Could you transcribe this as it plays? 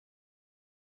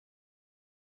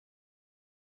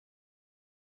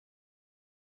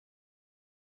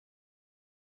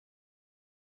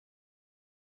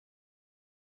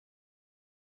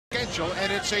special,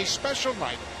 and it's a special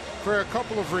night for a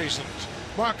couple of reasons.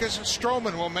 Marcus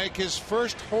Stroman will make his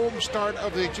first home start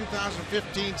of the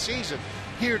 2015 season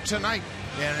here tonight.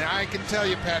 And I can tell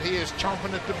you, Pat, he is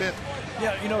chomping at the bit.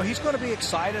 Yeah, you know, he's going to be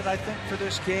excited, I think, for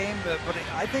this game. But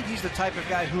I think he's the type of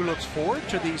guy who looks forward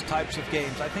to these types of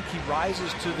games. I think he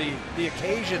rises to the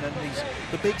occasion in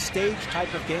the big stage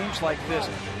type of games like this.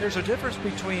 There's a difference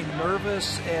between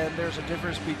nervous and there's a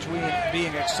difference between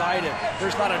being excited.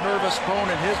 There's not a nervous bone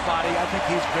in his body. I think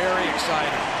he's very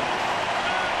excited.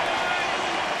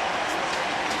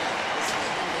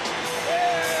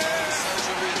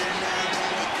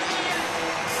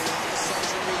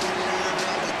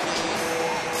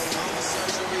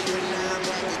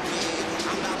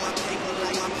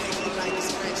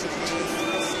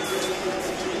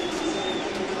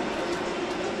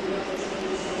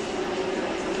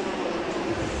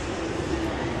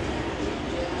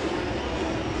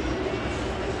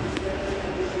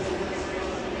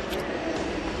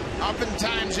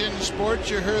 Oftentimes in sports,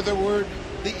 you hear the word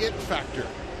the it factor.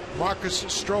 Marcus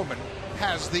Stroman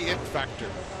has the it factor.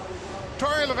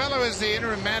 Torey Lovullo is the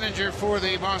interim manager for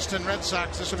the Boston Red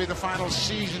Sox. This will be the final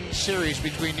season series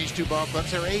between these two ball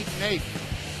clubs. They're 8-8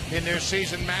 in their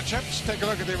season matchups. Take a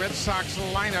look at the Red Sox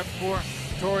lineup for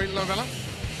Torey Lovullo.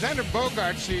 Xander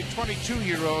Bogaerts, the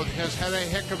 22-year-old, has had a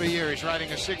heck of a year. He's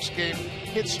riding a 6-game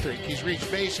hit streak. He's reached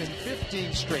base in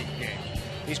 15 straight games.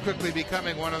 He's quickly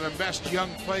becoming one of the best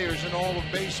young players in all of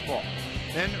baseball.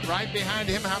 Then right behind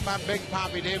him, how about Big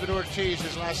Papi, David Ortiz?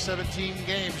 His last 17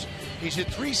 games, he's hit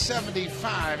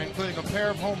 .375, including a pair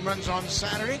of home runs on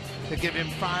Saturday to give him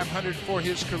 500 for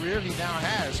his career. He now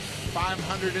has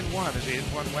 501 as he hit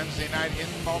one Wednesday night in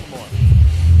Baltimore.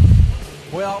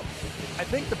 Well, I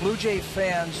think the Blue Jay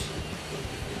fans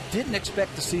didn't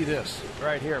expect to see this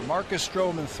right here. Marcus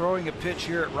Stroman throwing a pitch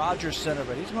here at Rogers Center,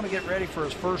 but he's going to get ready for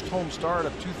his first home start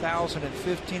of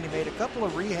 2015. He made a couple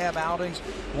of rehab outings,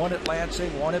 one at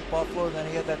Lansing, one at Buffalo, then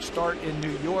he had that start in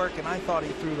New York, and I thought he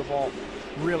threw the ball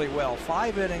really well.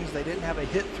 5 innings, they didn't have a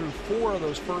hit through 4 of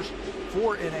those first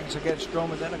 4 innings against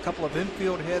Stroman, then a couple of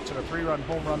infield hits and a 3-run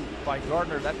home run by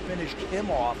Gardner. That finished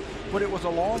him off, but it was a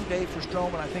long day for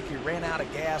Stroman. I think he ran out of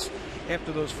gas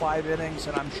after those 5 innings,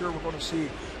 and I'm sure we're going to see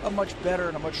a much better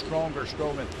and a much stronger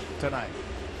Stroman tonight.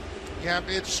 Yeah,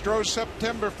 it's Stro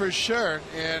September for sure,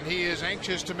 and he is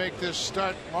anxious to make this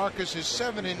start. Marcus is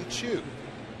 7-2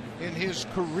 in his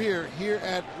career here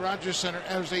at Rogers Center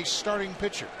as a starting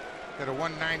pitcher. Got a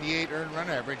 198 earned run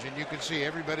average, and you can see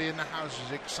everybody in the house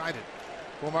is excited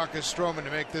for Marcus Stroman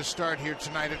to make this start here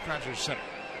tonight at Rogers Center.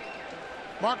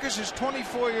 Marcus is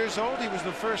 24 years old. He was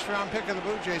the first-round pick of the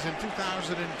Blue Jays in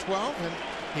 2012, and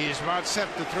he is about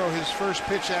set to throw his first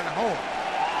pitch at home.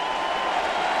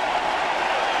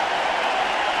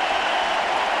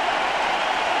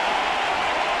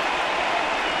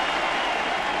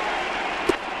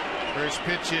 First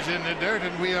pitch is in the dirt,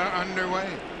 and we are underway.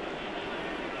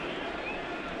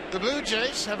 The Blue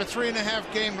Jays have a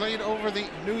 3.5 game lead over the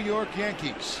New York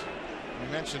Yankees. We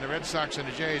mentioned the Red Sox and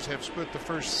the Jays have split the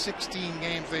first 16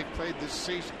 games they've played this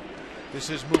season.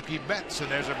 This is Mookie Betts, and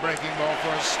there's a breaking ball for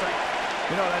a strike.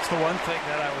 You know, that's the one thing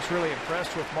that I was really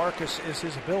impressed with Marcus is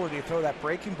his ability to throw that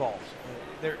breaking ball.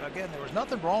 There was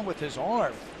nothing wrong with his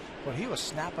arm, but he was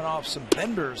snapping off some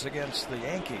benders against the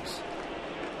Yankees.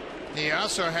 He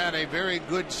also had a very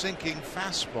good sinking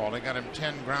fastball. They got him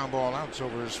 10 ground ball outs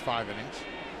over his 5 innings.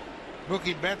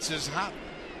 Mookie Betts is hot.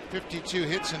 52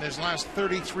 hits in his last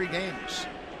 33 games.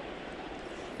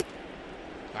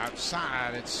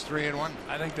 Outside, it's 3-1.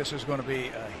 I think this is going to be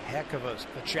a heck of a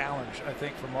challenge, I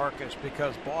think, for Marcus,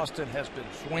 because Boston has been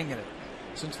swinging it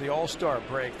since the All-Star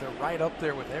break. They're right up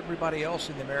there with everybody else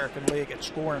in the American League at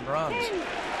scoring runs.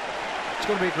 It's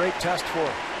going to be a great test for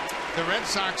him. The Red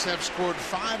Sox have scored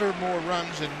 5 or more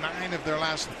runs in 9 of their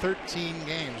last 13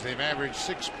 games. They've averaged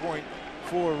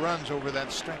 6.4 runs over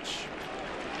that stretch.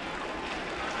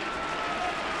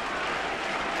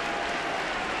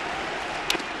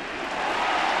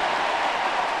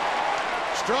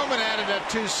 Stroman added that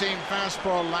 2-seam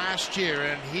fastball last year,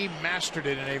 and he mastered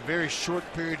it in a very short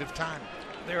period of time.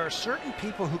 There are certain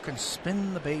people who can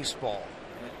spin the baseball.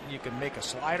 You can make a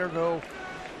slider go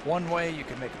one way, you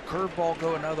can make a curveball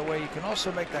go another way. You can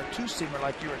also make that 2-seamer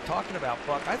like you were talking about,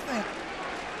 Buck. I think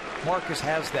Marcus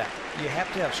has that. You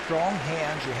have to have strong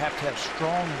hands, you have to have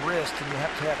strong wrist, and you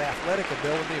have to have athletic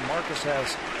ability. Marcus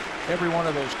has every one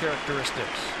of those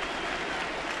characteristics.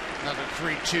 Another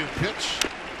 3-2 pitch.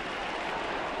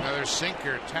 Another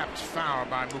sinker tapped foul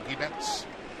by Mookie Betts.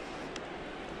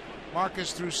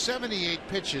 Marcus threw 78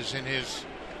 pitches in his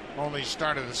only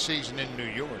start of the season in New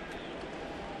York.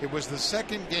 It was the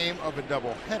second game of a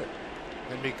doubleheader.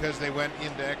 And because they went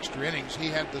into extra innings, he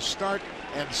had to start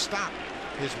and stop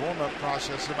his warm-up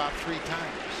process about 3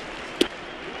 times.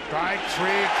 Strike 3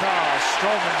 call.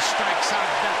 Stroman strikes out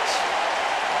Betts.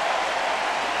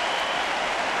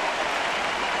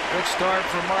 Good start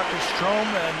for Marcus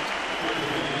Stroman.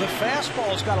 The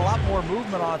fastball's got a lot more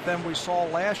movement on it than we saw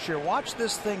last year. Watch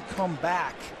this thing come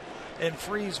back and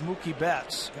freeze Mookie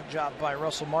Betts. Good job by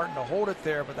Russell Martin to hold it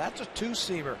there, but that's a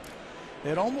 2-seamer.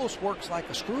 It almost works like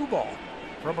a screwball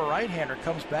from a right-hander.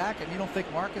 Comes back, and you don't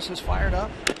think Marcus is fired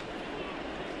up?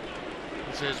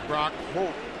 This is Brock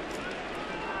Holt.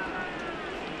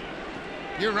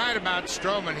 You're right about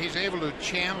Stroman. He's able to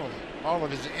channel all of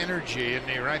his energy in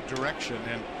the right direction.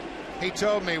 And he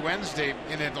told me Wednesday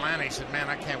in Atlanta, he said, man,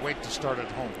 I can't wait to start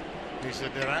at home. He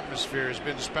said, their atmosphere has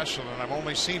been special, and I've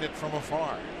only seen it from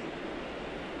afar.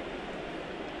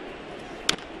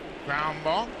 Ground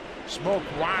ball. Smoke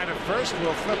wide at first.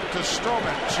 Will flip to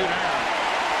Stroman. 2 down.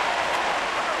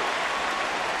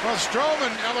 Well,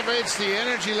 Stroman elevates the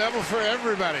energy level for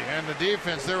everybody, and the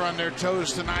defense, they're on their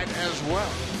toes tonight as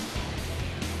well.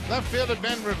 Left fielder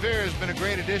Ben Revere has been a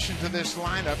great addition to this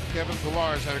lineup. Kevin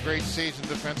Pillar has had a great season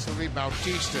defensively.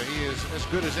 Bautista, he is as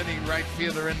good as any right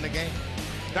fielder in the game.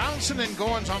 Donaldson and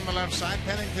Goins on the left side.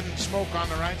 Pennington and Smoke on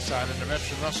the right side. And the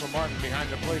veteran Russell Martin behind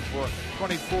the plate for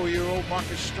 24-year-old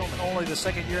Marcus Stroman. Only the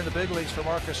second year in the big leagues for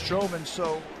Marcus Stroman,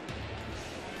 so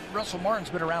Russell Martin's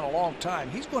been around a long time.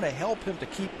 He's going to help him to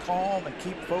keep calm and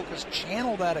keep focused,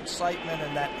 channel that excitement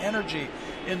and that energy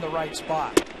in the right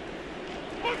spot.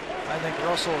 I think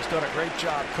Russell has done a great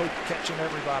job catching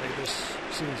everybody this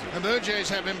season. The Blue Jays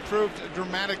have improved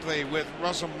dramatically with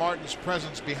Russell Martin's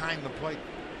presence behind the plate.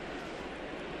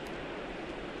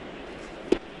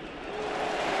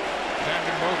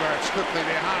 Xander Bogaerts quickly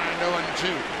behind,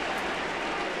 0-2.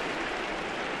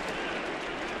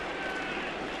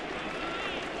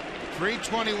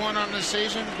 .321 on the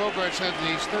season. Bogaerts had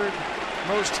his 3rd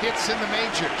most hits in the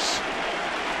majors.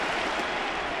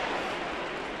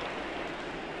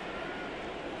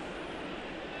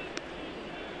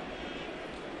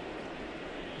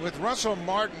 With Russell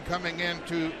Martin coming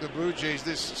into the Blue Jays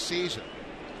this season,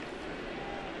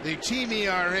 the team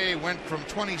ERA went from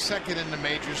 22nd in the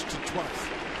majors to 12th.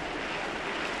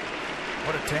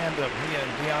 What a tandem he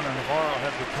and Deanna Navarro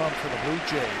have become for the Blue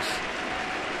Jays.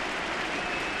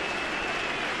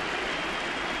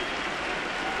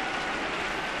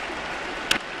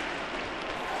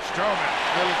 Stroman,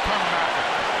 little comebacker.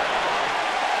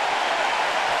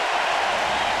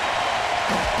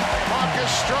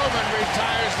 Marcus Stroman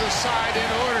retires the side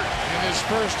in order in his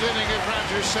first inning at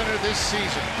Rogers Center this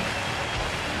season.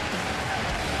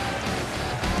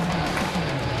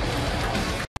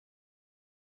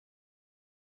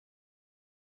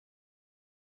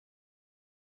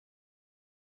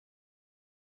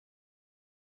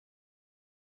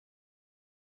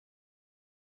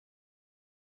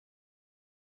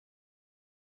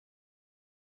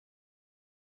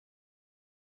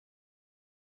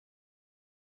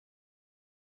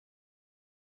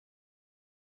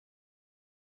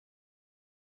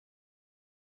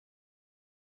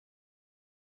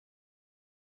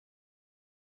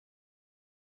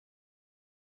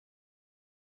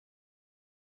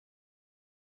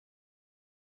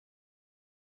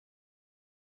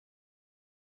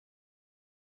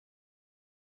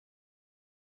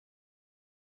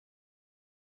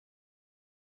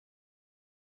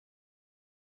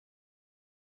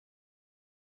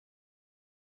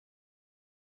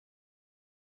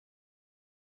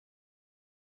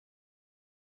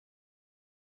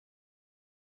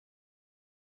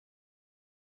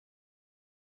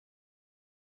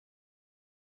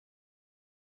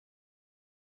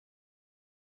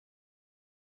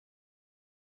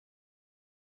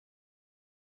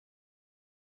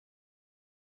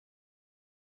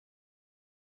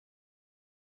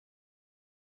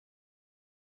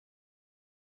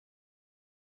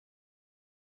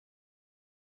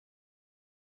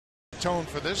 Tone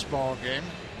for this ball game.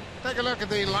 Take a look at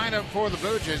the lineup for the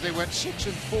Blue Jays. They went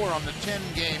 6-4 on the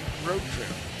 10-game road trip.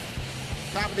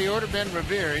 Top of the order, Ben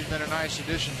Revere. He's been a nice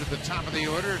addition to the top of the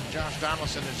order. Josh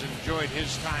Donaldson has enjoyed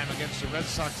his time against the Red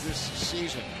Sox this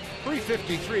season.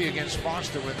 .353 against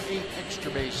Boston with 8 extra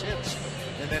base hits.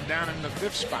 And then down in the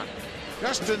 5th spot,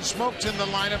 Justin Smoke's in the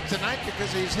lineup tonight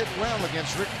because he's hit well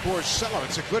against Rick Porcello.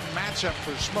 It's a good matchup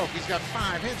for Smoke. He's got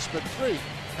 5 hits, but 3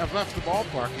 have left the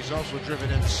ballpark. He's also driven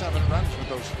in 7 runs with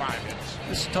those 5 hits.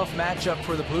 This is a tough matchup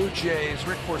for the Blue Jays.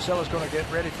 Rick Porcello is going to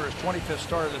get ready for his 25th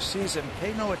start of the season.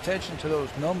 Pay no attention to those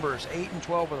numbers.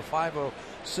 8-12 with a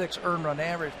 .506 earned run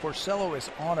average. Porcello is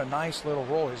on a nice little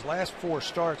roll. His last 4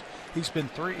 starts, he's been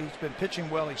pitching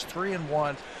well. He's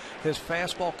 3-1. His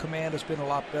fastball command has been a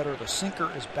lot better. The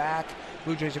sinker is back.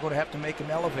 Blue Jays are going to have to make him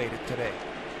elevate it today.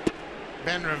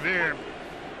 Ben Revere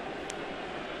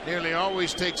nearly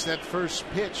always takes that first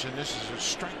pitch, and this is a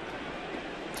strike.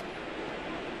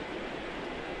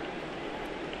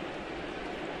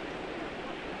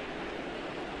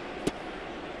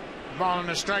 Ball and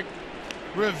a strike.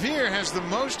 Revere has the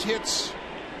most hits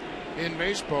in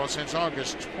baseball since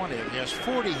August 20th. He has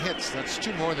 40 hits. That's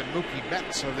 2 more than Mookie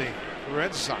Betts of the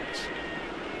Red Sox.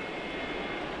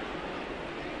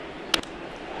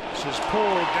 This is pulled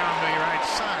down the right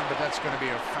side, but that's going to be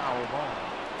a foul ball.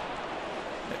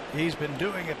 He's been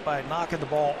doing it by knocking the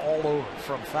ball all over,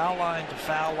 from foul line to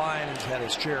foul line. He's had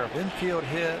his share of infield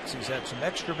hits. He's had some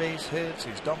extra base hits.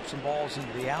 He's dumped some balls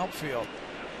into the outfield.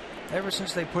 Ever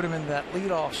since they put him in that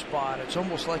leadoff spot, it's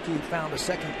almost like he found a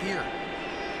second gear.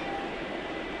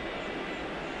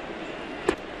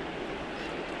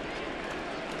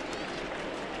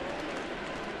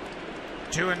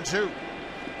 Two and two.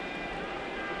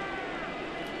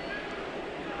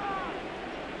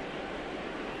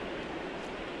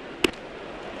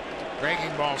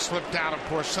 Breaking ball slipped out of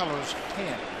Porcello's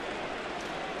hand.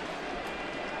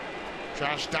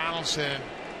 Josh Donaldson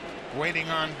waiting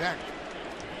on deck.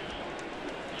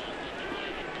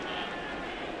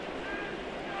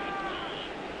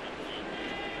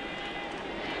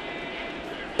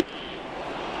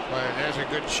 But there's a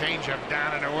good changeup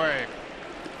down and away.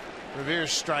 Revere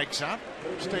strikes out.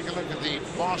 Let's take a look at the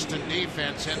Boston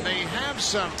defense, and they have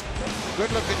some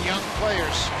good-looking young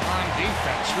players on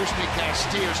defense. Rusney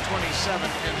Castillo's 27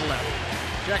 and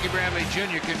left. Jackie Bradley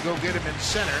Jr. can go get him in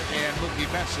center, and Mookie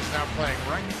Betts is now playing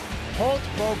right. Holt,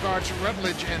 Bogarts,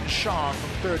 Rutledge, and Shaw from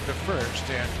third to first,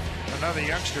 and another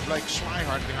youngster, Blake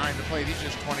Swihart, behind the plate. He's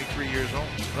just 23 years old.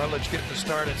 Rutledge getting the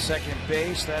start at second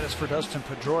base. That is for Dustin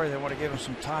Pedroia. They want to give him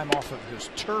some time off of his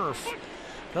turf.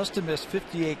 Dustin missed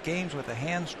 58 games with a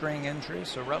hamstring injury,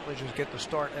 so Rutledge will get the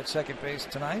start at second base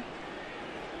tonight.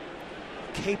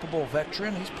 Capable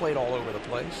veteran. He's played all over the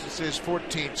place. This is his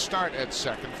 14th start at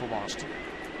second for Boston.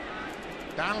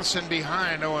 Donaldson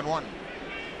behind 0-1.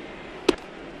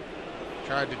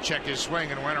 Tried to check his swing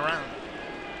and went around.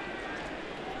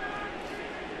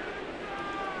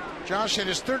 Josh hit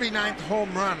his 39th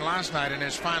home run last night in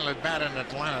his final at bat in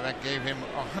Atlanta. That gave him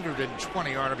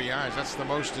 120 RBIs. That's the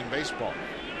most in baseball.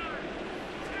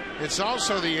 It's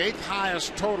also the 8th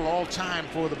highest total all time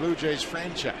for the Blue Jays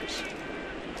franchise.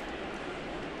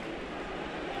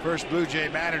 First Blue Jay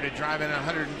batter to drive in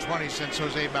 120 since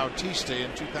Jose Bautista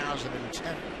in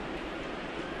 2010.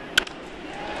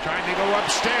 Trying to go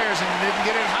upstairs and didn't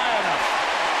get it high enough.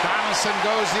 Donaldson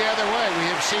goes the other way. We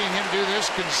have seen him do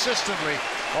this consistently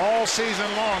all season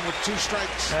long with 2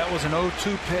 strikes. That was an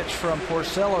 0-2 pitch from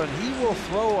Porcello, and he will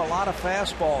throw a lot of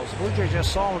fastballs. The Blue Jays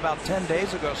just saw him about 10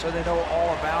 days ago, so they know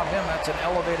all about him. That's an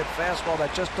elevated fastball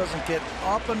that just doesn't get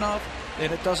up enough,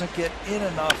 and it doesn't get in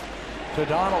enough to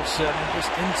Donaldson. And just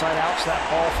inside outs that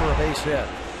ball for a base hit.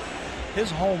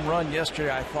 His home run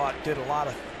yesterday, I thought, did a lot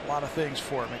of things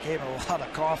for him. It gave him a lot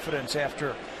of confidence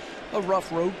after a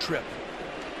rough road trip.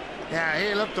 Yeah,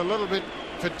 he looked a little bit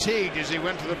fatigued as he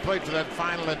went to the plate for that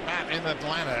final at bat in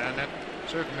Atlanta, and that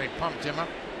certainly pumped him up.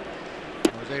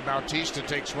 Jose Bautista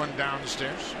takes one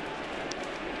downstairs.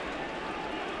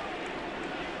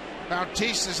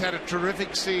 Bautista's had a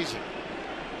terrific season.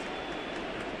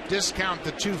 Discount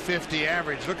the 250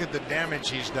 average. Look at the damage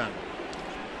he's done.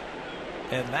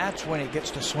 And that's when he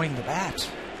gets to swing the bat.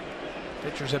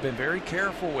 Pitchers have been very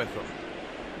careful with him.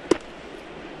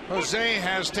 Jose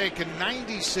has taken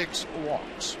 96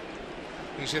 walks.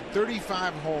 He's hit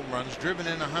 35 home runs, driven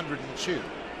in 102,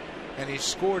 and he's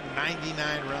scored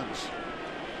 99 runs.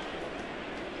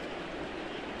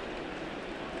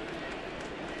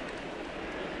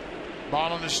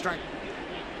 Ball on the strike.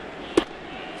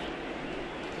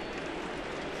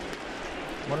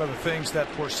 One of the things that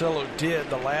Porcello did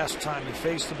the last time he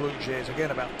faced the Blue Jays,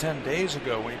 again about 10 days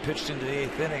ago, when he pitched into the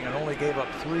 8th inning and only gave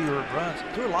up 3 earned runs,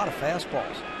 threw a lot of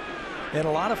fastballs. And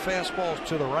a lot of fastballs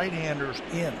to the right-handers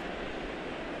in.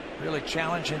 Really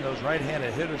challenging those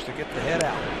right-handed hitters to get the head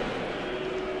out.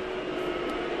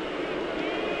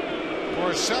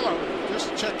 Porcello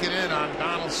just checking in on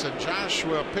Donaldson. Josh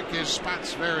will pick his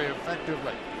spots very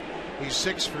effectively. He's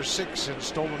 6 for 6 in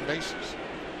stolen bases.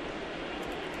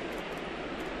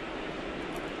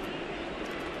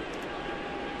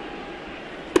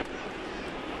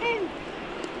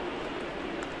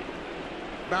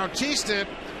 Bautista,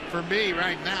 for me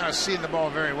right now, is seeing the ball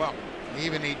very well.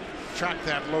 Even he tracked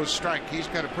that low strike. He's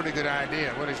got a pretty good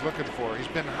idea of what he's looking for. He's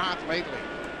been hot lately.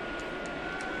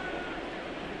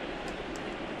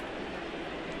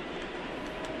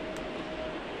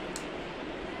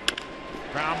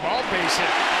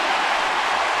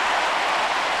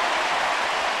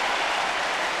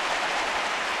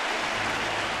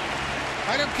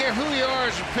 I don't care who you are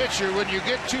as a pitcher. When you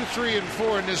get 2, 3, and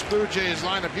 4 in this Blue Jays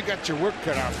lineup, you got your work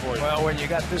cut out for you. Well, when you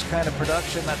got this kind of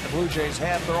production that the Blue Jays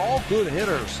have, they're all good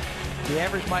hitters. The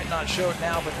average might not show it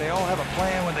now, but they all have a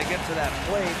plan when they get to that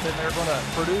plate, and they're going to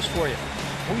produce for you.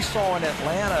 We saw in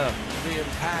Atlanta the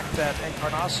impact that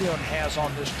Encarnacion has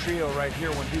on this trio right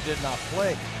here when he did not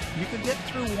play. You can get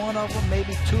through one of them,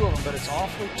 maybe two of them, but it's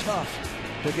awfully tough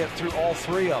to get through all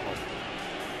three of them.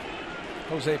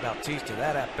 Jose Bautista,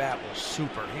 that at-bat was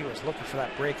super. He was looking for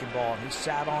that breaking ball, and he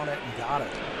sat on it and got it.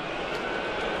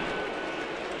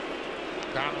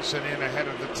 Donaldson in ahead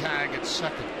of the tag at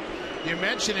second. You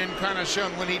mentioned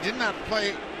Encarnacion when he did not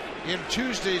play in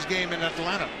Tuesday's game in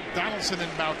Atlanta. Donaldson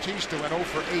and Bautista went 0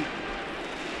 for 8.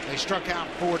 They struck out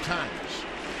 4 times.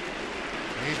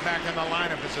 He's back in the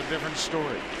lineup. It's a different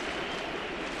story.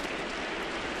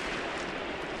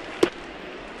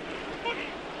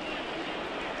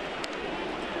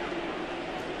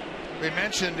 We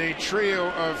mentioned a trio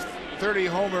of 30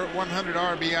 homer, 100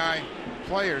 RBI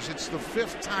players. It's the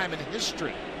 5th time in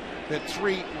history that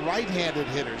 3 right-handed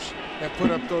hitters have put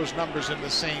up those numbers in the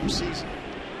same season.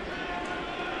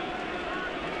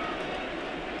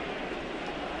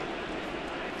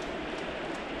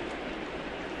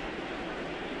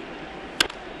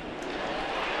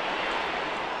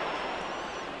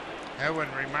 Edwin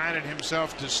reminded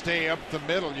himself to stay up the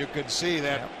middle. You could see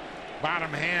that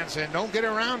bottom hand saying, don't get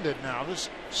around it now.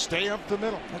 Just stay up the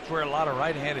middle. That's where a lot of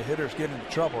right-handed hitters get into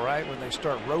trouble, right? When they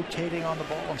start rotating on the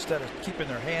ball instead of keeping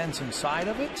their hands inside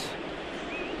of it.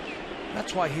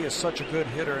 That's why he is such a good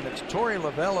hitter. And it's Torey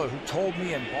Lovullo who told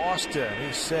me in Boston,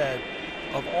 he said,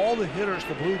 of all the hitters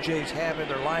the Blue Jays have in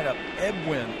their lineup,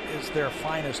 Edwin is their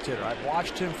finest hitter. I've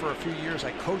watched him for a few years.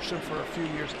 I coached him for a few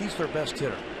years. He's their best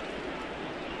hitter.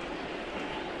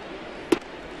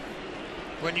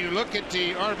 When you look at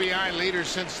the RBI leaders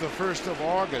since the 1st of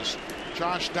August,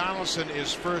 Josh Donaldson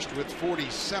is first with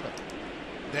 47.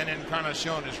 Then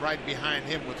Encarnacion is right behind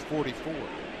him with 44.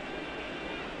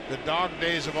 The dog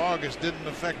days of August didn't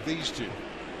affect these two.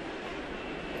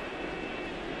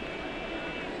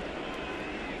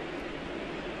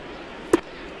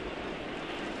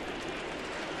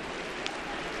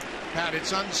 Pat,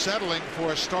 it's unsettling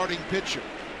for a starting pitcher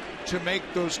to make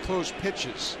those close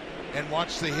pitches and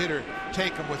watch the hitter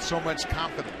take them with so much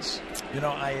confidence. You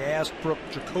know, I asked Brooke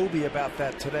Jacoby about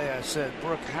that today. I said,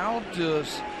 Brooke, how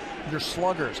does your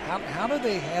sluggers, how do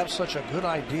they have such a good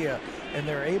idea and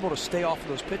they're able to stay off of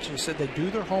those pitches? He said they do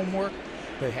their homework.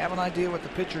 They have an idea what the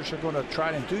pitchers are going to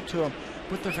try and do to them,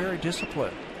 but they're very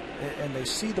disciplined and they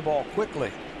see the ball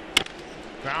quickly.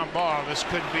 Ground ball. This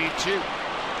could be 2.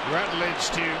 Rutledge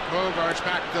to Bogarts,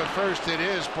 back to first. It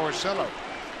is Porcello.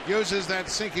 Uses that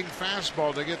sinking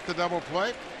fastball to get the double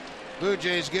play. Blue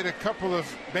Jays get a couple of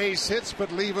base hits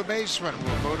but leave a base run.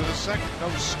 We'll go to the second. No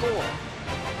score.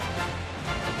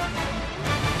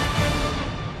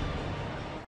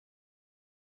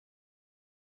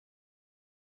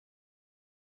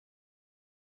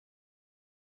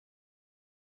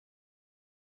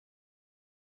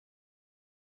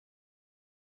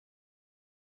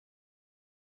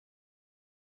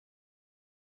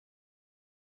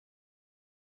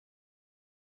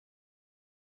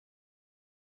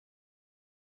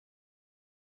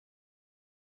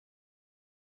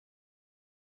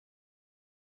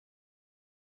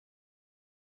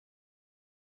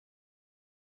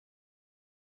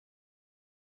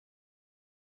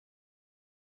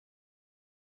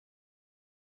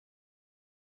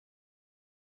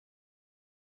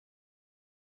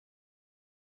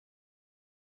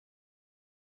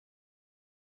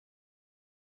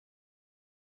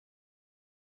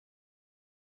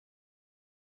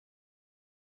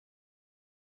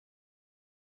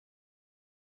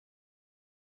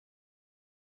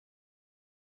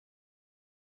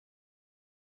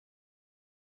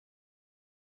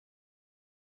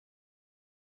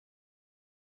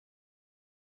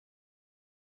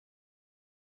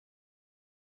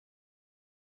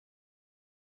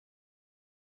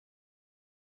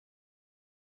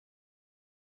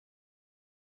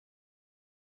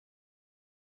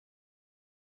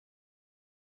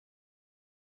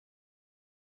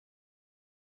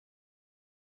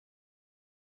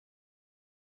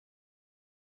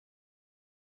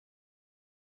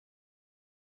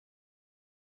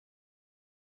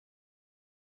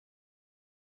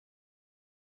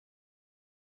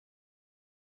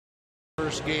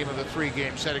 First game of the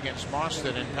 3-game set against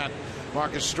Boston, and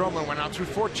Marcus Stroman went out through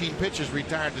 14 pitches,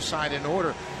 retired the side in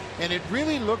order. And it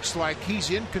really looks like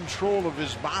he's in control of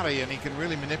his body and he can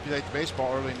really manipulate the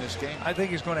baseball early in this game. I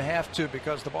think he's going to have to,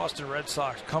 because the Boston Red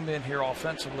Sox come in here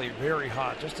offensively very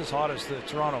hot, just as hot as the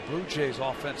Toronto Blue Jays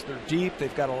offense. They're deep.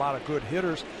 They've got a lot of good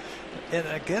hitters. And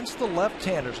against the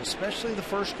left-handers, especially the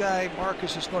first guy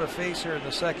Marcus is going to face here in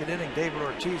the second inning, David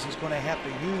Ortiz, he's going to have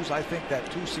to use, I think, that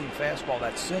two-seam fastball,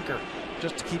 that sinker,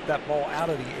 just to keep that ball out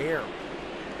of the air.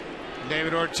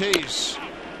 David Ortiz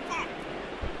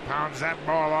pounds that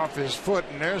ball off his foot,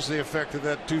 and there's the effect of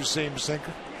that two-seam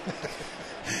sinker.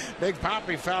 Big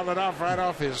Papi fouled it off right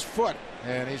off his foot,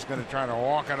 and he's going to try to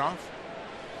walk it off.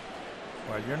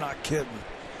 Well, you're not kidding.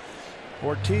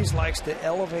 Ortiz likes to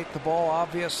elevate the ball,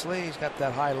 obviously. He's got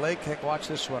that high leg kick. Watch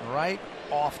this one, right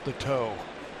off the toe.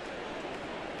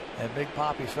 And Big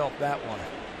Papi felt that one.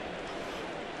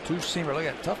 Two-seamer, look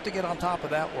at it. Tough to get on top of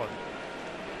that one.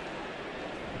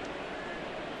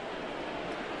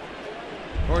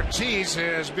 Ortiz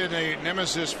has been a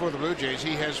nemesis for the Blue Jays.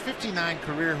 He has 59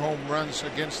 career home runs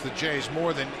against the Jays,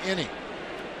 more than any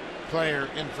player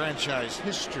in franchise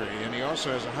history, and he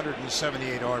also has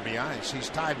 178 RBIs. He's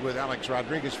tied with Alex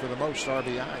Rodriguez for the most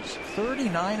RBIs.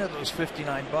 39 of those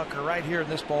 59, Buck, are right here in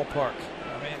this ballpark.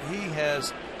 I mean, he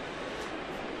has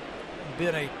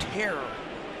been a terror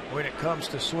when it comes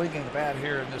to swinging the bat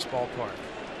here in this ballpark.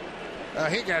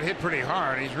 He got hit pretty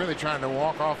hard. He's really trying to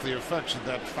walk off the effects of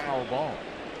that foul ball.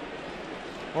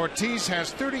 Ortiz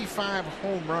has 35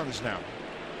 home runs now.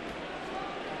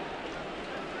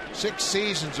 6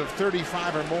 seasons of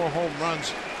 35 or more home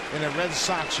runs in a Red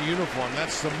Sox uniform.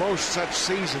 That's the most such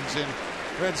seasons in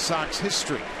Red Sox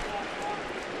history.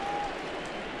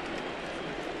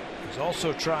 He's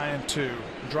also trying to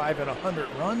drive in 100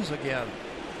 runs again.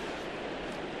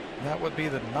 That would be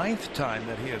the 9th time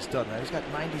that he has done that. He's got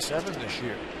 97 this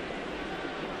year.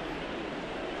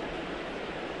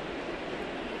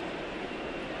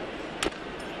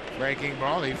 Breaking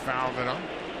ball, he fouled it on.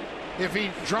 If he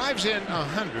drives in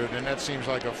 100, and that seems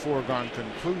like a foregone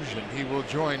conclusion, he will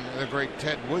join the great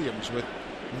Ted Williams with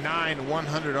 9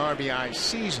 100 RBI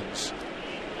seasons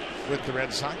with the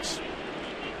Red Sox.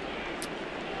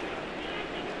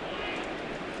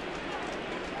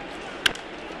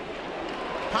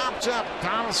 Popped up.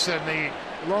 Donaldson, the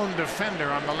lone defender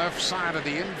on the left side of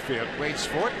the infield, waits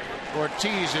for it.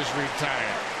 Ortiz is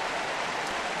retired.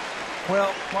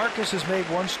 Well, Marcus has made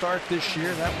one start this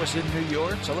year. That was in New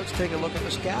York. So let's take a look at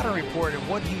the scouting report and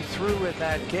what he threw in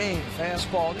that game.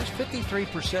 Fastball, just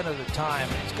 53% of the time.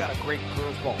 It's got a great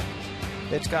curveball.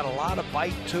 It's got a lot of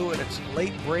bite to it. It's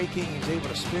late breaking. He's able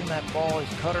to spin that ball.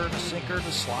 His cutter, the sinker,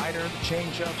 the slider, the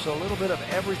changeup. So a little bit of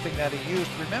everything that he used.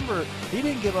 Remember, he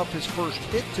didn't give up his first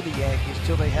hit to the Yankees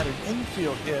till they had an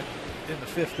infield hit in the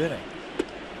 5th inning.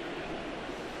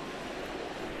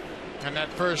 And that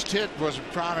first hit was a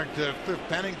product of Cliff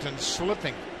Pennington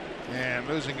slipping and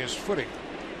losing his footing.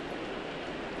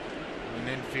 An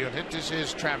infield hit. This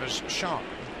is Travis Shaw.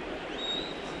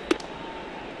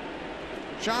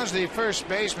 Shaw's the first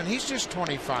baseman. He's just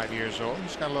 25 years old.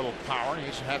 He's got a little power.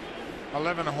 He's had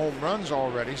 11 home runs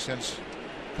already since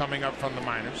coming up from the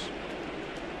minors.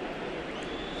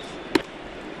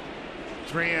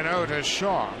 3-0 to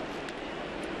Shaw.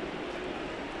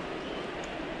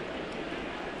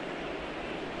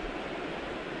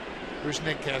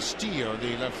 Nick Castillo,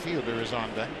 the left fielder, is on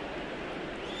deck.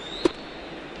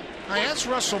 I asked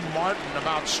Russell Martin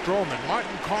about Stroman.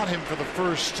 Martin caught him for the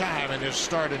first time in his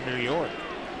start in New York.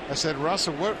 I said,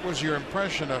 Russell, what was your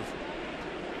impression of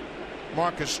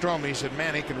Marcus Stroman? He said,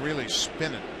 man, he can really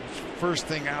spin it. It's the first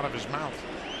thing out of his mouth.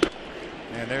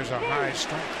 And there's a high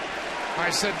strike. I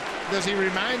said, does he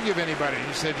remind you of anybody?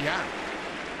 He said, yeah.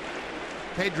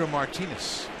 Pedro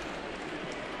Martinez.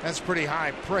 That's pretty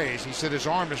high praise. He said his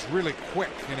arm is really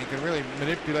quick and he can really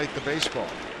manipulate the baseball.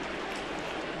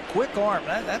 Quick arm,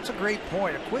 that's a great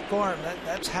point. A quick arm,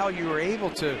 that's how you are able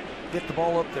to get the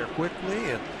ball up there quickly,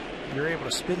 and you're able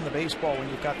to spin the baseball when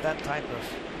you've got that type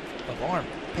of arm.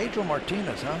 Pedro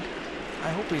Martinez, huh? I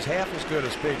hope he's half as good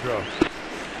as Pedro.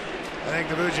 I think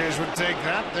the Blue Jays would take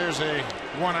that. There's a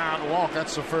 1-out walk.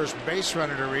 That's the first base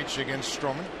runner to reach against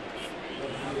Stroman.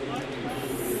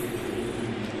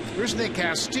 Here's Nick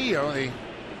Castillo, the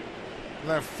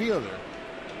left fielder.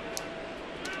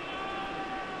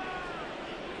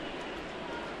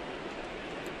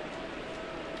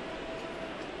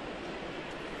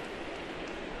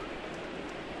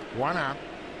 One out.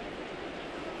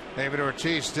 David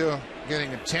Ortiz still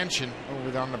getting attention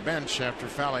over on the bench after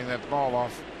fouling that ball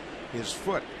off his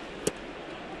foot.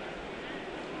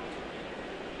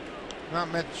 Not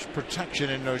much protection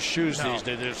in those shoes these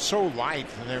days. They're so light,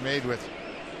 and they're made with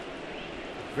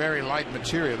very light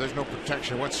material. There's no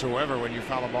protection whatsoever when you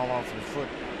foul a ball off your foot.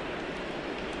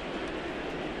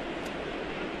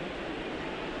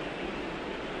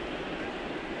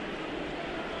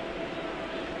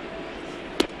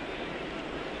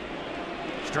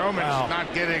 Stroman's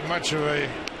not getting much of a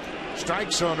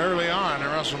strike zone early on, and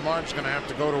Russell Martin's going to have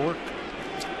to go to work.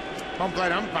 Home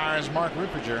plate umpire is Mark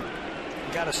Rippiger.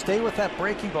 You got to stay with that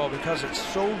breaking ball because it's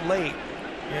so late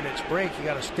in its break. You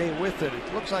got to stay with it.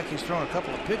 It looks like he's thrown a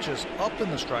couple of pitches up in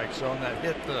the strike zone that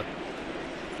hit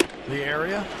the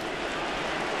area.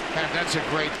 And that's a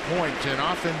great point. And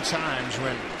oftentimes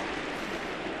when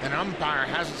an umpire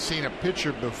hasn't seen a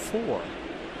pitcher before,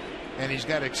 and he's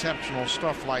got exceptional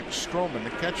stuff like Stroman, the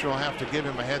catcher will have to give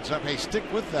him a heads up. Hey, stick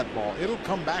with that ball. It'll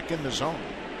come back in the zone.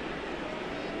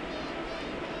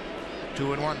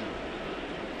 2-1.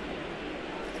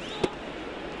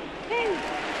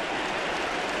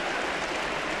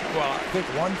 Well, I think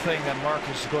one thing that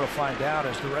Marcus is going to find out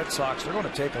is the Red Sox, they're going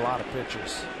to take a lot of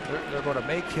pitches. They're going to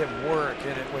make him work,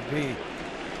 and it would be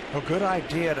a good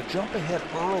idea to jump ahead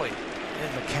early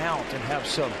in the count and have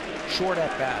some short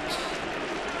at-bats.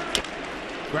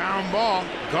 Ground ball.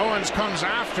 Goins comes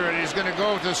after it. He's going to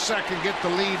go to second, get the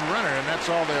lead runner, and that's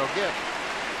all they'll get.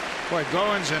 Boy,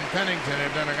 Goins and Pennington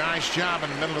have done a nice job in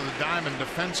the middle of the diamond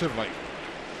defensively.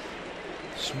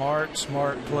 Smart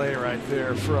play right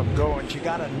there from Goins. You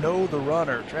got to know the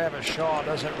runner. Travis Shaw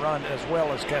doesn't run as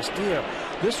well as Castillo.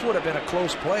 This would have been a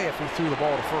close play if he threw the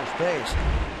ball to first base.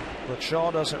 But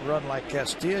Shaw doesn't run like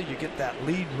Castillo. You get that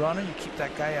lead runner. You keep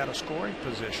that guy out of scoring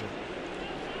position.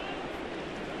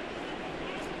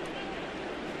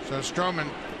 So Stroman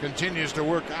continues to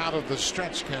work out of the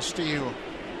stretch. Castillo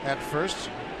at first.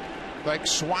 Like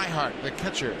Swihart, the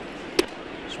catcher.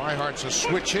 Swihart's a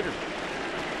switch hitter.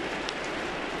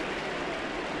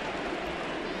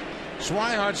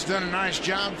 Swihart's done a nice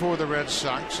job for the Red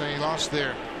Sox. They lost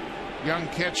their young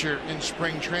catcher in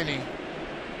spring training.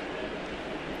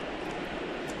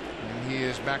 And he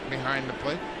is back behind the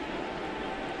plate.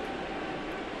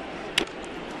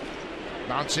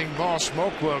 Bouncing ball.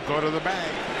 Smoke will go to the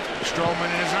bag.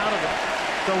 Stroman is out of it.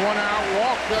 The 1-out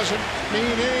walk doesn't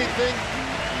mean anything.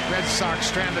 Red Sox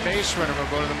strand the base runner will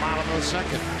go to the bottom of the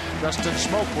second. Justin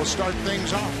Smoke will start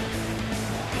things off.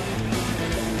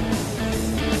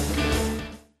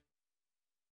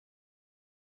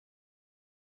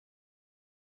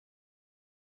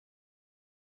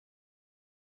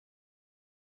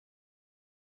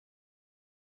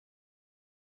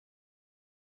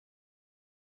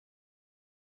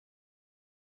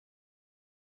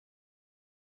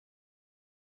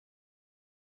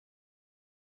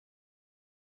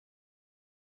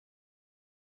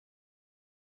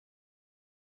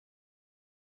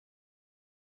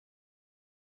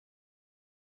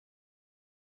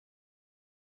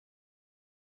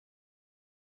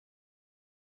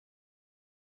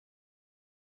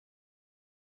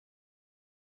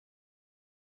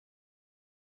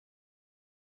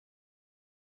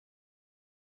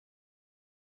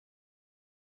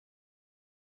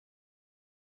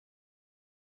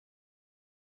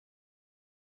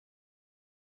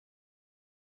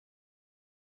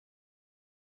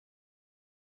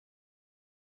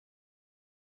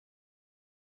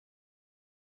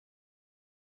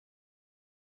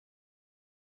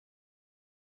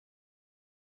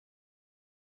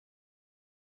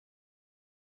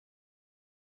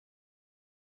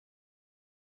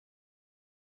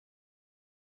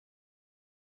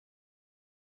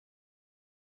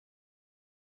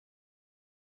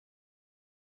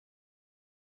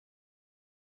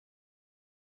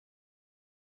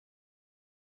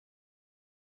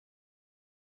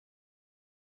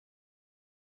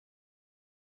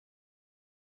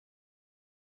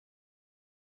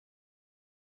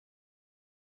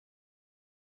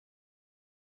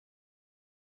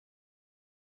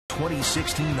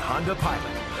 ...2016 Honda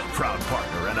Pilot, proud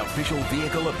partner and official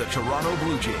vehicle of the Toronto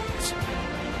Blue Jays.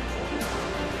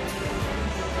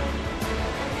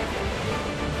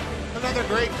 Another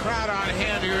great crowd on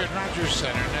hand here at Rogers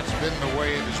Center, and that's been the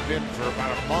way it has been for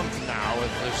about a month now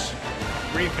with this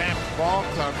revamped ball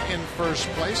club in first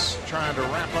place, trying to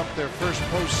wrap up their first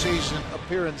postseason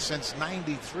appearance since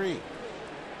 '93.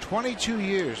 22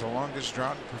 years, the longest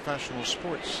drought in professional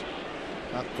sports,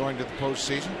 not going to the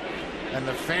postseason. And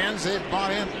the fans, they've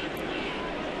bought in.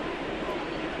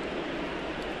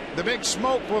 The Big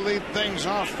Smoke will lead things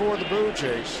off for the Blue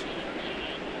Jays.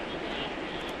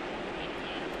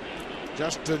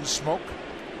 Justin Smoke.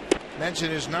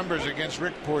 Mention his numbers against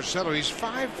Rick Porcello. He's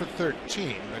 5 for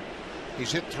 13, but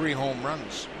he's hit 3 home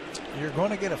runs. You're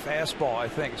going to get a fastball, I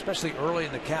think, especially early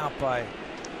in the count by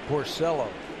Porcello.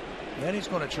 Then he's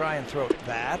going to try and throw the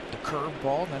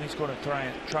curveball. Then he's going to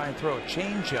try and throw a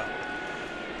changeup.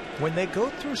 When they go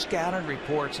through scouting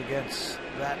reports against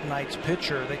that night's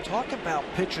pitcher, they talk about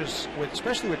pitches,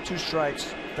 especially with 2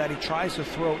 strikes, that he tries to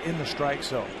throw in the strike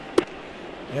zone.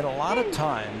 And a lot of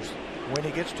times, when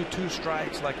he gets to 2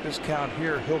 strikes like this count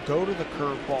here, he'll go to the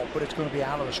curveball, but it's going to be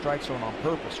out of the strike zone on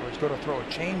purpose, or he's going to throw a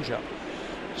changeup.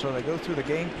 So they go through the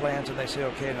game plans and they say,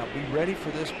 okay, now be ready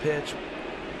for this pitch.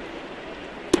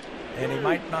 And he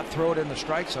might not throw it in the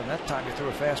strike zone. That time he threw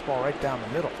a fastball right down the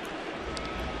middle.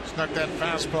 Snuck that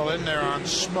fastball in there on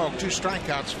smoke. 2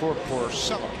 strikeouts for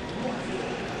Porcello.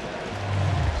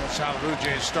 That's how the Blue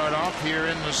Jays start off here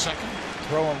in the second.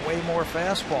 Throwing way more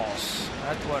fastballs.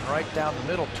 That one right down the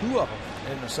middle. 2 of them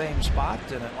in the same spot,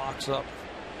 and it locks up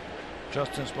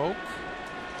Justin Smoke.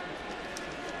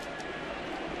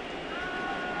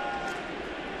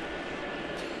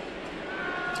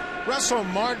 Russell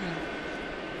Martin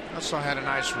also had a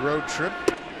nice road trip,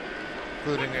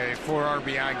 including a 4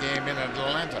 RBI game in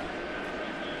Atlanta.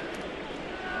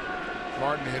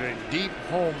 Martin hit a deep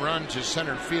home run to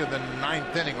center field in the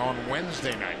 9th inning on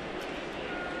Wednesday night.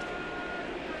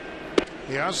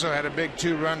 He also had a big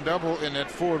 2-run double in that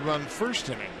 4-run first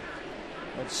inning.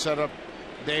 That set up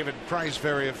David Price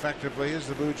very effectively as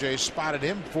the Blue Jays spotted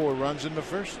him 4 runs in the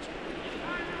first.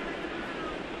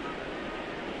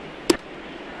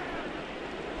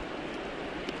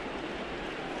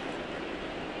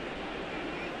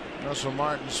 Russell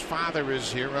Martin's father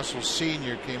is here. Russell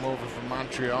Sr. came over from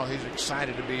Montreal. He's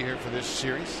excited to be here for this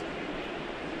series.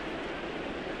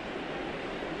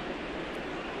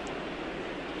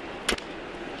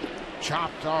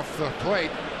 Chopped off the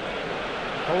plate.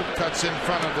 Holt cuts in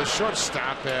front of the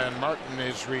shortstop, and Martin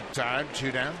is retired.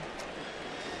 2 down.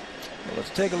 Well,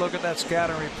 let's take a look at that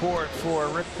scouting report for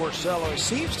Rick Porcello. He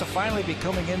seems to finally be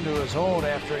coming into his own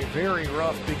after a very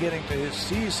rough beginning to his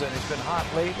season. He's been hot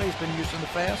lately. He's been using the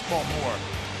fastball more.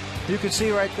 You can see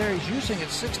right there he's using it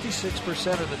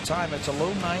 66% of the time. It's a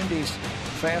low 90s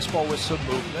fastball with some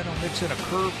movement. He'll mix in a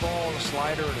curveball, a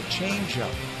slider, and a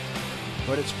changeup.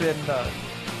 But it's been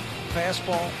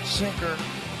fastball, sinker,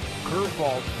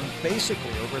 curveball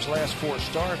basically over his last 4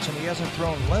 starts, and he hasn't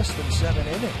thrown less than 7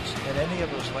 innings in any of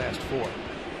those last 4.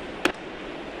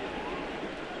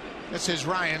 This is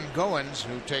Ryan Goins,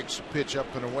 who takes a pitch up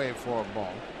and away for a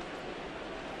ball.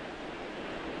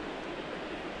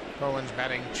 Goins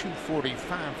batting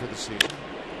 .245 for the season.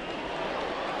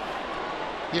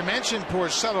 You mentioned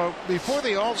Porcello. Before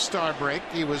the All-Star break,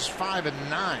 he was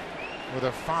 5-9 with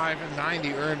a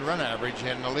 .590 earned run average,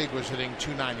 and the league was hitting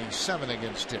 .297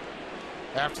 against him.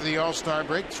 After the All-Star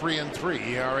break, 3-3,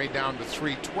 ERA down to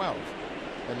 .312,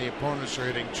 and the opponents are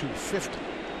hitting .250.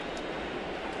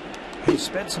 He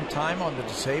spent some time on the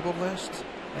disabled list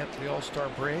after the All-Star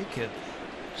break, and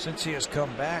since he has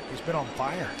come back, he's been on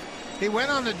fire. He went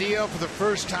on the DL for the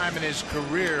first time in his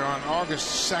career on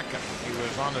August 2nd. He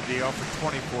was on the DL for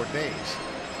 24 days.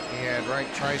 He had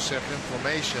right tricep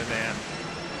inflammation, and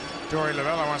Torey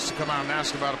Lovullo wants to come out and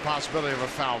ask about a possibility of a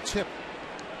foul tip.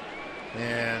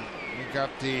 And he got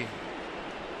the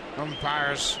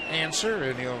umpire's answer,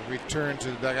 and he'll return to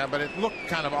the dugout. But it looked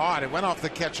kind of odd. It went off the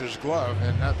catcher's glove,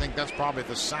 and I think that's probably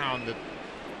the sound that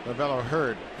Lovullo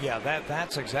heard. Yeah,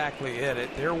 that's exactly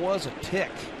it. There was a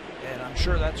tick, and I'm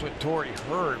sure that's what Torey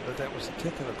heard, but that was the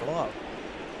tick of the glove.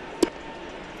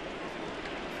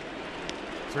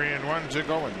 3-1 to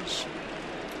Goins.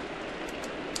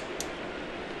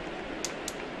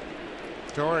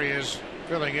 Torey is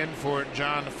filling in for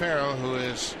John Farrell, who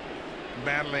is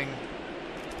battling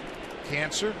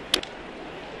cancer.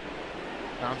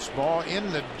 Bounce ball in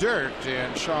the dirt,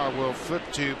 and Shaw will flip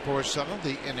to Porcello.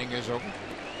 The inning is over.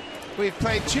 We've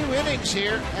played 2 innings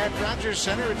here at Rogers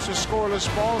Center. It's a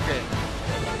scoreless ball game.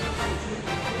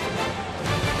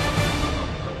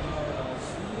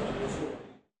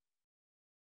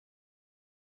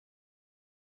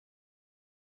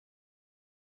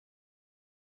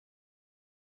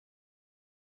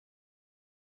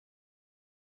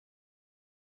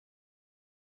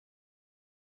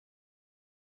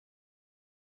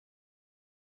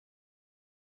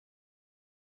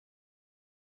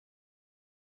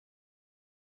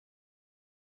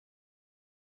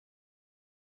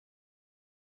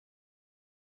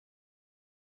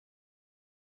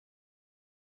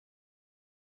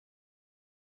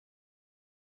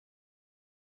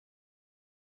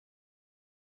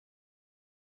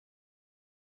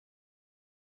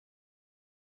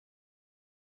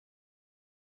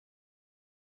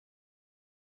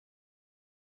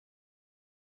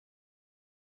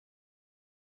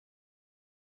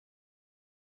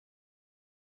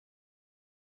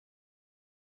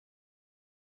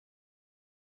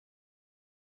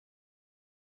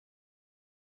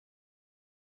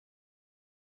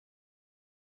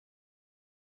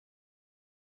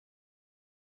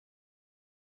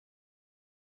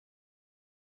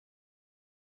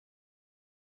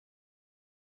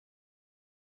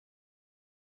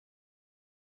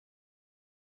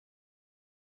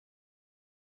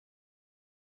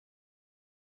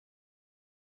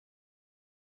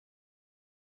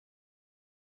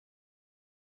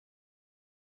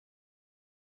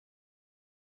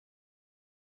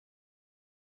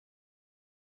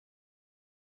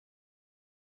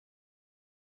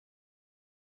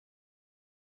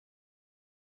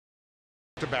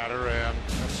 walked a batter, and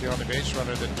that's the only base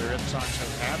runner that the Red Sox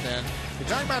have had. And you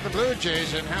talk about the Blue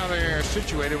Jays and how they're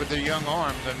situated with their young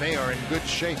arms, and they are in good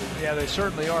shape. Yeah, they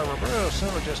certainly are. Roberto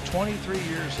Osuna just 23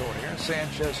 years old. Aaron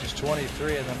Sanchez is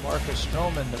 23, and then Marcus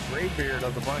Stroman, the graybeard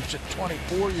of the bunch, at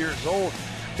 24 years old.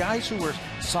 Guys who were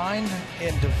signed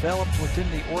and developed within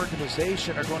the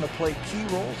organization are going to play key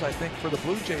roles, I think, for the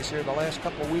Blue Jays here the last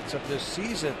couple of weeks of this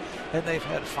season, and they've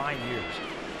had fine years.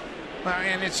 Well,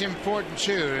 and it's important,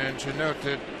 too, and to note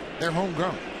that they're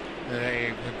homegrown.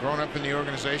 They have grown up in the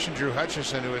organization. Drew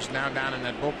Hutchison, who is now down in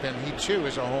that bullpen, he, too,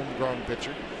 is a homegrown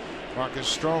pitcher.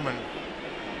 Marcus Stroman,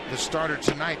 the starter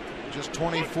tonight, just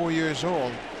 24 years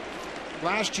old.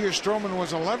 Last year, Stroman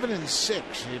was 11-6.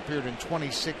 He appeared in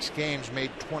 26 games, made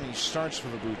 20 starts for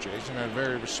the Blue Jays, and had a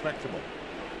very respectable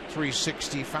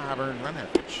 365 earned run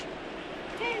average.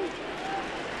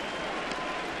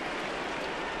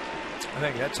 I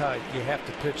think that's how you have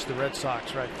to pitch the Red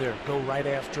Sox right there. Go right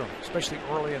after them, especially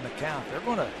early in the count. They're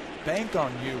going to bank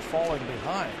on you falling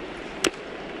behind.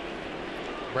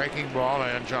 Breaking ball,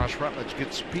 and Josh Rutledge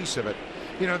gets a piece of it.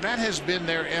 You know, that has been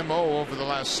their MO over the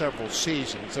last several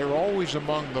seasons. They're always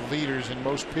among the leaders in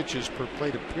most pitches per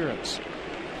plate appearance.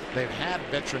 They've had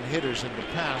veteran hitters in the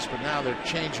past, but now they're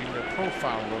changing their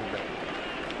profile a little bit.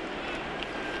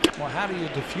 Well, how do you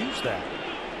diffuse that?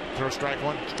 Throw strike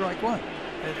one. Strike one.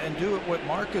 And do it what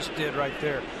Marcus did right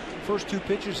there. First two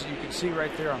pitches you can see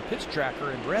right there on pitch tracker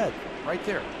in red. Right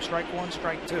there. Strike one,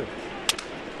 strike two.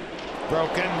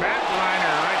 Broken bat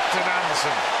liner right to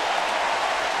Donaldson.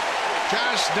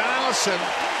 Josh Donaldson,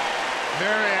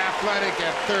 very athletic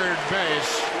at third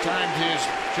base. Timed his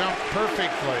jump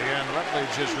perfectly, and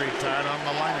Rutledge is retired on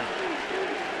the liner.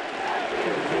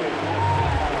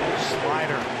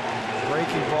 Slider.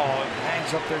 Breaking ball. It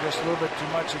hangs up there just a little bit too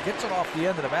much. He gets it off the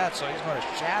end of the bat, so he's going to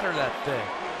shatter that thing.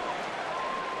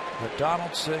 But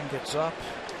Donaldson gets up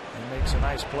and makes a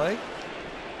nice play.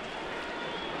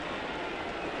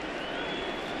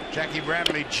 Jackie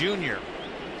Bradley Jr.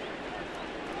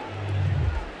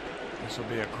 This will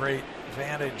be a great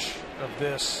advantage of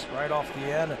this right off the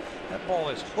end. That ball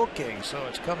is hooking, so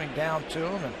it's coming down to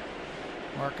him, and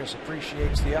Marcus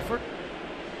appreciates the effort.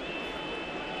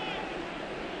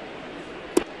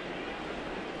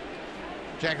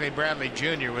 Jackie Bradley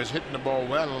Jr. was hitting the ball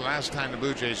well the last time the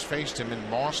Blue Jays faced him in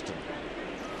Boston.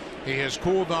 He has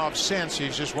cooled off since.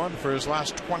 He's just run for his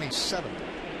last 27.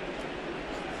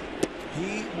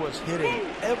 He was hitting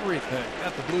everything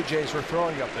that the Blue Jays were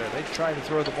throwing up there. They'd try to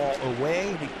throw the ball away,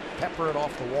 and he'd pepper it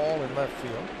off the wall in left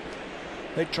field.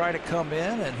 They'd try to come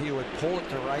in, and he would pull it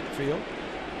to right field.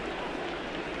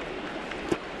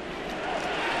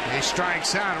 He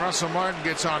strikes out. Russell Martin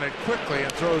gets on it quickly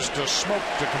and throws to Smoke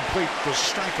to complete the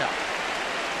strikeout.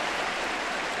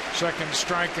 Second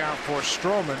strikeout for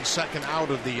Stroman, second out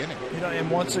of the inning. You know, and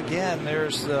once again,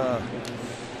 there's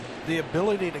the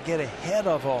ability to get ahead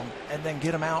of them and then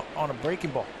get them out on a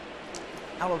breaking ball,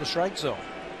 out of the strike zone.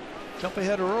 Jump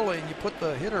ahead early, and you put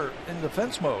the hitter in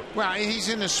defense mode. Well, he's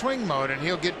in the swing mode, and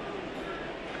he'll get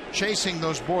chasing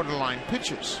those borderline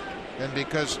pitches. And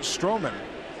because Stroman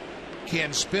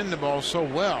can spin the ball so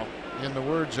well, in the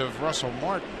words of Russell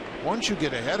Martin, once you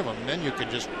get ahead of him, then you can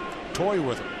just toy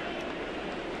with him.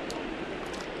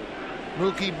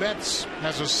 Mookie Betts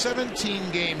has a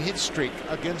 17-game hit streak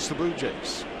against the Blue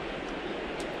Jays.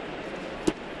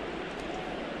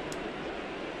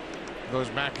 Goes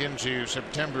back into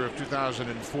September of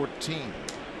 2014.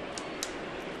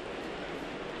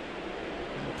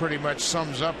 Pretty much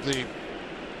sums up the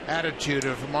attitude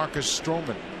of Marcus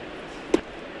Stroman.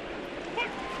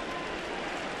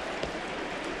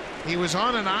 He was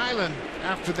on an island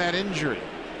after that injury,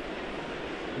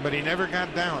 but he never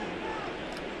got down.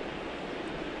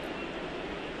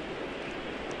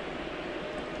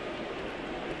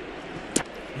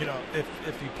 You know,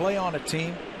 if you play on a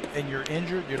team and you're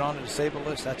injured, you're on the disabled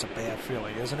list, that's a bad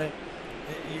feeling, isn't it?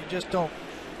 You just don't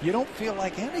feel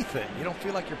like anything. You don't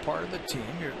feel like you're part of the team.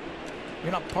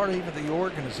 You're not part of even the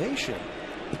organization.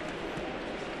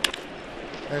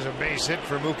 There's a base hit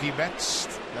for Mookie Betts.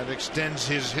 That extends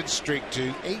his hit streak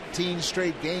to 18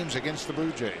 straight games against the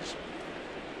Blue Jays.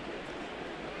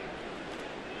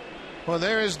 Well,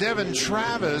 there is Devin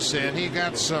Travis, and he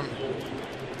got some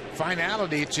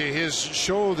finality to his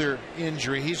shoulder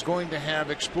injury. He's going to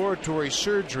have exploratory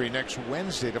surgery next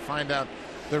Wednesday to find out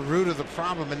the root of the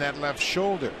problem in that left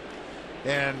shoulder.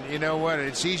 And you know what?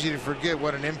 It's easy to forget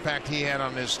what an impact he had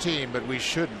on this team, but we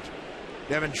shouldn't.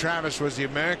 Devin Travis was the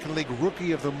American League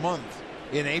Rookie of the Month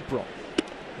in April.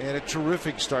 And a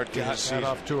terrific start to his season. Got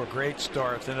off to a great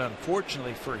start, and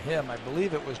unfortunately for him, I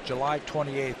believe it was July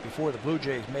 28th before the Blue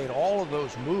Jays made all of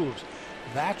those moves.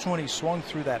 That's when he swung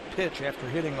through that pitch after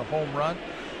hitting a home run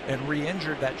and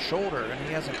re-injured that shoulder, and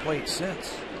he hasn't played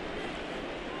since.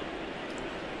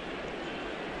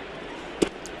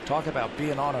 Talk about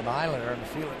being on an island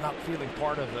and not feeling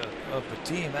part of the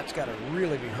team. That's got to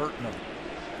really be hurting him.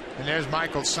 And there's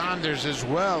Michael Saunders as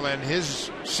well, and his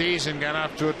season got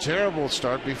off to a terrible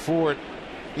start. Before it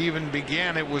even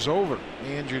began, it was over.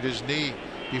 He injured his knee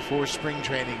before spring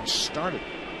training started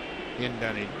in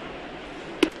Dunedin.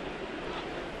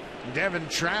 Devin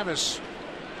Travis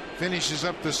finishes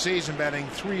up the season batting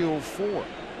 .304.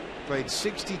 Played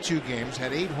 62 games,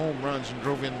 had 8 home runs, and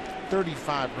drove in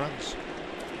 35 runs.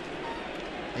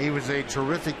 He was a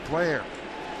terrific player,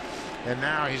 and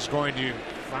now he's going to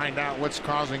find out what's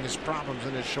causing his problems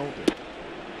in his shoulder.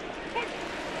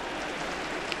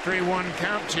 3-1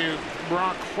 count to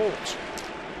Brock Holt.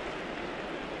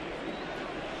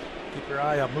 Keep your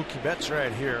eye on Mookie Betts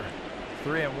right here.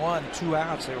 3-1, 2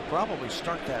 outs. They will probably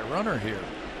start that runner here.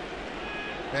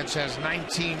 Betts has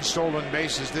 19 stolen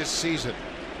bases this season.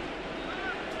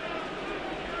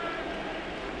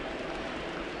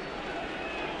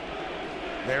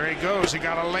 There he goes. He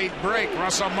got a late break.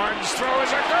 Russell Martin's throw is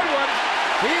a good one.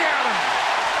 He got him.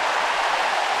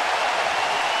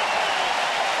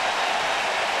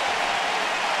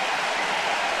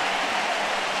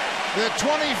 The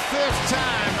 25th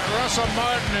time Russell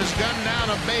Martin has gunned down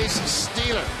a base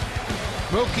stealer.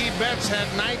 Mookie Betts had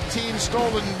 19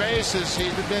 stolen bases.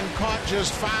 He'd been caught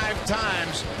just 5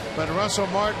 times, but Russell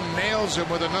Martin nails him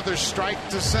with another strike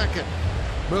to second.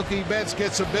 Mookie Betts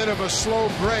gets a bit of a slow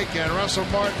break, and Russell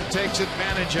Martin takes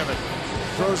advantage of it.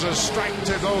 Throws a strike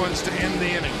to Goins to end the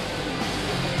inning.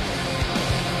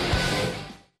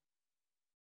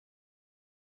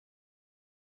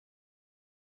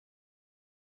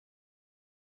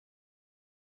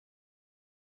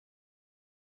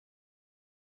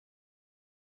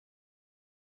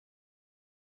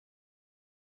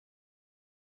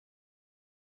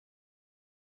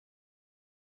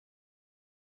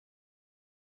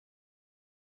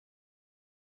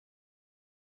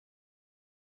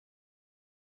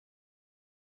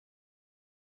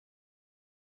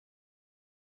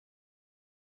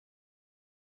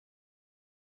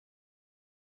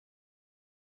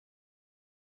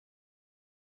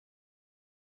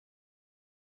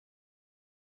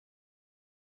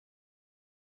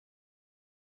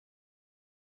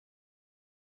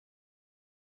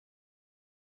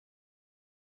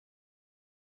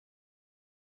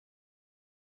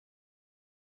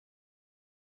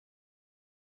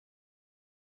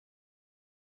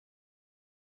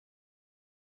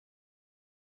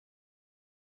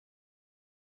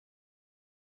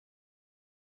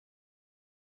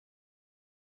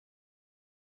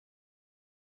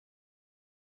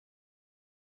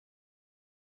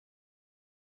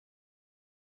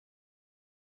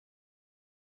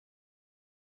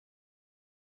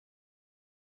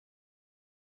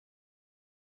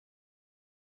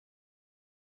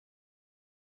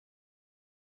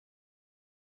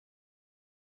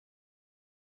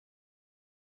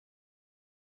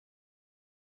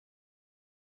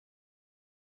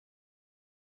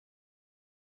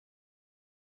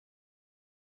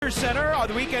 Center on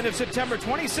the weekend of September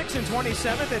 26th and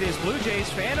 27th. It is Blue Jays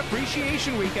Fan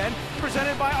Appreciation Weekend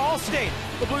presented by Allstate.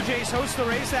 The Blue Jays host the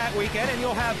race that weekend, and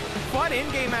you'll have fun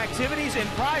in-game activities and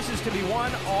prizes to be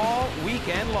won all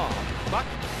weekend long. Buck?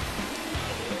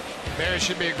 There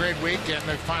should be a great weekend.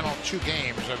 The final 2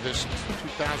 games of this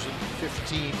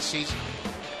 2015 season.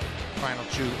 Final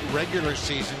 2 regular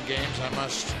season games, I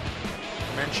must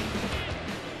mention.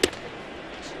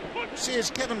 See, it's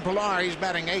Kevin Pillar. He's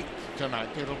batting 8th tonight.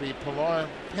 It'll be Pillar,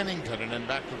 Pennington, and then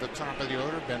back to the top of the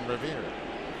order, Ben Revere.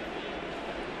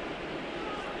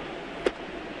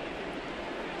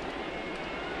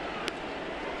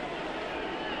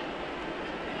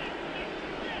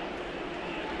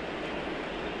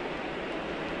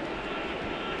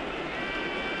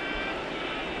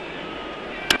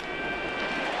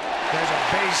 There's a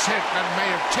base hit that may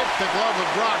have tipped the glove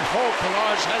of Brock Holt.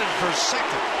 Pillar's headed for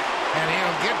second. And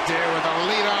he'll get there with a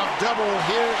leadoff double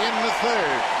here in the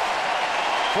 3rd.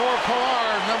 For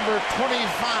Pillar, number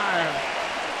 25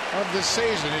 of the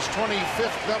season, his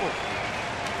 25th double.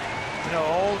 You know,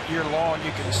 all year long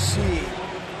you can see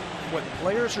what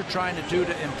players are trying to do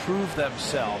to improve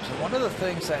themselves. And one of the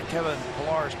things that Kevin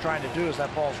Pillar is trying to do is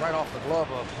that ball's right off the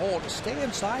glove of Holt, to stay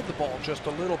inside the ball just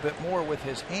a little bit more with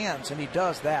his hands, and he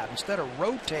does that. Instead of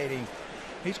rotating,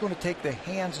 he's going to take the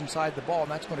hands inside the ball,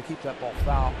 and that's going to keep that ball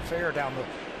fair down the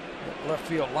left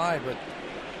field line. But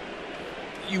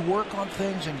you work on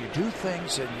things and you do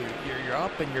things, and you're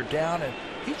up and you're down, and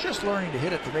He's just learning to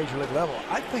hit at the major league level.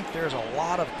 I think there's a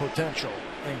lot of potential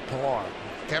in Pillar.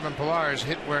 Kevin Pillar has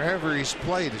hit wherever he's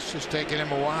played. It's just taken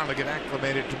him a while to get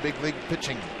acclimated to big league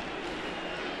pitching.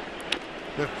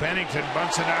 If Pennington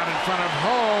bunts it out in front of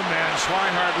home, and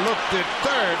Swihart looked at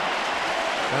third.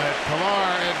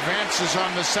 Pillar advances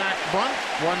on the sac bunt.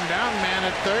 One down, man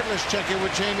at third. Let's check in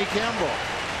with Jamie Campbell.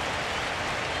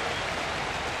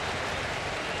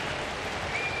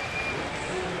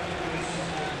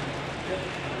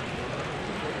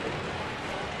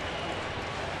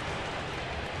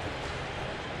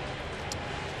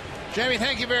 Jamie,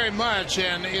 thank you very much.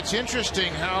 And it's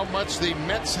interesting how much the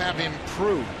Mets have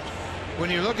improved. When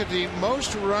you look at the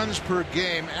most runs per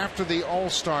game after the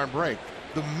All-Star break,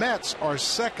 the Mets are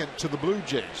second to the Blue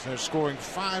Jays. They're scoring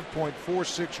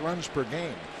 5.46 runs per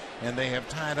game, and they have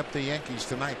tied up the Yankees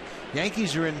tonight.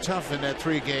 Yankees are in tough in that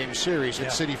 3-game series at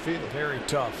Citi Field. Very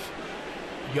tough.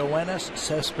 Yoenis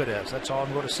Cespedes. That's all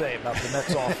I'm going to say about the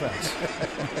Mets offense.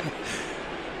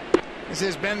 This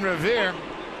is Ben Revere.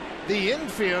 The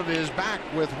infield is back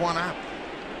with one out.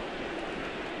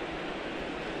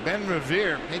 Ben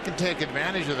Revere, he can take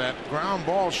advantage of that. Ground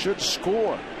ball should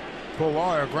score.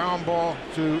 Pillar, ground ball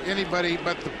to anybody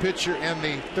but the pitcher and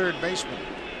the third baseman.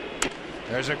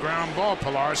 There's a ground ball.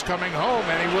 Pillar's coming home,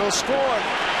 and he will score.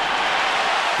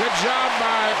 Good job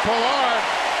by Pillar.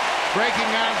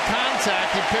 Breaking on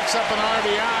contact. He picks up an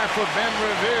RBI for Ben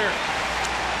Revere.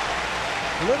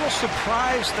 A little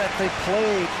surprised that they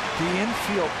played the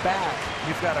infield back.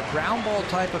 You've got a ground ball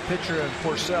type of pitcher in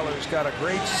Porcello who's got a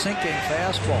great sinking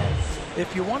fastball.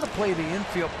 If you want to play the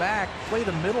infield back, play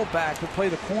the middle back, but play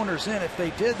the corners in. If they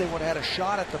did, they would have had a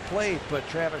shot at the plate, but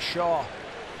Travis Shaw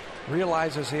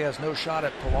realizes he has no shot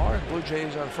at Pillar, and Blue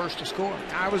Jays are the first to score.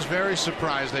 I was very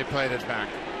surprised they played it back.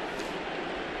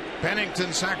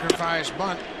 Pennington's sacrifice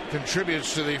bunt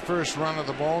contributes to the first run of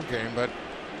the ball game, but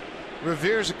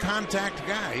Revere's a contact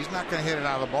guy. He's not going to hit it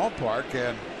out of the ballpark,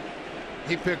 and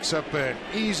he picks up an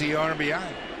easy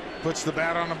RBI. Puts the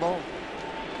bat on the ball.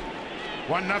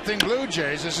 1-0 Blue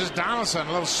Jays. This is Donaldson.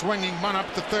 A little swinging bunt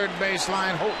up the third base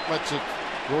line. Holt lets it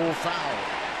roll foul.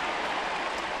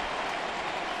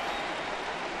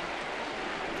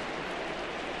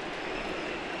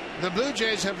 The Blue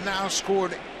Jays have now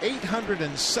scored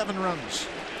 807 runs.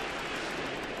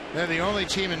 They're the only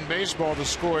team in baseball to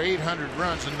score 800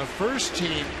 runs, and the first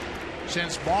team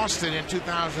since Boston in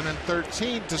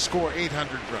 2013 to score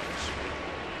 800 runs.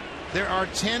 There are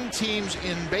 10 teams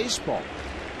in baseball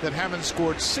that haven't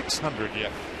scored 600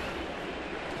 yet.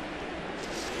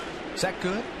 Is that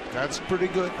good? That's pretty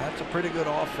good. That's a pretty good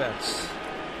offense.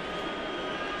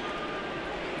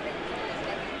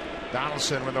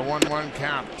 Donaldson with a 1-1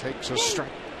 count takes a strike.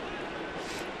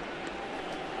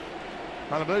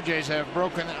 Well, the Blue Jays have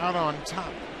broken out on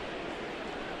top.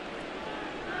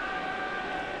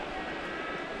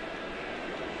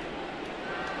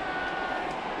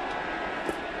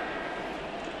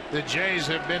 The Jays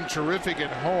have been terrific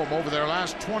at home over their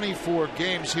last 24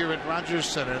 games here at Rogers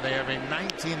Center. They have a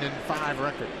 19-5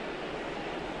 record.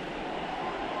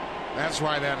 That's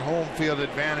why that home field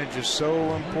advantage is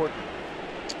so important.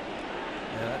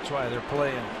 Yeah, that's why they're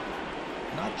playing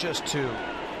not just to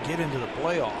get into the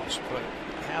playoffs, but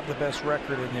have the best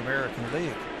record in the American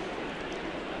League.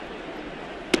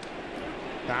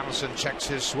 Donaldson checks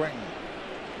his swing.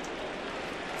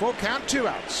 Full count, 2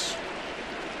 outs.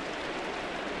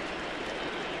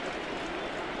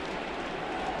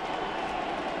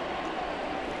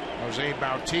 Jose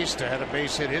Bautista had a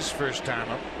base hit his first time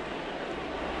up.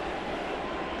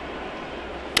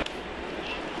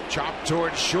 Chopped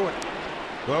towards short.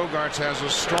 Bogarts has a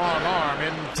strong arm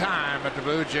in time, but the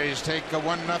Blue Jays take a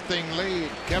 1-0 lead.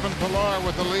 Kevin Pillar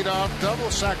with the leadoff double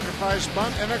sacrifice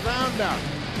bunt and a ground out.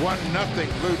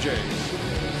 1-0 Blue Jays.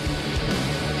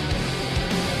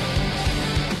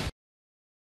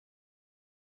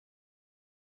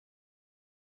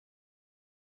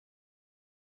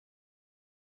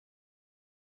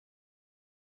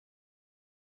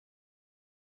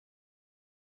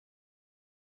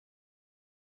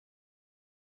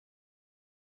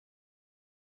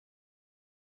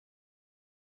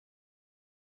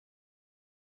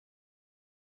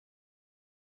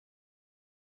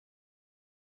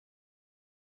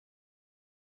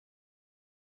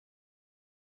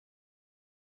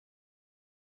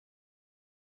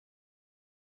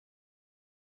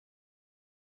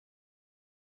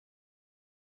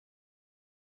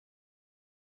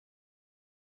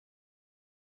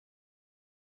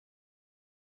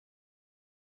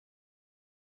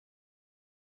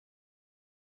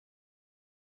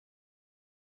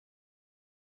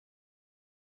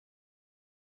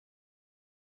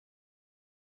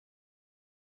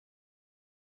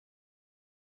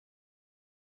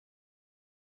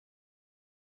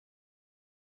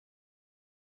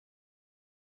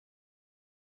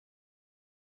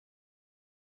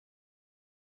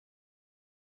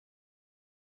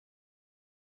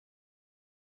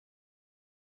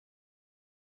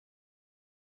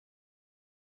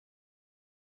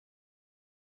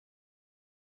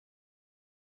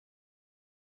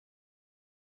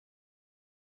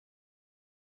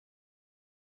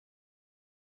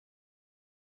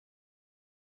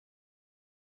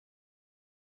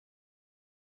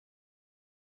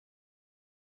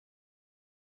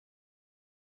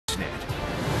 net.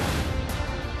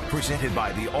 Presented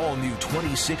by the all-new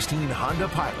 2016 Honda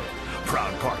Pilot,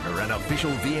 proud partner and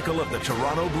official vehicle of the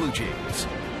Toronto Blue Jays.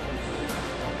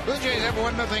 Blue Jays have a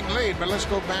 1-0 lead, but let's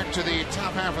go back to the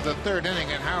top half of the third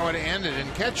inning and how it ended.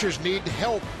 And catchers need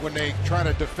help when they try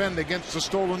to defend against the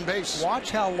stolen base.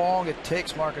 Watch how long it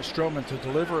takes Marcus Stroman to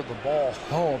deliver the ball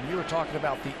home. You were talking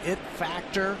about the it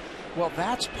factor. Well,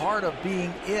 that's part of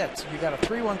being it. You got a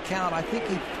 3-1 count. I think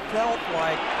he felt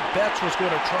like Betts was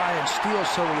going to try and steal,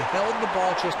 so he held the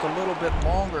ball just a little bit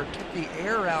longer, took the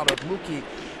air out of Mookie,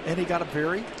 and he got a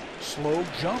very slow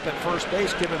jump at first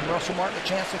base, giving Russell Martin a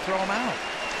chance to throw him out.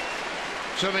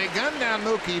 So they gunned down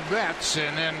Mookie Betts,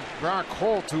 and then Brock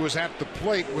Holt, who was at the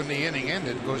plate when the inning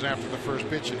ended, goes after the first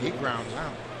pitch, and he grounds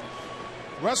out.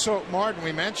 Russell Martin,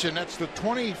 we mentioned, that's the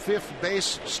 25th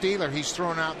base stealer he's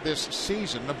thrown out this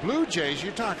season. The Blue Jays,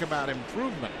 you talk about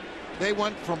improvement. They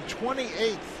went from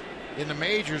 28th in the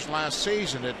majors last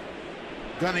season at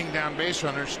gunning down base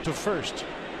runners to first.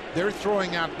 They're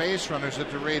throwing out base runners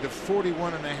at the rate of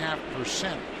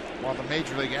 41.5%. while the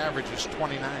major league average is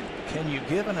 29. Can you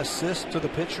give an assist to the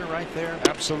pitcher right there?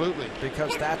 Absolutely.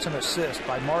 Because that's an assist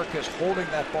by Marcus holding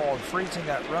that ball and freezing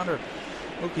that runner.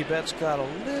 Mookie Betts got a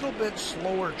little bit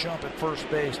slower jump at first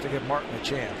base to give Martin a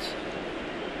chance.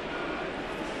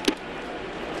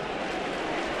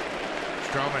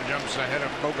 Stroman jumps ahead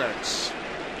of Bogaerts.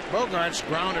 Bogaerts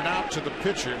grounded out to the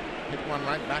pitcher. Hit one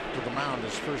right back to the mound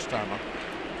his first time up.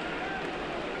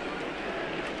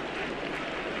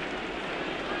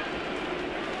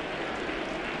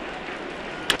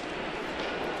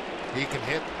 He can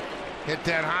hit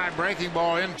that high breaking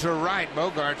ball into right.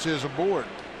 Bogaerts is aboard.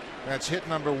 That's hit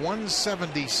number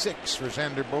 176 for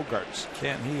Xander Bogaerts.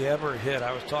 Can he ever hit?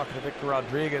 I was talking to Victor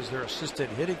Rodriguez, their assistant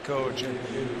hitting coach, and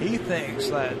he thinks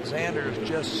that Xander is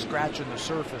just scratching the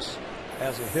surface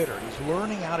as a hitter. He's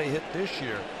learning how to hit this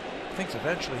year. Thinks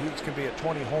eventually he's going to be a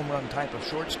 20 home run type of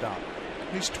shortstop.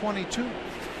 He's 22.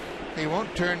 He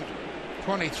won't turn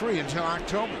 23 until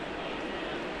October.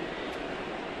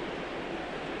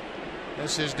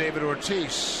 This is David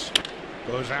Ortiz.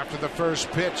 Goes after the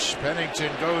first pitch. Pennington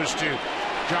goes to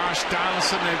Josh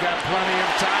Donaldson. They've got plenty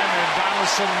of time, and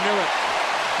Donaldson knew it.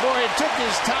 Boy, he took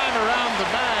his time around the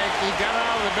bag. He got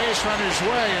out of the base runner's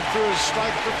way and threw a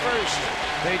strike for first.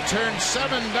 They turned 7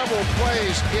 double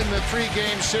plays in the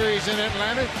 3-game series in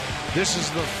Atlanta. This is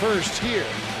the first here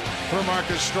for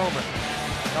Marcus Stroman.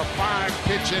 A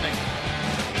 5-pitch inning.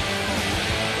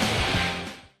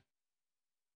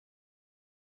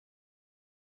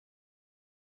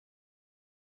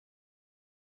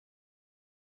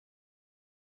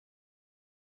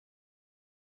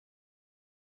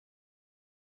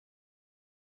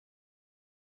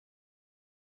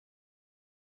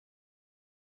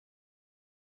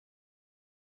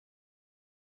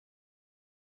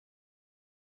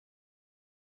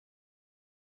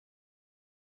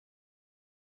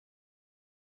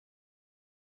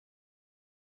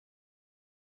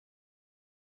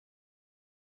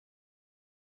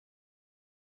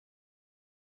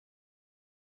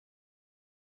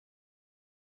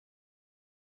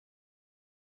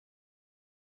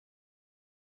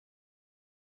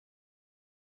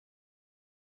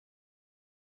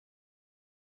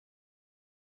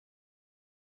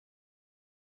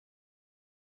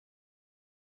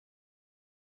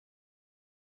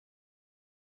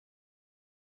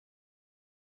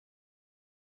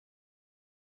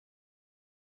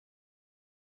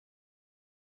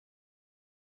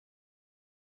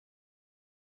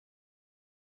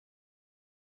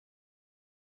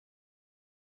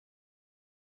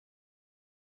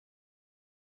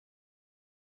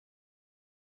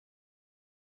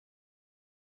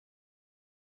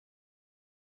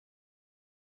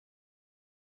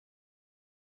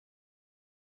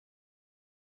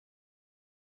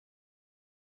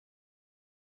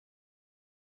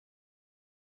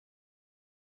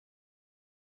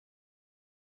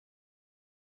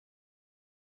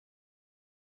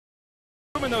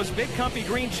 In those big comfy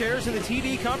green chairs in the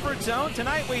TD comfort zone.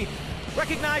 Tonight we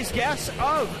recognize guests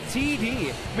of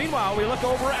TD. Meanwhile, we look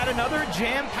over at another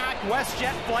jam-packed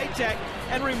WestJet flight deck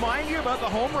and remind you about the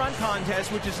home run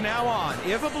contest, which is now on.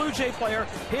 If a Blue Jay player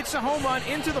hits a home run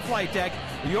into the flight deck,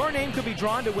 your name could be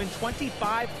drawn to win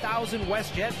 $25,000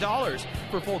 WestJet dollars.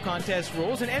 For full contest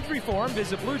rules and entry form,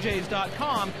 visit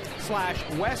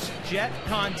bluejays.com/WestJet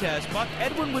contest. Buck,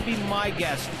 Edwin would be my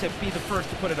guest to be the first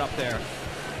to put it up there.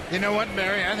 You know what,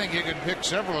 Barry? I think you can pick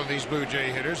several of these Blue Jay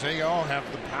hitters. They all have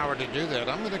the power to do that.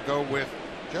 I'm going to go with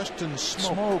Justin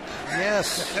Smoke.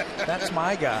 Yes, that's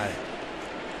my guy.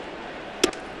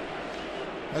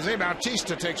 Jose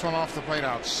Bautista takes one off the plate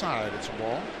outside. It's a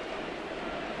ball.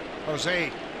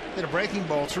 Jose Hit a breaking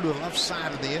ball through the left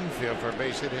side of the infield for a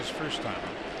base hit his first time.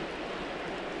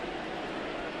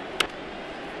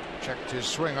 Checked his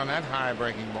swing on that high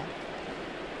breaking ball.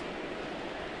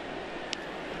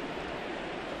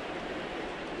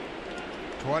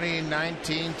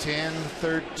 (2019, 10,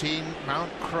 13)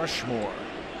 Mount Crushmore,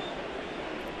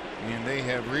 and they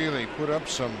have really put up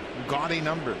some gaudy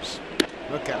numbers.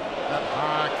 Look at that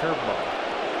high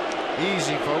curveball.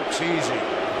 Easy, folks, easy.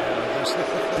 Yeah, just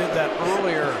did that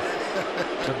earlier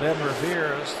to Ben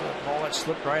Revere's. The ball that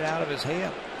slipped right out of his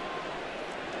hand.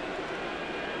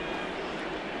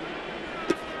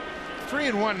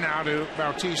 3-1 now to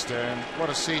Bautista, and what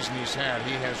a season he's had.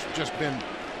 He has just been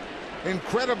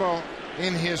incredible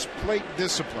in his plate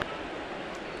discipline.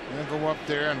 He'll go up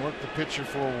there and work the pitcher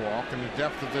for a walk, and the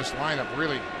depth of this lineup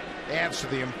really adds to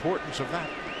the importance of that.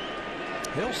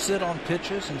 He'll sit on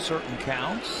pitches in certain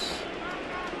counts.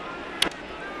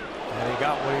 And he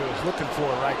got what he was looking for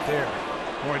right there.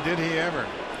 Boy, did he ever.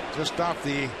 Just off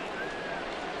the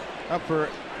upper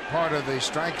part of the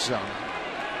strike zone.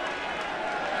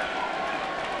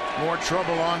 More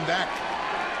trouble on deck.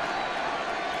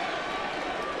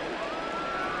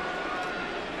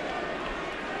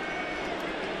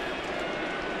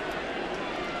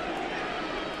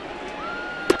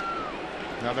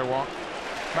 Another walk.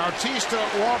 Bautista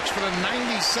walks for the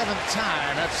 97th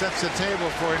time. That sets the table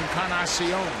for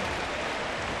Encarnacion.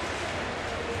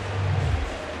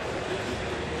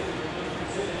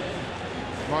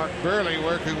 Mark Burley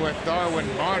working with Darwin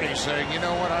Marty saying, you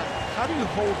know what, how do you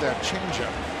hold that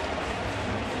changeup?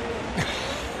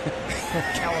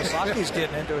 Kawasaki's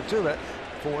getting into it too. But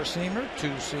 4-seamer,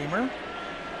 2-seamer,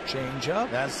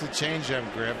 changeup. That's the changeup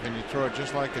grip, and you throw it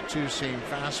just like a 2-seam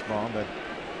fastball, but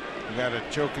you got to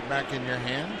choke it back in your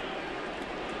hand.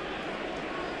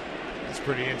 That's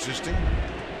pretty interesting.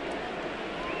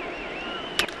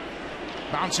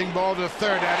 Bouncing ball to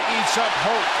third. That eats up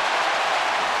Holt.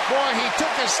 Boy, he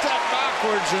took a step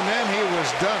backwards and then he was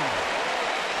done.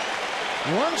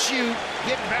 Once you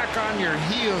get back on your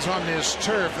heels on this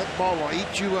turf, that ball will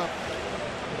eat you up.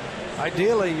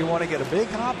 Ideally, you want to get a big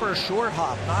hop or a short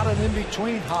hop, not an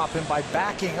in-between hop. And by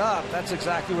backing up, that's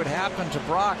exactly what happened to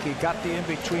Brock. He got the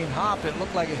in-between hop. It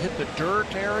looked like it hit the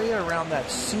dirt area around that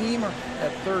seam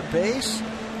at third base,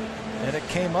 and it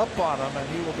came up on him, and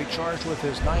he will be charged with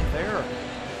his 9th error.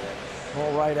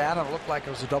 Ball right at him. It looked like it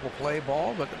was a double play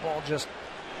ball, but the ball just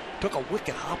took a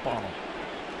wicked hop on him.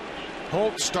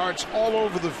 Holt starts all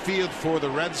over the field for the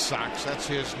Red Sox. That's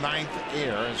his 9th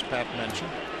error, as Pat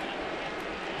mentioned.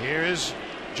 Here is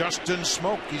Justin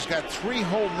Smoak. He's got 3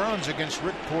 home runs against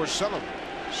Rick Porcello.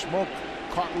 Smoak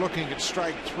caught looking at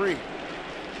strike 3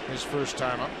 his first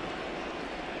time up.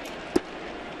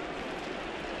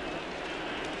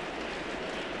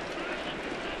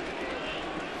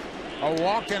 A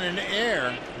walk and an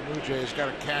error. The Blue Jays got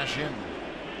to cash in.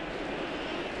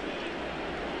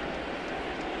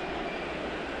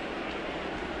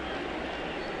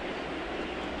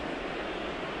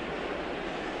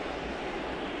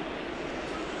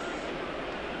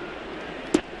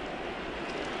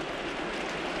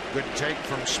 Good take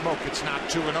from Smoak. It's not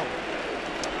 2-0.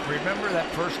 Remember that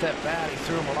first at bat, he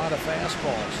threw him a lot of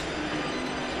fastballs.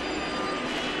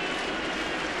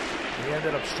 He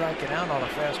ended up striking out on a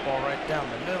fastball right down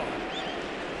the middle.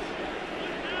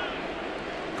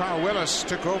 Carl Willis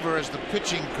took over as the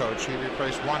pitching coach. He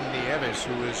replaced Juan Nieves,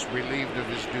 who is relieved of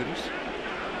his duties.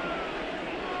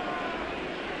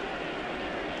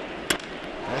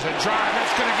 There's a drive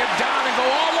that's going to get down and go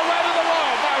all the way to the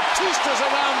wall. Bautista's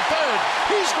around third.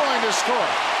 He's going to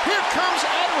score. Here comes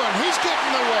Edwin. He's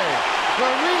getting away. The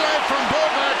relay from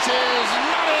Bogaerts is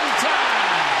not in time.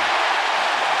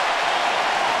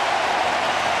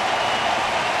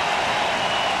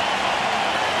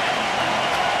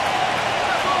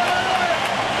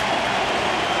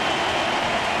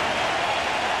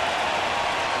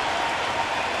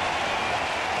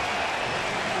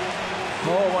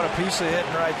 Oh, what a piece of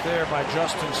hitting right there by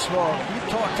Justin Smoak. You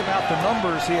talked about the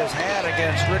numbers he has had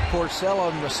against Rick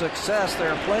Porcello and the success.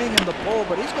 They're playing in the pull,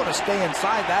 but he's going to stay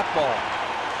inside that ball.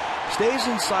 Stays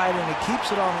inside, and he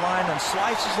keeps it on line and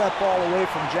slices that ball away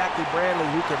from Jackie Bradley,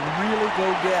 who can really go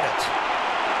get it.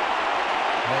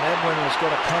 And Edwin is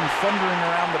going to come thundering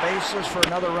around the bases for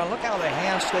another run. Look how the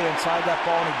hands stay inside that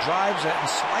ball, and he drives it and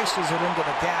slices it into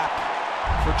the gap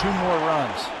for 2 more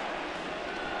runs.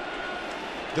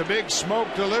 The big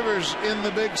smoke delivers in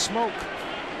the big smoke.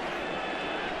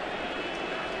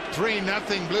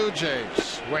 3-0 Blue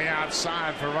Jays. Way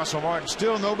outside for Russell Martin.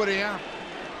 Still nobody out.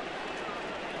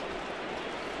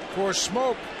 For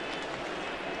Smoak,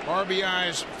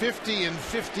 RBIs 50 and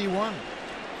 51.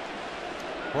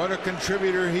 What a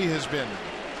contributor he has been.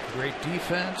 Great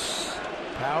defense,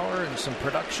 power, and some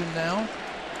production now.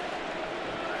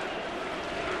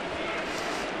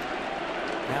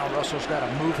 Now Russell's got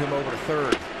to move him over to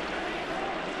third.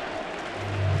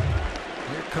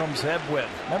 Here comes Hebwin.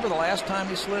 Remember the last time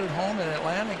he slid it home in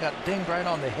Atlanta? He got dinged right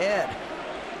on the head.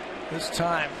 This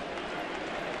time,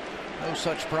 no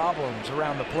such problems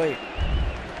around the plate.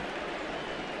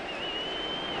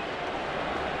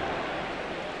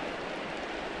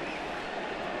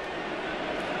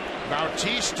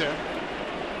 Bautista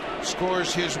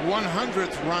scores his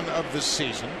 100th run of the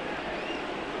season.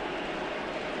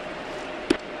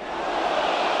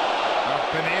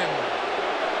 Up and in.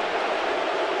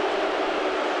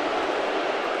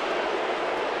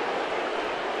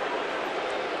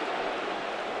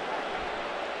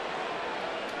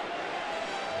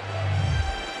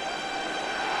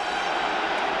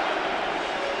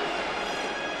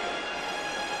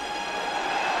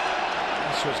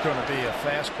 This was going to be a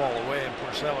fastball away, and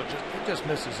Porcello just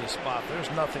misses his spot.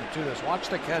 There's nothing to this. Watch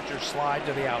the catcher slide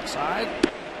to the outside.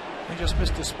 He just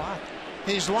missed his spot.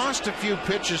 He's lost a few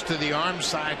pitches to the arm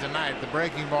side tonight, the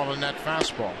breaking ball and that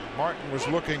fastball. Martin was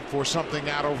looking for something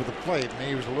out over the plate, and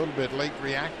he was a little bit late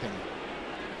reacting.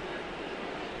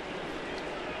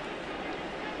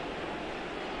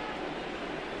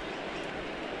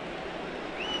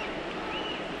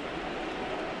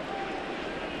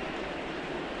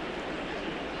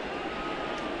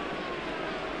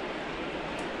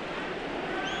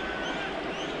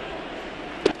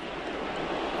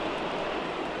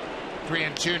 Three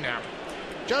and two now.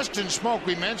 Justin Smoke,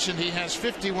 we mentioned he has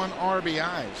 51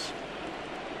 RBIs.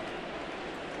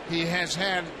 He has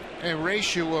had a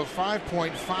ratio of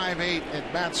 5.58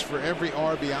 at bats for every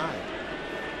RBI.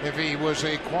 If he was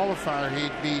a qualifier,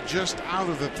 he'd be just out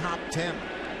of the top 10.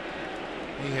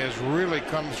 He has really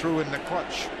come through in the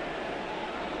clutch.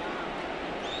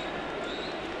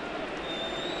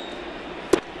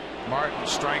 Martin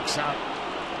strikes out.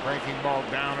 Breaking ball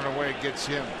down and away gets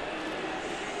him.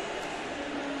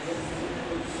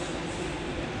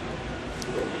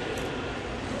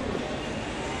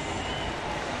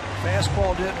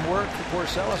 Fastball didn't work for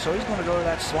Porcello, so he's going to go to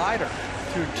that slider.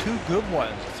 Threw two good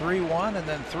ones, 3-1 and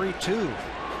then 3-2.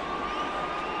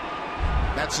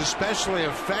 That's especially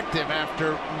effective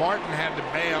after Martin had to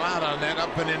bail out on that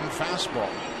up and in fastball.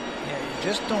 Yeah, you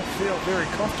just don't feel very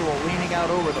comfortable leaning out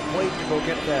over the plate to go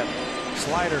get that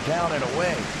slider down and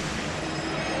away.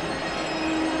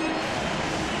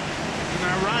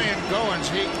 Now Ryan Goins,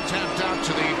 he tapped out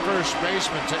to the first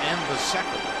baseman to end the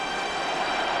second.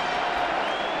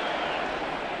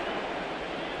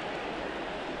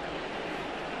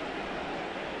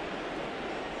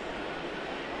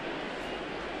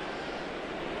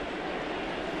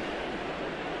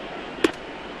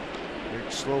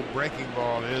 Big slow breaking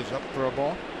ball is up for a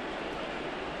ball.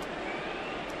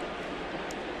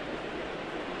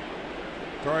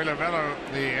 Torey Lovullo,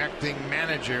 the acting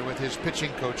manager, with his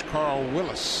pitching coach Carl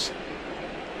Willis.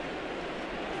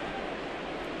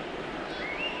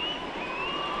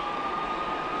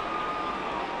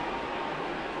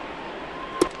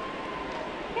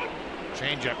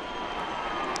 Changeup.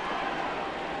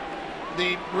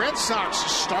 The Red Sox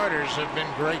starters have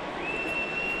been great.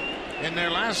 In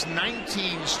their last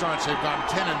 19 starts, they've gone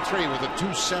 10-3 with a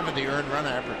 .270 earned run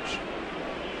average.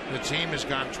 The team has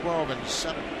gone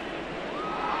 12-7.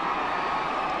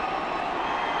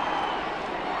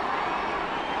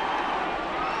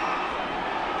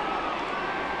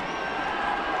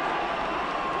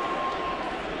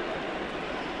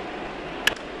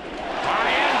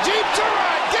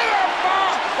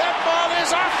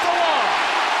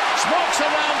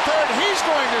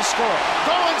 Score.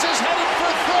 Goins is headed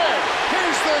for third.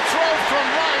 Here's the throw from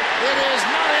right. It is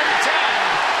not in time.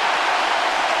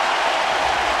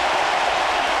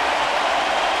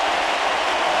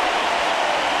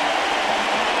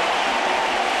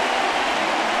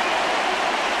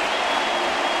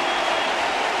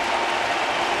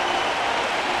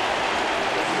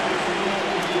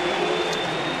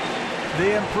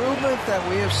 The improvement that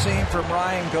we have seen from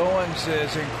Ryan Goins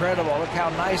is incredible. Look how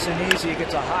nice and easy he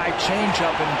gets a high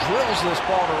changeup and drills this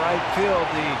ball to right field.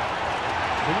 The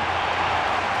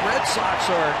Red Sox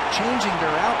are changing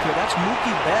their outfield. That's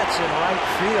Mookie Betts in right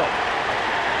field.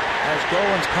 As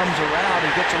Goins comes around,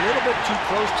 he gets a little bit too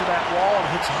close to that wall and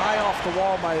hits high off the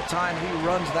wall by the time he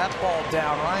runs that ball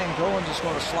down. Ryan Goins is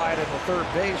going to slide into third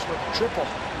base with a triple.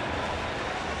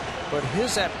 But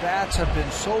his at-bats have been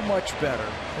so much better.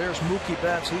 There's Mookie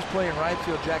Betts. He's playing right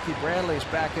field. Jackie Bradley's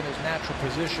back in his natural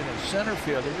position in center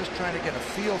field. They're just trying to get a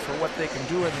feel for what they can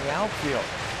do in the outfield.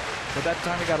 But that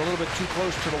time he got a little bit too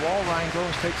close to the wall. Ryan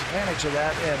Goins takes advantage of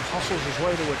that and hustles his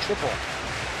way to a triple.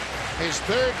 His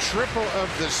third triple of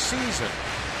the season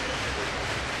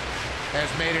has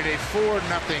made it a 4-0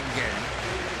 game.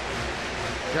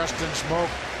 Justin Smoak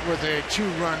with a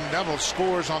 2-run double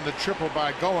scores on the triple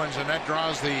by Goins, and that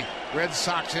draws the Red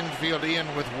Sox infield in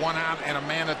with 1 out and a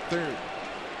man at third.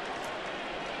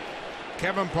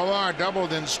 Kevin Pillar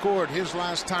doubled and scored his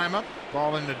last time up.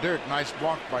 Ball in the dirt. Nice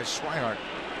block by Swihart.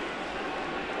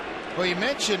 Well, you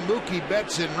mentioned Mookie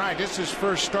Betts in right. It's his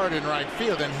first start in right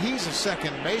field, and he's a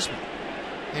second baseman.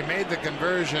 He made the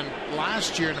conversion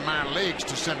last year in the minor leagues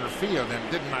to center field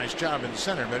and did a nice job in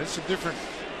center, but it's a different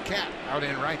cat out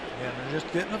in right. Yeah, they're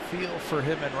just getting a feel for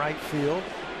him in right field.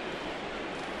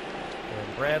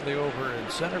 And Bradley over in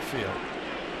center field.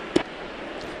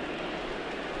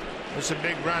 It's a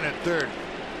big run at third.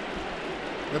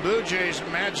 The Blue Jays'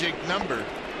 magic number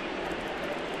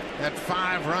at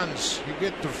 5 runs. You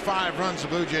get to 5 runs, the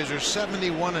Blue Jays are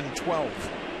 71-12.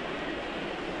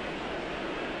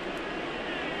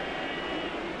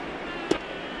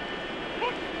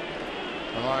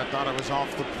 Well, I thought it was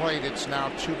off the plate. It's now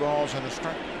 2 balls and a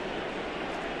strike.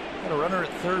 Got a runner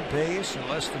at third base and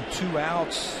less than 2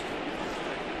 outs.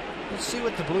 Let's see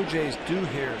what the Blue Jays do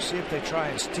here. See if they try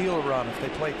and steal a run, if they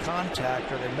play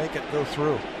contact, or they make it go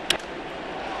through.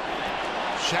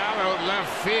 Shallow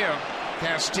left field.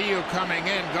 Castillo coming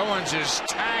in. Goins is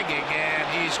tagging,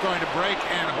 and he's going to break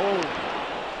and hold.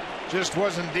 Just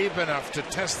wasn't deep enough to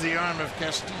test the arm of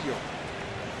Castillo.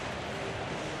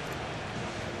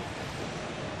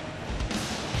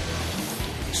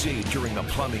 Save during the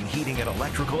plumbing, heating, and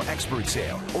electrical expert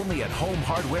sale. Only at Home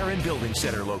Hardware and Building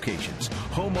Center locations.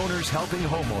 Homeowners helping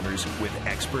homeowners with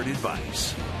expert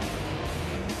advice.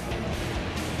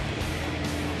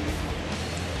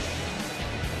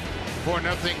 For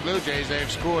nothing Blue Jays. They've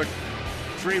scored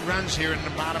 3 runs here in the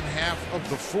bottom half of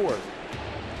the 4th.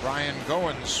 Ryan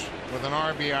Goins with an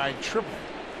RBI triple.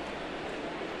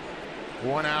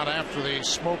 1 out after the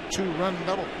Smoak 2-run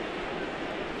double.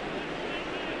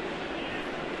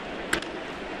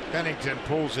 Pennington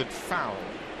pulls it foul.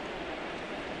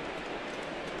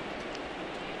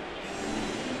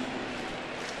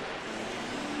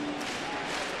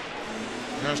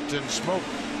 Justin Smoak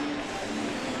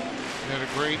had a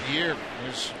great year.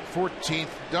 His 14th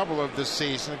double of the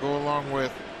season to go along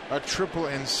with a triple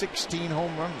and 16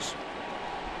 home runs.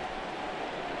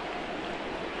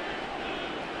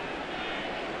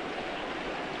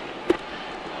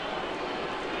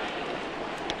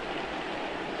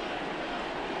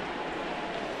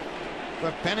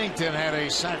 But Pennington had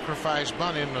a sacrifice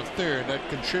bunt in the 3rd that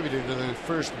contributed to the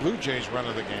first Blue Jays run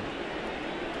of the game.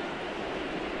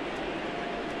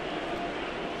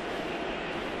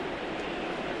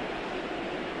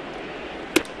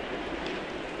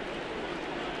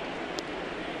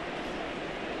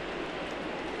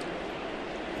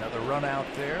 Another run out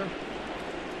there.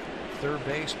 Third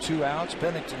base, 2 outs.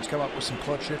 Pennington's come up with some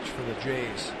clutch hits for the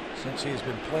Jays since he's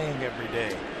been playing every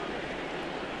day.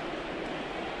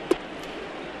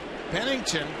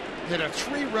 Pennington hit a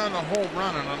 3-run home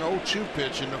run on an 0-2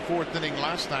 pitch in the 4th inning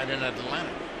last night in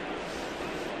Atlanta.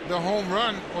 The home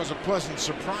run was a pleasant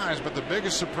surprise, but the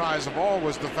biggest surprise of all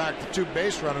was the fact that 2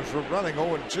 base runners were running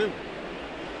 0-2.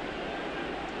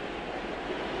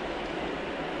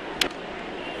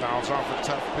 Fouls off a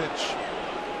tough pitch.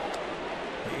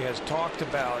 He has talked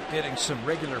about getting some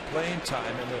regular playing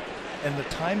time, and the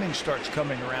timing starts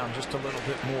coming around just a little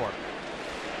bit more.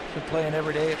 Been playing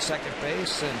every day at second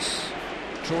base since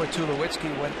Troy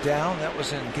Tulowitzki went down. That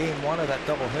was in game 1 of that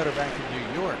doubleheader back in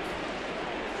New York.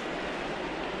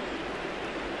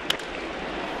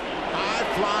 High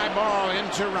fly ball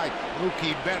into right.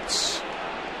 Mookie Betts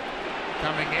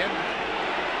coming in,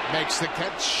 makes the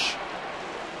catch.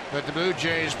 But the Blue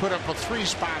Jays put up a 3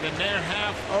 spot in their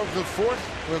half of the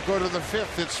 4th. We'll go to the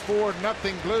 5th. It's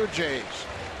 4-0 Blue Jays.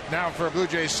 Now for a Blue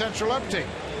Jays Central update.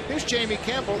 Here's Jamie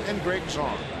Campbell and Greg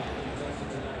Zong.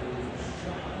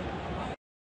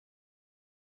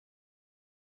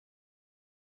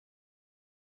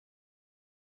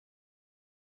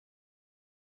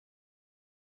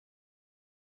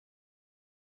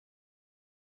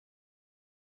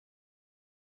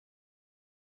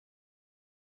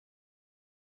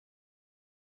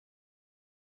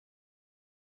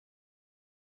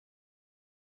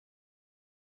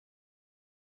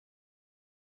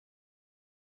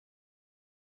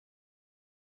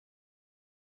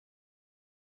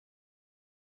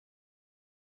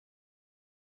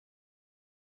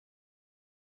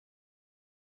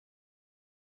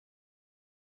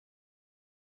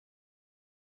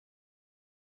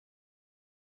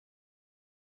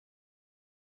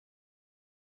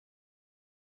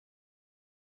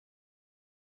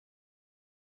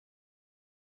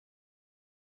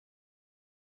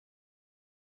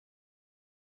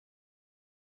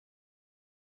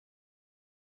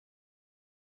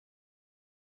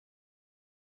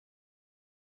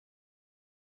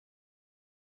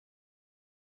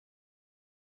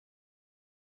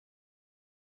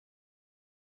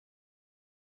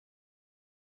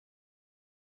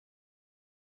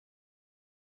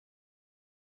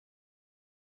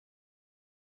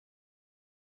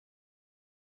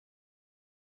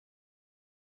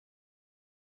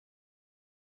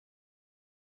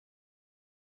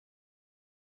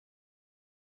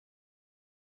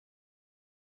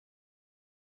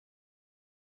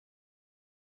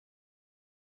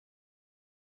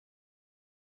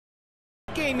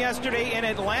 game yesterday in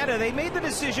Atlanta, they made the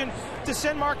decision to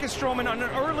send Marcus Stroman on an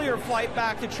earlier flight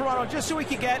back to Toronto just so he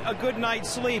could get a good night's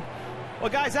sleep. Well,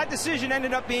 guys, that decision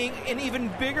ended up being an even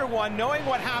bigger one. Knowing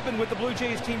what happened with the Blue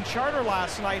Jays team charter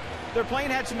last night, their plane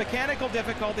had some mechanical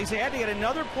difficulties. They had to get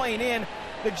another plane in.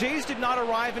 The Jays did not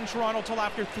arrive in Toronto till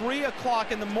after 3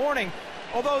 o'clock in the morning.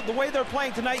 Although the way they're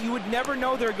playing tonight, you would never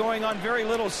know they're going on very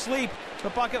little sleep. The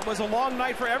bucket was a long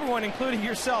night for everyone, including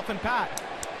yourself and Pat.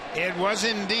 It was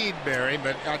indeed, Barry,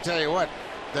 but I'll tell you what,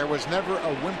 there was never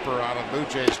a whimper out of Blue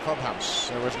Jays clubhouse.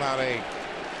 There was not a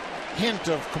hint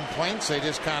of complaints. They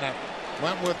just kind of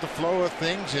went with the flow of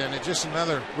things, and it's just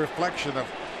another reflection of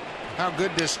how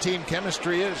good this team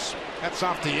chemistry is. That's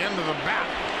off the end of the bat.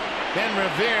 Ben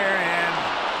Revere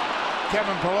and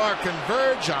Kevin Pillar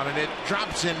converge on it. It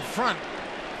drops in front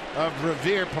of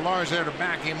Revere. Pillar's there to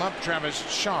back him up. Travis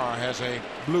Shaw has a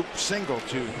bloop single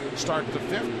to start the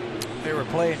fifth. They were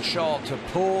playing Shaw to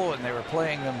pull, and they were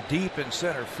playing them deep in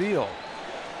center field.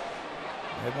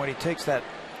 And when he takes that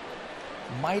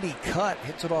mighty cut,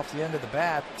 hits it off the end of the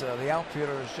bat, the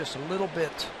outfielder is just a little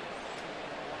bit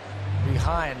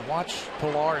behind. Watch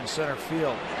Pillar in center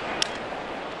field.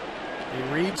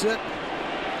 He reads it,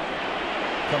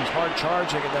 comes hard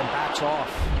charging, and then backs off.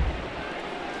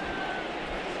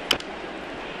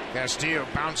 Castillo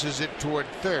bounces it toward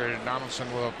third, and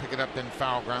Donaldson will pick it up in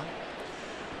foul ground.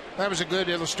 That was a good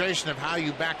illustration of how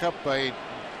you back up a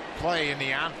play in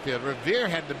the outfield. Revere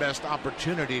had the best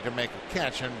opportunity to make a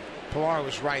catch, and Pillar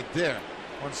was right there.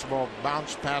 Once the ball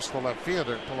bounced past the left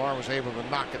fielder, Pillar was able to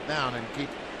knock it down and keep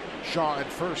Shaw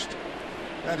at first.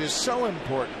 That is so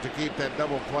important to keep that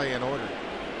double play in order.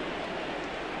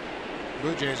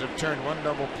 Blue Jays have turned one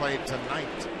double play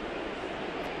tonight.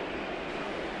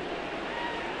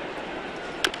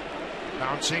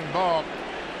 Bouncing ball.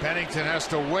 Pennington has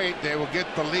to wait. They will get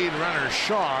the lead runner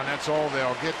Shaw, and that's all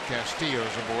they'll get.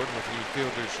 Castillo's aboard with the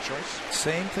fielder's choice.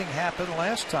 Same thing happened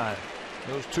last time.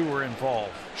 Those two were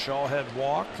involved. Shaw had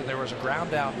walked, and there was a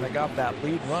ground out, and they got that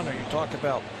lead runner. You talk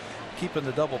about keeping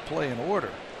the double play in order.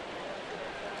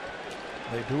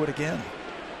 They do it again.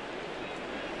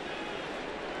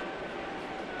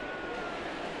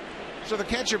 So the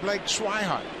catcher, Blake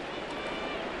Swihart,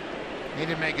 he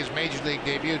didn't make his major league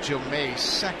debut till May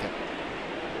 2nd.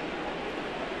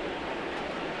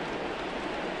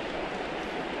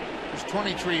 He's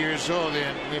 23 years old,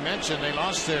 and we mentioned they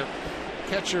lost their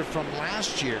catcher from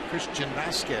last year, Christian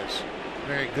Vasquez.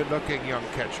 Very good-looking young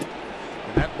catcher.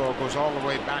 And that ball goes all the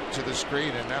way back to the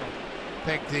screen, and that'll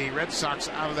take the Red Sox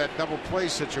out of that double play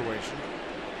situation.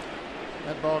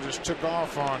 That ball just took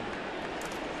off on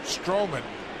Stroman.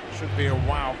 Should be a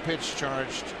wild pitch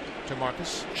charged to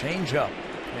Marcus. Change up,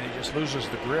 and he just loses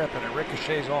the grip, and it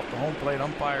ricochets off the home plate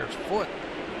umpire's foot.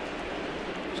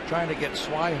 He's trying to get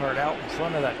Swihart out in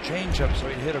front of that changeup so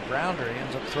he'd hit a grounder. He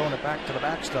ends up throwing it back to the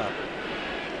backstop.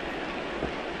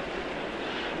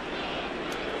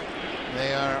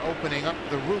 They are opening up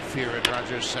the roof here at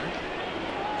Rogers Center.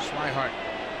 Swihart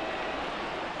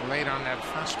late on that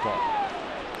fastball.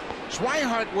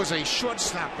 Swihart was a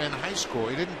shortstop in high school.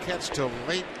 He didn't catch till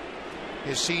late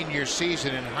his senior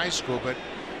season in high school, but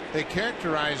they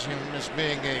characterize him as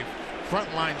being a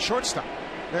frontline shortstop.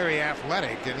 Very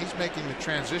athletic, and he's making the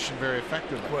transition very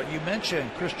effectively. Well, you mentioned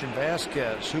Christian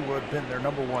Vasquez, who would have been their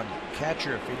 #1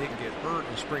 catcher if he didn't get hurt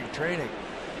in spring training.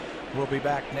 Will be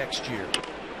back next year.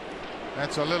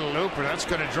 That's a little looper. That's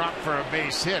going to drop for a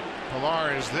base hit.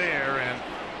 Pillar is there, and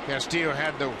Castillo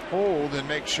had to hold and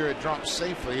make sure it dropped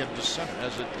safely into center,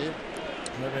 as it did.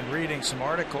 I've been reading some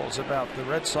articles about the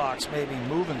Red Sox maybe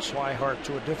moving Swihart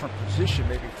to a different position,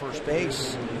 maybe first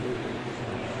base,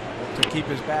 to keep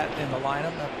his bat in the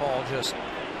lineup. That ball just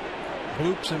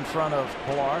bloops in front of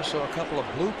Pillar, so a couple of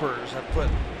bloopers that put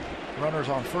runners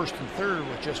on first and third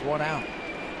with just one out.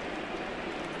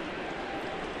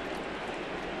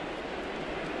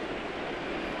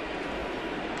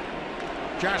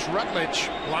 Josh Rutledge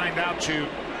lined out to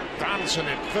Donaldson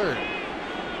at third.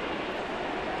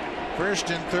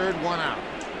 First and third, one out.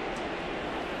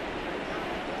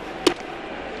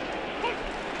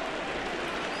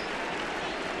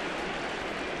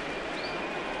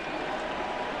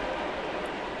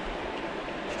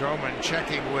 Stroman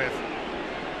checking with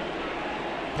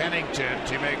Pennington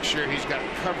to make sure he's got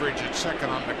coverage at second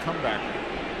on the comeback.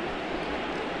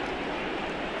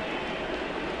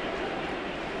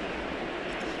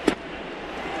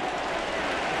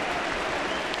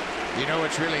 You know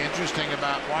what's really interesting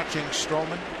about watching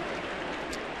Stroman?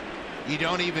 You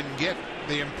don't even get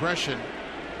the impression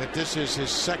that this is his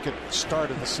second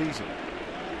start of the season.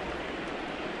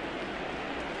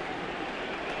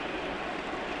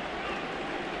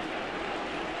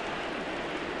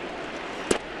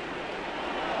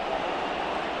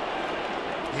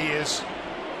 He is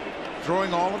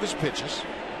throwing all of his pitches.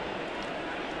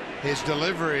 His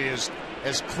delivery is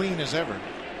as clean as ever.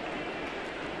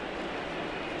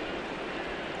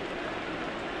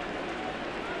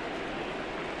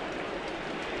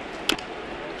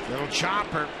 Little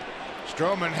chopper.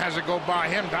 Stroman has it go by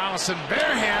him. Donaldson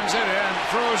barehands it and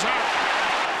throws out.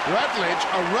 Rutledge,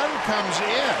 a run comes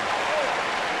in.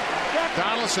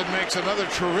 Donaldson makes another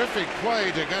terrific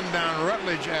play to gun down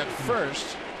Rutledge at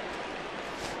first.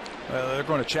 Well, they're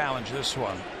going to challenge this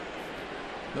one.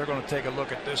 They're going to take a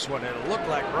look at this one. It'll look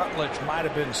like Rutledge might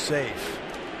have been safe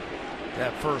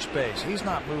at first base. He's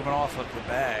not moving off of the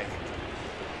bag.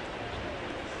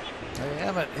 They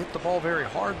haven't hit the ball very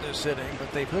hard this inning,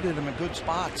 but they've hit him in good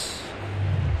spots.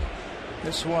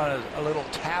 This one is a little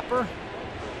tapper.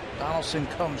 Donaldson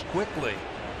comes quickly.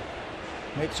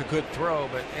 Makes a good throw,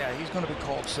 but yeah, he's going to be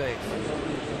called safe.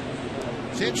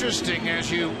 It's interesting as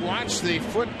you watch the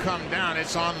foot come down,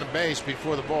 it's on the base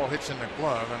before the ball hits in the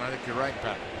glove, and I think you're right,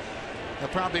 Pat. They'll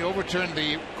probably overturn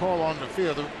the call on the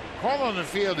field. The call on the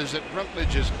field is that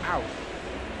Rutledge is out.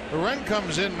 The run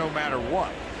comes in no matter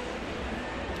what.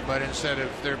 But instead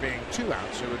of there being 2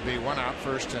 outs, it would be 1 out,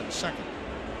 first and second.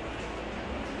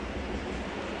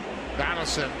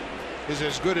 Donaldson is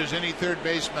as good as any third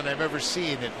baseman I've ever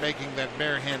seen at making that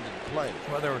barehanded play.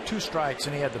 Well, there were 2 strikes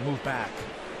and he had to move back.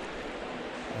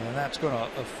 And that's going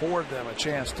to afford them a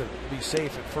chance to be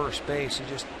safe at first base. He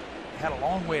just had a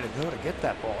long way to go to get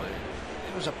that ball.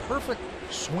 It was a perfect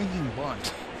swinging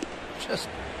bunt. Just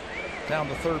down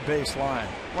the third base line.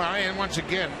 Well, and once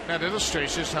again, that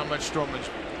illustrates just how much Stroman's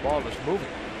ball is moving.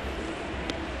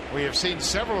 We have seen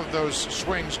several of those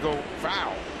swings go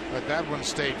foul, but that one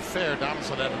stayed fair.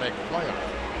 Donaldson had to make a play on it.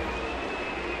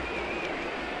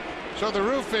 So the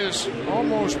roof is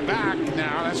almost back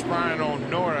now. That's Brian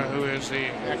O'Nora, who is the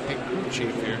acting crew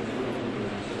chief here.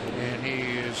 And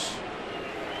he is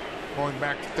going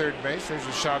back to third base. There's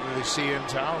a shot of the CN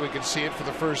Tower. We can see it for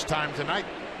the first time tonight.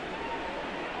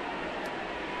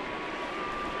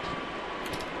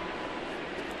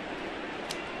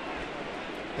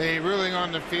 The ruling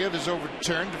on the field is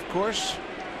overturned, of course.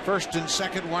 First and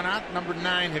second, 1 out. Number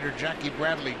 9 hitter Jackie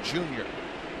Bradley Jr.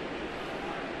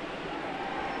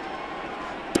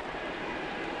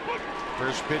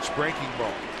 First pitch, breaking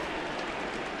ball.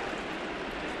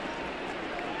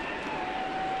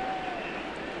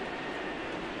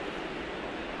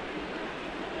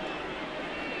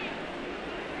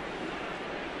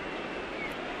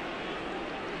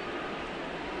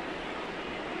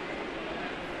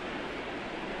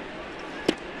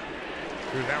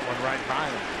 Threw that one right by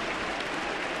him.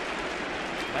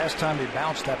 Last time he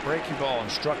bounced that breaking ball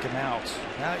and struck him out.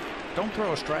 Now, don't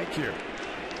throw a strike here.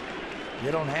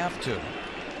 You don't have to.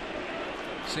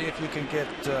 See if you can get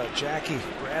Jackie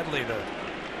Bradley to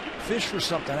fish for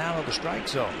something out of the strike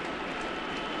zone.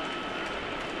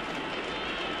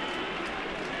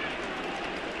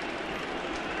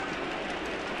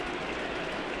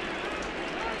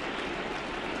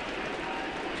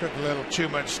 Took a little too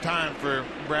much time for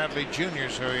Bradley Jr.,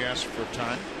 so he asked for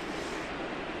time.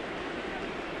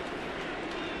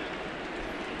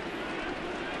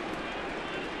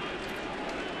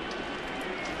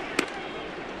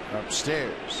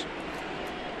 Upstairs.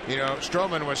 You know,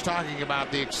 Stroman was talking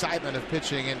about the excitement of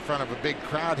pitching in front of a big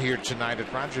crowd here tonight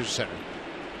at Rogers Center.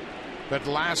 But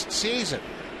last season,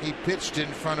 he pitched in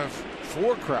front of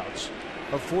 4 crowds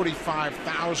of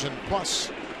 45,000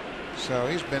 plus. So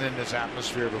he's been in this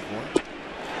atmosphere before. Look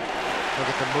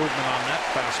at the movement on that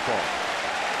fastball.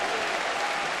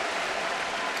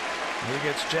 He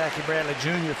gets Jackie Bradley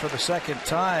Jr. for the second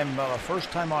time.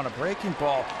 First time on a breaking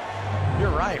ball. You're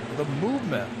right. The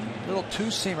movement. Little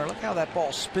two-seamer. Look how that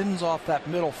ball spins off that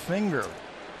middle finger.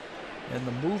 And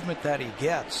the movement that he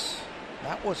gets.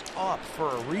 That was up for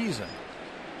a reason.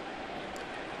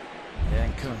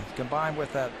 And combined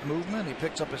with that movement, he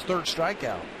picks up his 3rd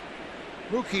strikeout.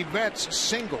 Mookie Betts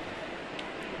singled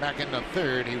back in the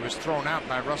 3rd. He was thrown out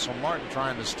by Russell Martin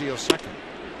trying to steal second.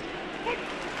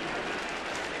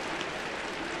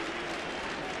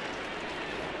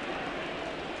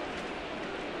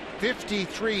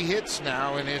 "53 hits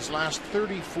now in his last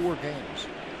 34 games.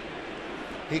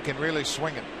 He can really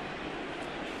swing it.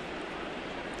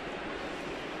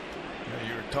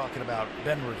 You were talking about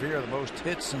Ben Revere, the most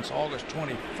hits since August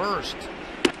 21st.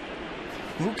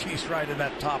 Mookie's right in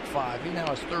that top 5. He now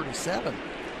has 37.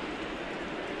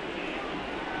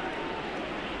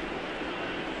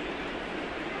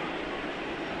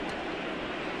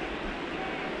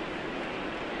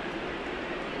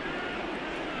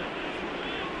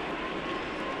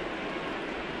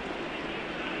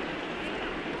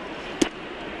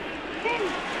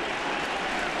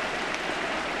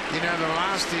 Yeah, the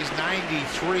velocity's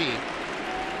 93,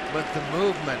 but the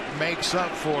movement makes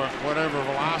up for whatever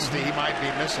velocity he might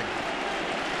be missing.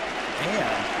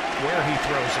 And where he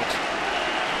throws it.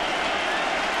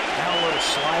 Now a little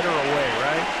slider away,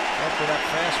 right? After that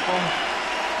fastball.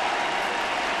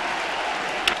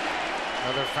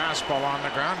 Another fastball on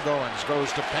the ground.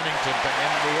 Goes to Pennington to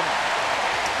end the inning.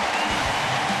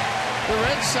 The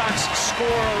Red Sox score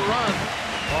a run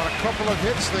on a couple of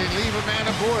hits. They leave a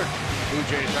man aboard. Blue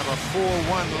Jays have a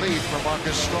 4-1 lead for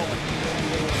Marcus Stroman.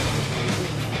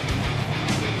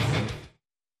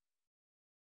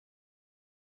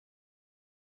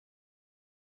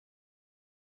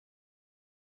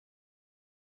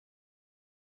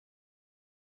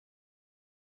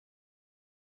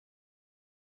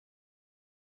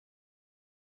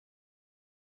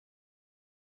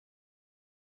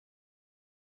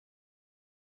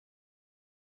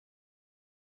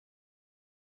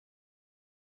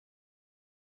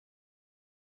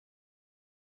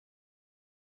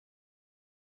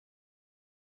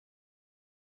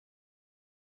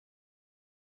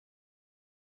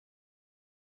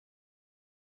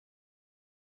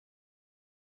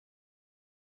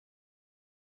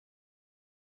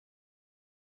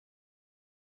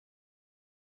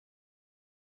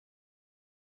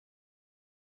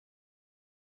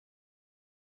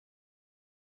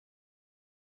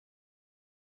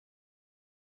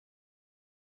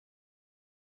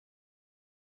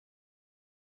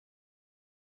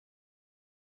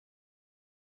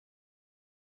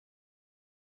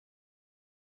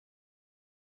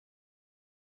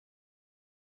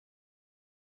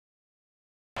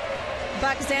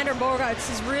 Buck, Xander Bogaerts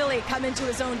has really come into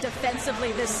his own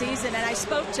defensively this season, and I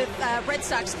spoke to Red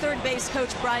Sox third base coach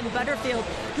Brian Butterfield,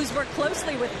 who's worked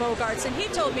closely with Bogaerts, and he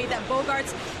told me that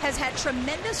Bogaerts has had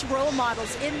tremendous role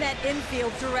models in that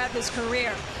infield throughout his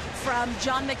career. From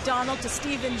John McDonald to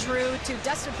Stephen Drew to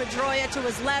Dustin Pedroia to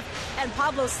his left and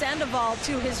Pablo Sandoval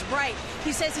to his right.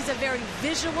 He says he's a very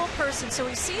visual person, so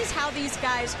he sees how these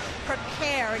guys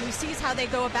prepare and he sees how they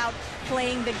go about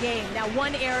playing the game. Now,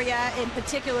 one area in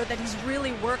particular that he's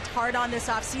really worked hard on this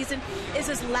offseason is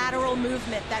his lateral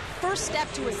movement. That first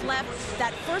step to his left,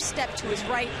 that first step to his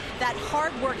right, that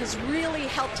hard work has really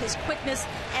helped his quickness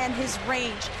and his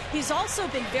range. He's also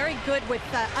been very good with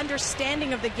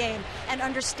understanding of the game and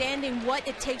understanding what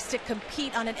it takes to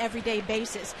compete on an everyday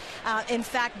basis. In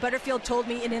fact, Butterfield told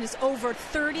me in his over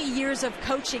 30 years of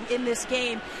coaching in this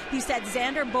game, he said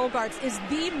Xander Bogaerts is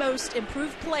the most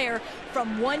improved player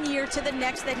from one year to the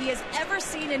next that he has ever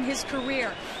seen in his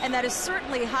career. And that is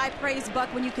certainly high praise,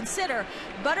 Buck, when you consider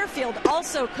Butterfield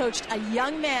also coached a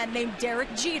young man named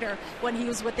Derek Jeter when he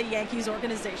was with the Yankees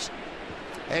organization.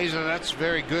 Hazel, that's a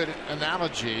very good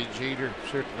analogy. Jeter,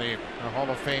 certainly a Hall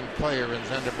of Fame player, and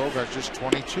Xander Bogaerts just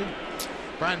 22.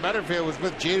 Brian Butterfield was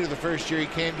with Jeter the first year he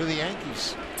came to the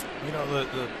Yankees. You know,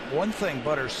 the one thing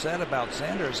Butter said about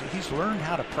Xander is he's learned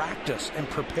how to practice and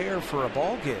prepare for a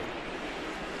ball game.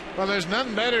 Well, there's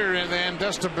none better than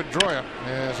Dustin Pedroia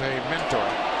as a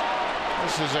mentor.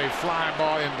 This is a fly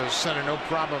ball into center, no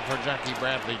problem for Jackie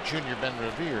Bradley Jr. Ben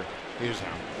Revere is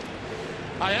out.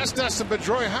 I asked Dustin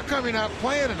Pedroia, how come you're not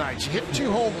playing tonight? You hit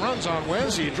 2 home runs on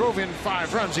Wednesday. You drove in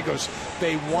 5 runs. He goes,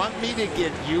 they want me to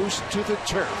get used to the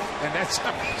turf. And that's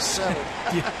how he said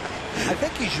it. Yeah. I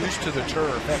think he's used to the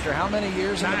turf. After how many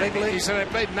years in the big league? He said, I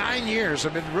played 9 years.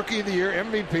 I've been Rookie of the Year,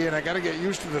 MVP, and I got to get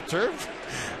used to the turf.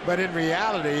 But in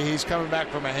reality, he's coming back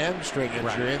from a hamstring injury,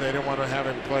 right, and they don't want to have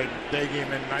him play day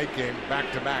game and night game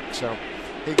back-to-back. So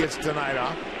he gets tonight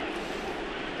off.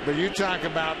 But you talk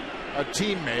about a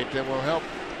teammate that will help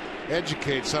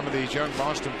educate some of these young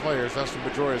Boston players. Dustin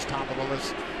Pedroia is top of the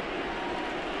list.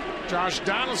 Josh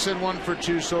Donaldson 1 for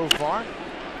 2 so far.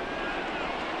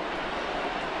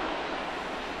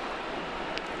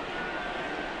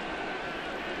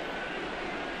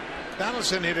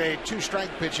 Donaldson hit a 2-strike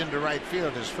pitch into right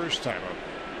field his first time up.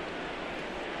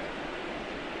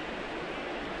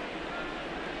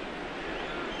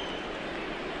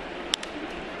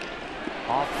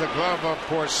 Off the glove of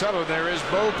Porcello. There is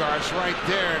Bogaerts right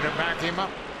there to back him up.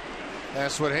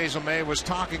 That's what Hazel May was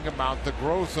talking about, the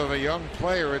growth of a young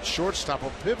player at shortstop, a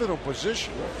pivotal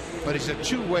position. But he's a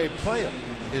two-way player.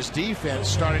 His defense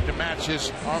starting to match his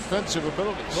offensive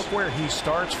abilities. Look where he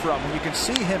starts from. And you can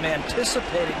see him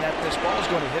anticipating that this ball is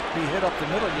going to be hit up the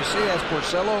middle. You see as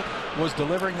Porcello was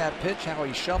delivering that pitch, how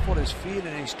he shuffled his feet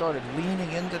and he started leaning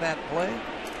into that play.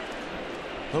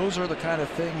 Those are the kind of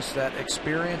things that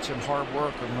experience and hard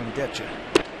work are going to get you.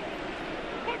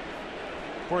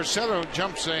 Porcello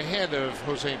jumps ahead of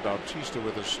Jose Bautista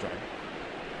with a strike.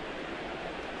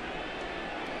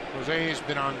 Jose has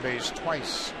been on base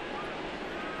twice.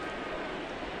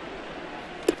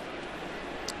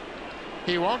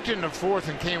 He walked into fourth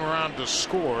and came around to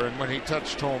score, and when he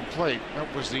touched home plate,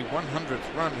 that was the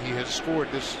 100th run he has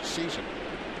scored this season.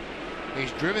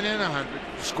 He's driven in 100,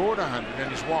 scored 100,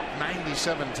 and he's walked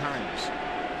 97 times.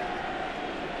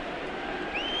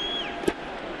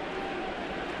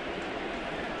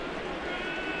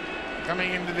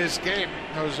 Coming into this game,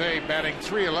 Jose batting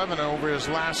 .311 over his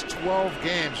last 12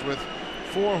 games with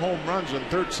 4 home runs and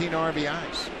 13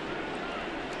 RBIs.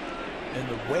 And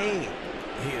the way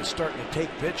he is starting to take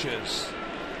pitches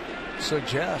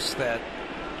suggests that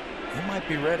he might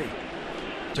be ready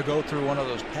to go through one of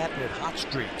those patented hot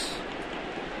streaks.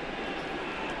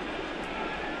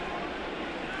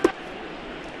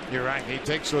 You're right. He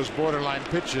takes those borderline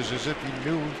pitches as if he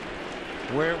knew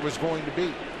where it was going to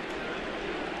be.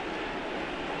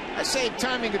 I say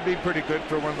timing could be pretty good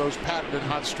for one of those patented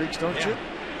hot streaks, don't you?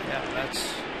 Yeah,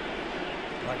 that's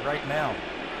like right now.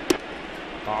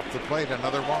 Off the plate,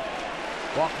 another walk.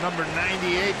 Walk number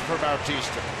 98 for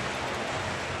Bautista.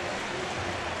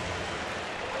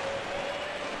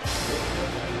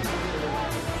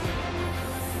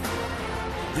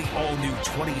 The all-new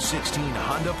 2016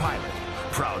 Honda Pilot,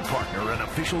 proud partner and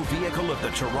official vehicle of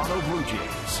the Toronto Blue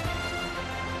Jays.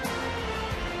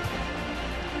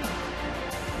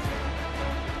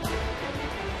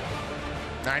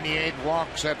 '98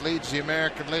 walks, that leads the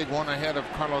American League, one ahead of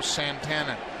Carlos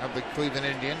Santana of the Cleveland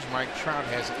Indians. Mike Trout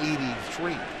has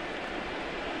 83.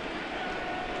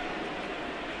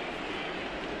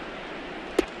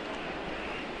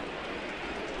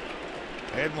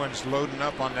 Edwin's loading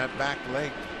up on that back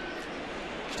leg.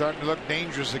 Starting to look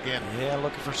dangerous again. Yeah,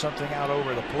 looking for something out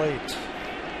over the plate.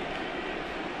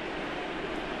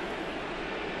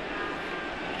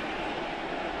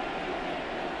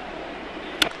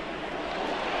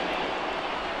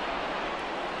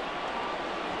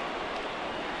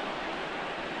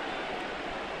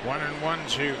 One and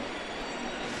 1-2.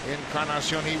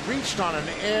 Encarnacion. He reached on an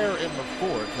error in the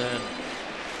fourth, and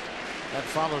that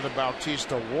followed a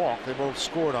Bautista walk. They both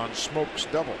scored on Smoke's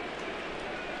double.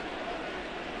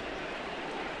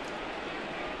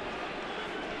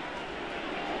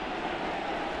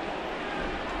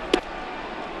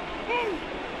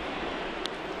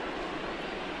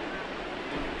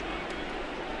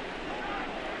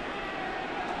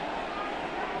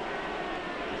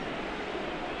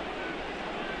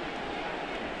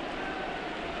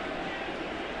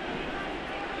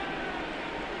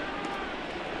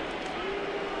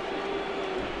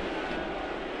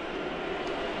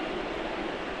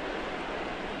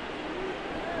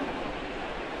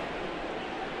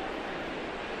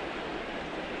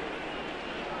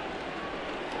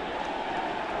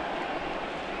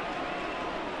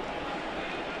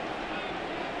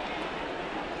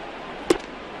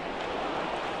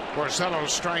 Porcello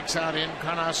strikes out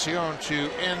Encarnacion to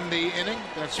end the inning.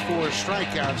 That's 4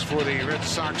 strikeouts for the Red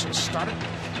Sox starter.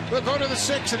 We'll go to the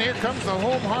 6th, and here comes the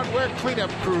Home Hardware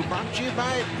Cleanup Crew, brought to you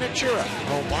by Natura,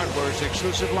 Home Hardware's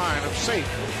exclusive line of safe,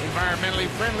 environmentally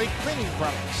friendly cleaning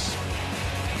products.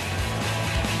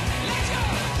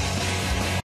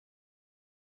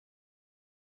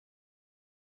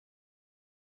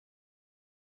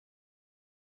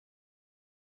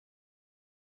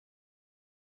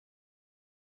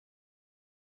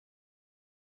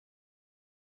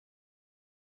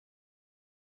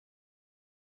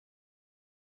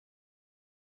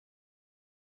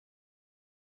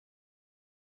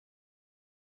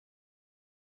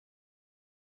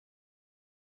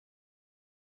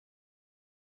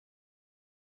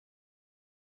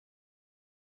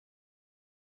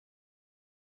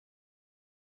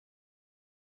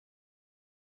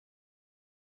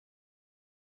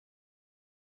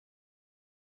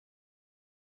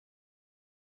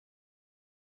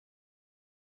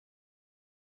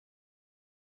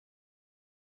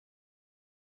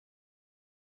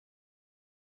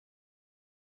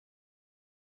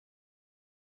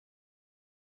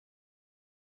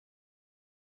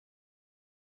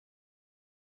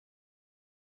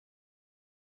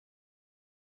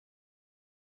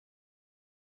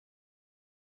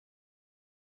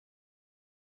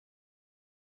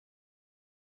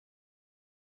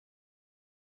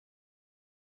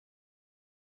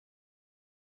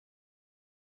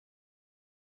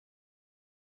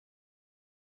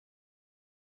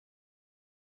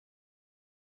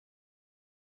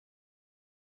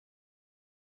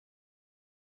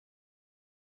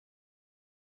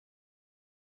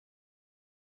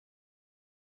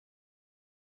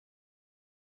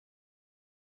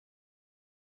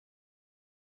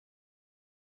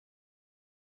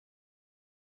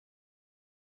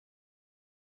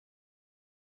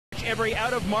 Watch every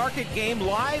out-of-market game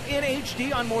live in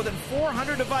HD on more than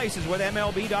 400 devices with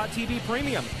MLB.TV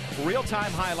Premium.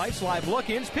 Real-time highlights, live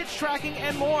look-ins, pitch tracking,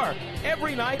 and more.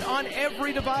 Every night on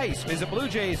every device. Visit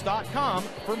BlueJays.com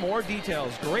for more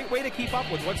details. Great way to keep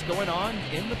up with what's going on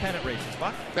in the pennant races.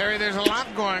 Buck? Barry, there's a lot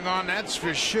going on, that's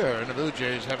for sure. And the Blue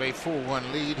Jays have a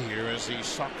 4-1 lead here as the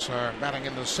Sox are batting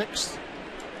in the 6th.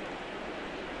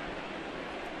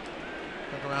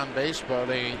 Look around baseball,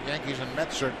 the Yankees and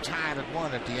Mets are tied at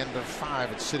 1 at the end of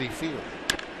 5 at Citi Field.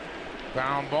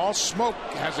 Ground ball. Smoke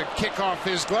has a kick off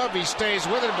his glove. He stays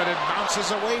with it, but it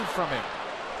bounces away from him.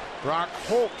 Brock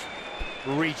Holt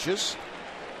reaches.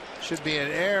 Should be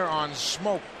an error on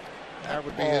Smoke. That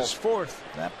would be his 4th.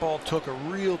 That ball took a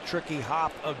real tricky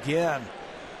hop again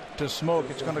to Smoke.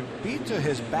 It's going to be to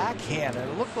his backhand, and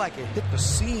it looked like it hit the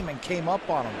seam and came up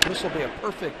on him. This will be a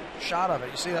perfect shot of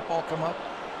it. You see that ball come up?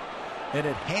 And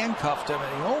it handcuffed him,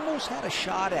 and he almost had a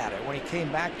shot at it when he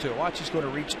came back to it. Watch, he's going to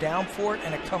reach down for it,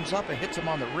 and it comes up and hits him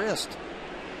on the wrist.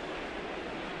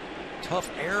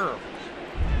 Tough error.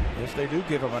 If they do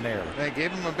give him an error. They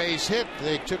gave him a base hit.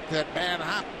 They took that bad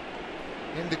hop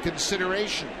into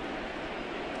consideration.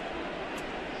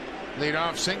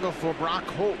 Leadoff single for Brock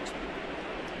Holt.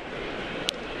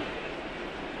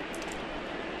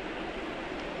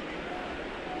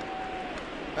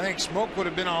 I think Smoke would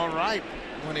have been all right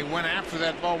when he went after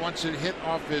that ball once it hit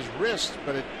off his wrist,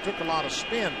 but it took a lot of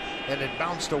spin and it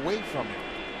bounced away from him.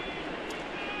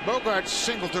 Bogaerts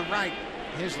singled to right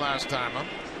his last time up.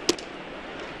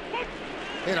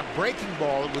 Hit a breaking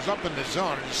ball. It was up in the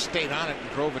zone and just stayed on it and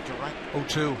drove it to right.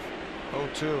 0-2.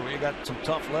 0-2. You got some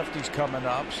tough lefties coming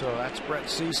up, so that's Brett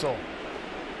Cecil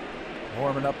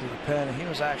warming up to the pen. He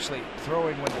was actually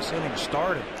throwing when this inning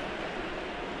started.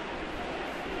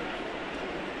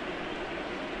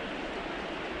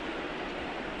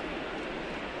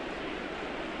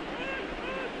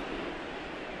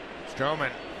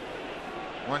 Stroman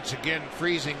once again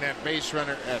freezing that base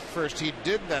runner at first. He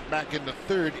did that back in the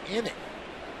 3rd inning,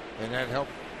 and that helped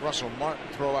Russell Martin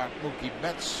throw out Mookie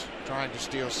Betts trying to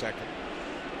steal second.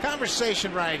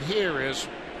 Conversation right here is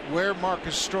where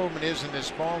Marcus Stroman is in this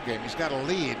ball game. He's got a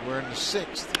lead. We're in the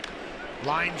 6th.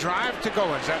 Line drive to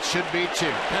Goins. That should be 2.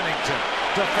 Pennington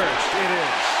to first. It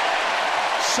is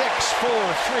 6-4-3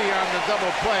 on the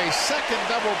double play. Second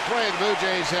double play the Blue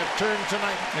Jays have turned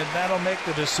tonight. And that'll make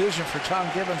the decision for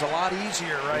John Gibbons a lot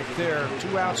easier right there.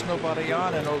 2 outs, nobody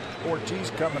on, and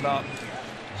Ortiz coming up.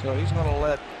 So he's going to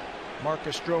let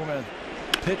Marcus Stroman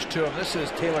pitch to him. This is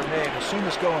tailor-made. As soon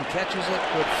as Goins catches it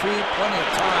with free, plenty of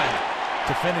time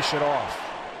to finish it off.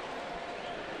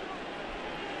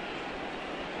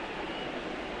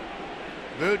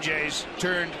 Blue Jays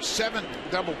turned 7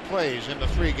 double plays in the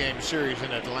 3-game series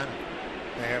in Atlanta.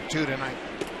 They have 2 tonight.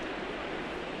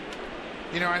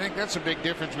 You know, I think that's a big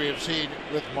difference we have seen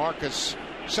with Marcus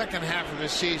second half of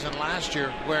his season last year,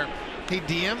 where he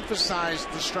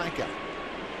de-emphasized the strikeout.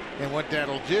 And what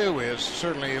that'll do is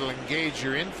certainly it'll engage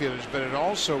your infielders, but it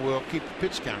also will keep the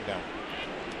pitch count down.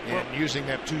 And using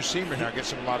that 2-seamer now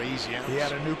gets him a lot of easy outs. He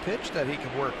had a new pitch that he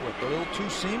could work with, the little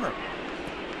 2-seamer,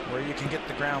 where you can get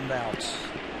the ground outs.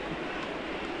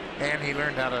 And he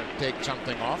learned how to take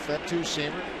something off that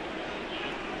 2-seamer.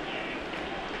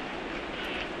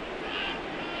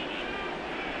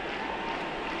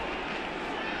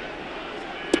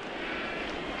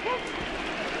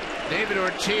 David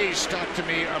Ortiz talked to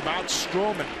me about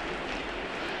Stroman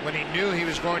when he knew he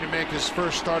was going to make his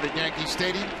first start at Yankee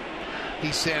Stadium.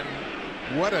 He said,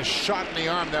 what a shot in the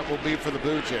arm that will be for the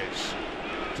Blue Jays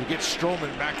to get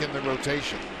Stroman back in the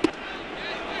rotation.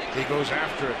 He goes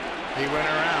after it. He went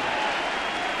around.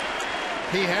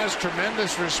 He has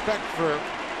tremendous respect for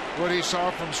what he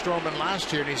saw from Stroman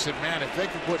last year, and he said, man, if they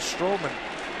could put Stroman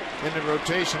in the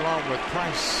rotation along with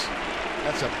Price,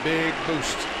 that's a big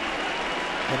boost.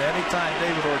 And anytime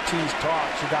David Ortiz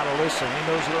talks, you got to listen. He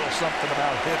knows a little something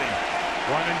about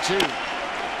hitting. 1-2.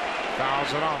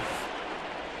 Fouls it off.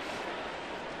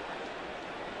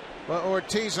 Well,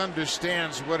 Ortiz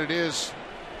understands what it is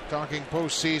talking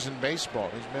postseason baseball.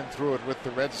 He's been through it with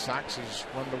the Red Sox. He's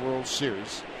won the World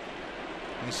Series.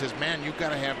 He says, man, you've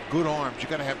got to have good arms. You've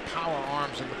got to have power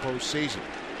arms in the postseason.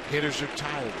 Hitters are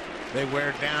tired. They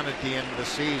wear down at the end of the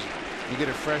season. You get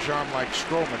a fresh arm like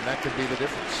Stroman, that could be the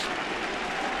difference.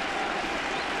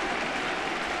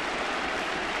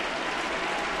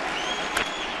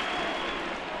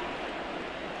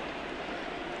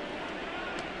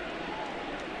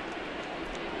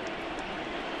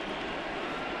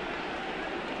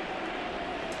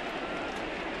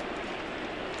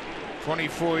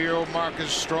 .24-year-old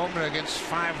Marcus Stroman against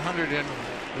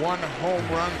 501 home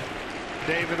run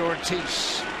David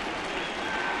Ortiz.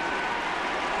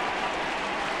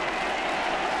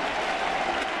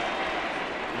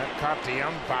 caught the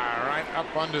umpire right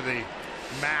up under the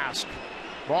mask.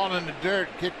 Ball in the dirt,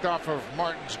 kicked off of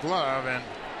Martin's glove, and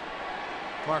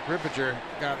Mark Rippinger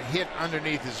got hit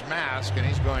underneath his mask, and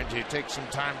he's going to take some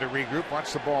time to regroup.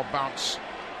 Watch the ball bounce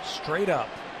straight up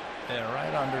and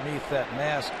right underneath that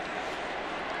mask.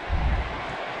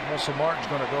 Russell Martin's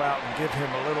going to go out and give him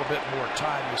a little bit more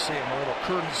time. You see him, a little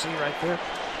courtesy right there.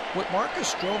 What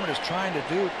Marcus Stroman is trying to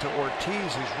do to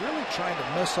Ortiz, he's really trying to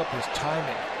mess up his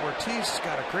timing. Ortiz has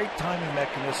got a great timing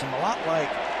mechanism, a lot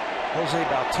like Jose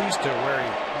Bautista, where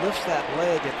he lifts that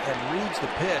leg and reads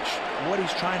the pitch. What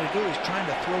he's trying to do is trying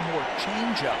to throw more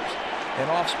change-ups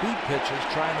and off-speed pitches,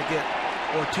 trying to get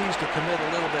Ortiz to commit a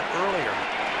little bit earlier.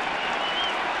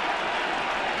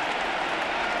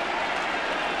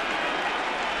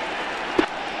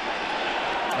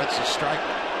 That's a strike.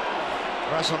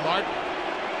 Russell Martin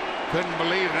couldn't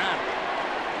believe that.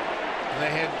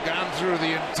 They had gone through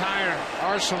the entire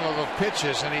arsenal of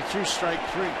pitches, and he threw strike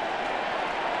 3.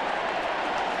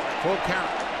 Full count.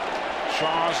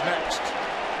 Shaw's next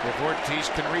if Ortiz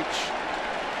can reach.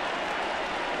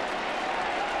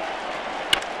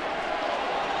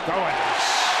 Goins.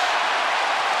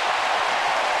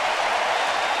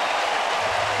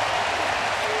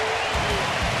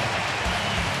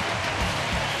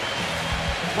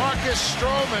 Marcus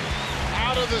Stroman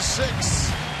out of the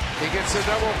 6th. He gets a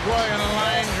double play and a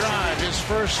line drive. His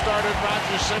first start at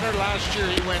Rogers Center. Last year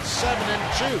he went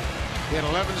 7-2 in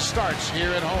 11 starts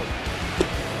here at home.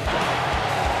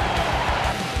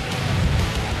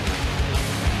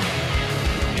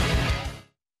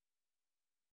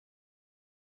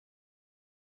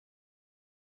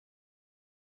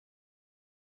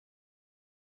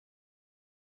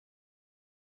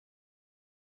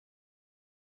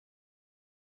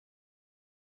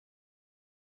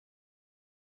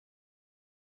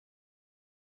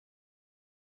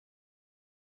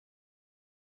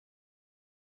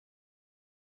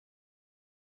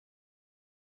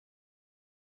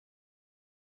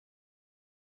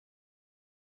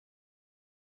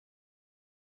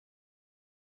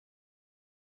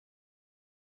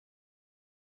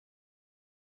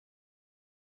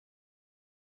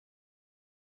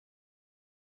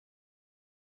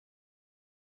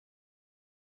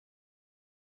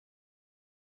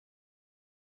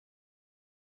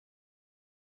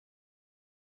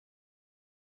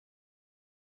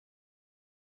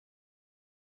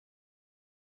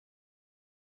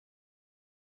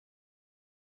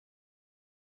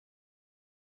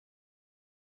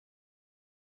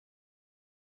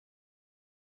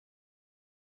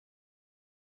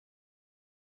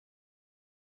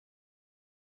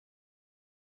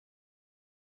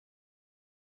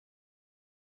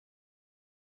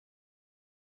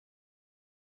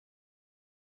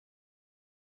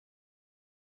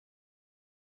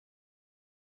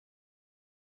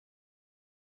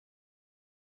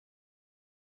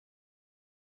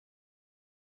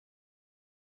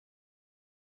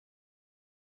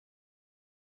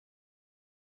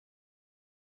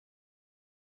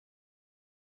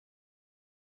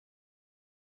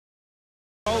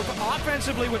 Both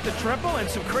offensively with the triple and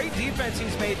some great defense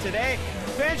he's made today.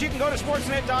 Fans, you can go to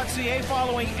sportsnet.ca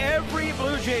following every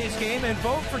Blue Jays game and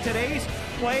vote for today's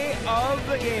play of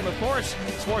the game. Of course,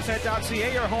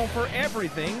 sportsnet.ca, your home for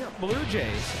everything Blue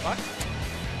Jays.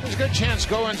 There's a good chance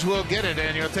Goins will get it,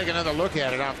 and you'll take another look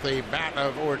at it off the bat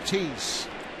of Ortiz.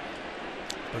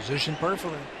 Positioned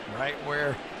perfectly, right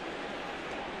where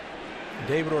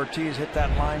David Ortiz hit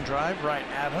that line drive, right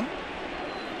at him.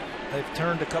 They've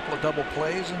turned a couple of double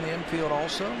plays in the infield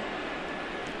also.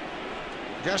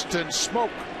 Justin Smoke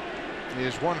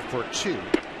is 1 for 2.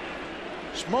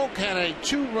 Smoke had a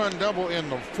 2-run double in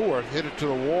the 4th, hit it to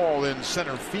the wall in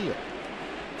center field.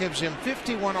 Gives him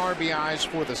 51 RBIs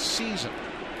for the season.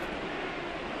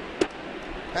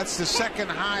 That's the second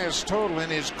highest total in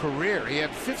his career. He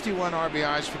had 51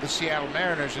 RBIs for the Seattle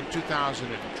Mariners in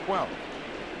 2012.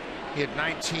 He had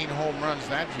 19 home runs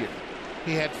that year.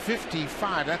 He had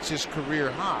 55. That's his career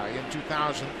high in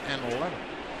 2011.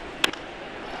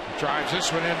 Drives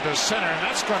this one into center, and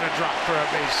that's going to drop for a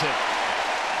base hit.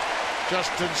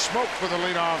 Justin Smoke with a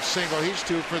leadoff single. He's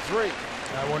 2 for 3.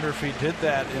 I wonder if he did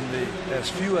that in the as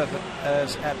few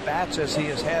as at bats as he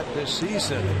has had this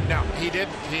season. No, he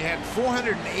didn't. He had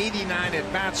 489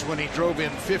 at bats when he drove in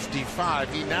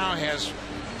 55. He now has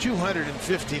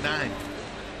 259.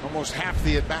 Almost half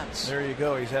the at bats. There you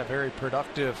go. He's had a very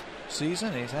productive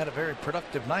season. He's had a very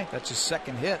productive night. That's his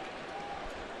second hit.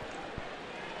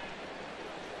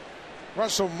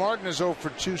 Russell Martin is 0 for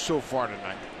 2 so far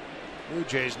tonight. Blue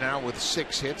Jays now with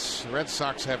 6 hits. The Red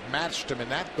Sox have matched him in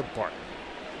that department.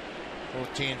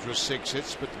 Both teams with 6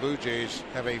 hits, but the Blue Jays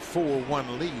have a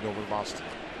 4-1 lead over Boston.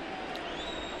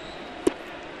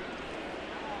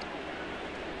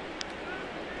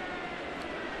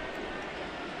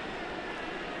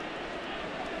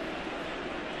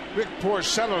 Rick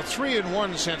Porcello,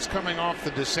 3-1 since coming off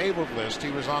the disabled list.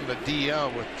 He was on the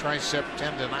DL with tricep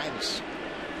tendonitis.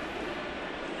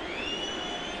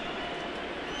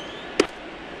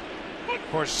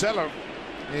 Porcello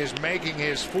is making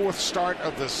his 4th start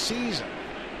of the season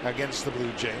against the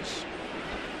Blue Jays.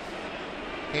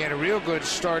 He had a real good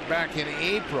start back in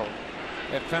April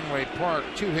at Fenway Park.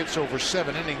 2 hits over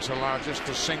 7 innings, allowed just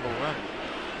a single run.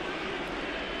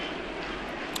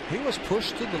 He was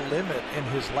pushed to the limit in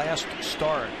his last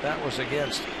start. That was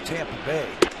against Tampa Bay.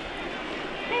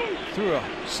 Threw a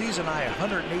season high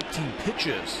 118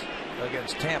 pitches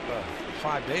against Tampa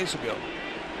 5 days ago.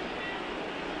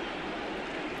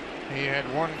 He had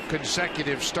 1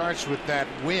 consecutive starts with that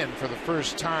win for the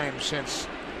first time since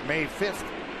May 5th.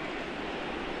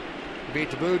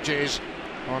 Beat the Blue Jays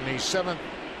on the 7th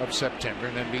of September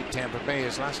and then beat Tampa Bay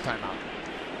his last time out.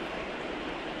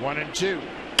 1-2.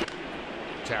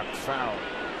 Tapped foul.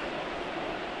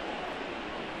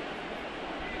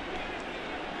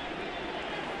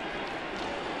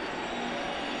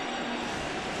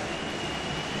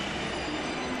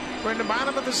 We're in the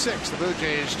bottom of the 6th. The Blue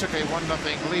Jays took a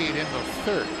 1-0 lead in the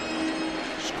 3rd.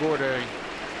 Scored a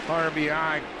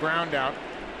RBI ground out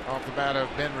off the bat of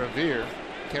Ben Revere.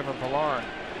 Kevin Pillar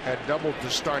had doubled to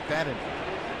start that inning.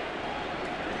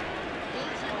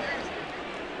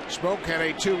 Smoke had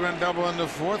a 2-run double in the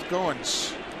 4th.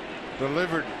 Goins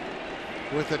delivered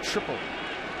with a triple.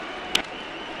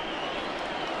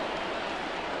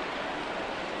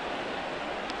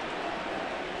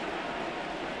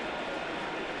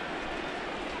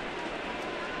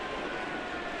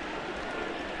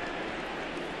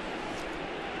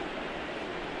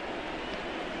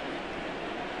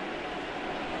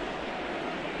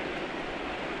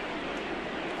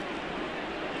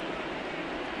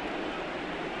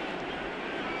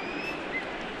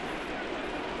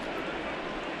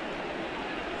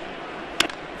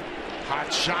 Hot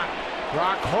shot.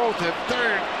 Brock Holt at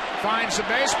 3rd finds the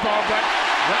baseball, but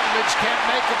Rutledge can't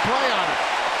make a play on it.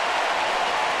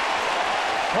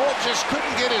 Holt just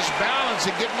couldn't get his balance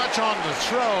and get much on the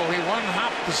throw. He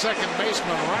one-hopped the second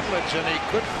baseman Rutledge, and he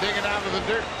couldn't dig it out of the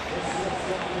dirt.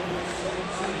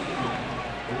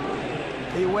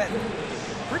 He went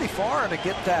pretty far to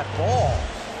get that ball,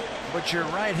 but you're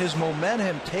right, his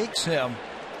momentum takes him.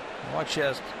 Watch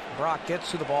as Brock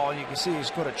gets to the ball, and you can see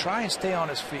he's going to try and stay on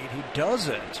his feet. He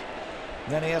doesn't.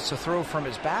 Then he has to throw from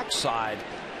his backside,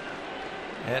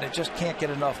 and it just can't get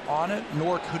enough on it,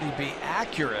 nor could he be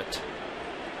accurate.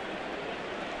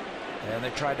 And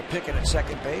they tried to pick it at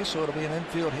second base, so it'll be an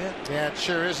infield hit. Yeah, it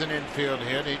sure is an infield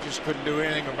hit. He just couldn't do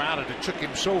anything about it. It took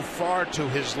him so far to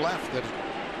his left that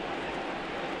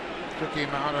it took him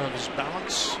out of his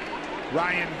balance.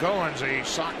 Ryan Goins, the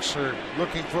Sox are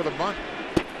looking for the bunt.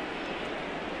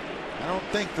 I don't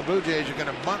think the Blue Jays are going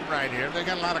to bunt right here. They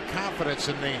got a lot of confidence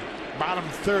in the bottom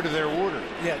 3rd of their order.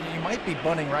 Yeah, you might be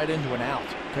bunting right into an out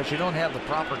because you don't have the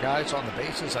proper guys on the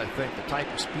bases. I think the type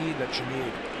of speed that you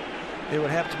need. It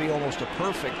would have to be almost a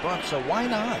perfect bunt. So why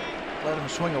not let him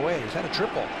swing away? He's had a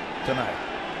triple tonight.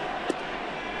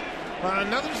 Well,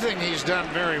 another thing he's done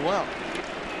very well,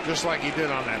 just like he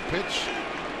did on that pitch,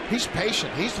 he's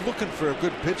patient. He's looking for a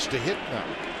good pitch to hit now.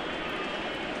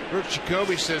 Rick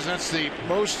Jacoby says that's the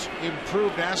most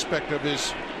improved aspect of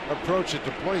his approach at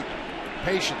the plate.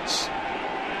 Patience.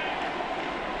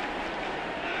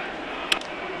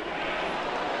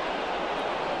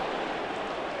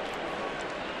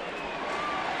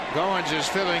 Goins is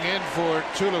filling in for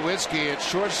Tulowitzki at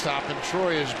shortstop, and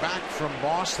Troy is back from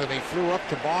Boston. He flew up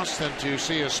to Boston to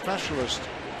see a specialist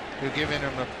who gave him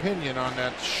an opinion on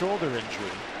that shoulder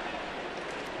injury.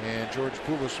 And George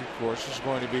Poulos, of course, is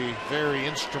going to be very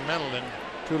instrumental in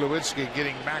Tulowitzki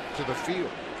getting back to the field.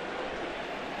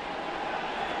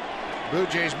 Blue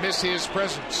Jays miss his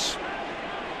presence.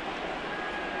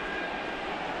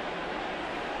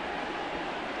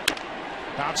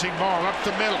 Bouncing ball up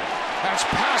the middle. That's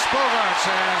past Bogarts,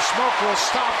 and Smoke will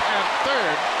stop at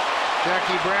 3rd.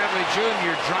 Jackie Bradley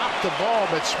Jr. dropped the ball,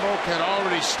 but Smoke had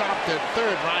already stopped at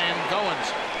 3rd. Ryan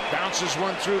Goins bounces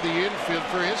one through the infield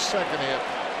for his 2nd hit.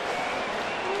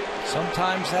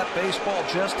 Sometimes that baseball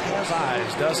just has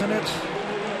eyes, doesn't it?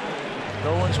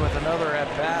 Goins with another at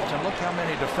bat, and look how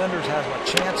many defenders have a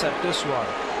chance at this one.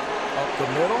 Up the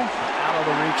middle, out of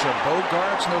the reach of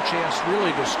Bogarts. No chance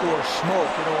really to score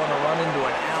Smoke. You don't want to run into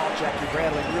an out. Jackie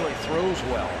Bradley really throws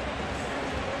well.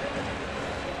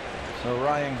 So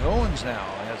Ryan Goins now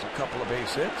has a couple of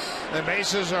base hits. The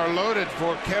bases are loaded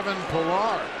for Kevin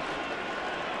Pillar.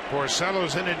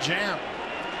 Porcello's in a jam.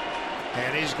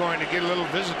 And he's going to get a little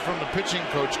visit from the pitching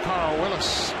coach, Carl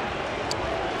Willis.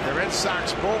 The Red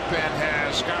Sox bullpen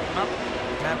has gotten up.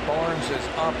 Matt Barnes is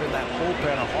up in that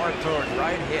bullpen, a hard-throwing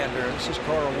right-hander. This is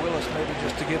Carl Willis, maybe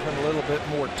just to give him a little bit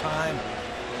more time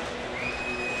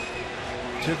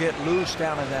to get loose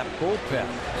down in that bullpen.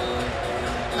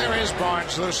 There is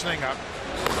Barnes loosening up.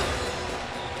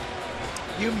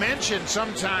 You mentioned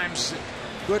sometimes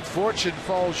good fortune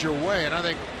falls your way, and I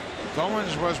think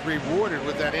Goins was rewarded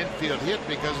with that infield hit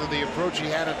because of the approach he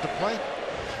had at the plate.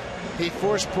 He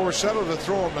forced Porcello to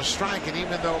throw him a strike, and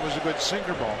even though it was a good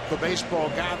sinker ball, the baseball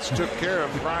gods took care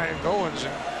of Ryan Goins,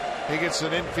 and he gets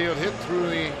an infield hit through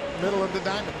the middle of the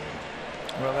diamond.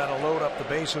 Well, that'll load up the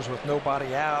bases with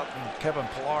nobody out, and Kevin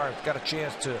Pillar has got a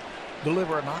chance to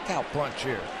deliver a knockout punch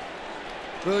here.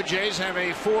 Blue Jays have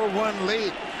a 4-1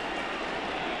 lead.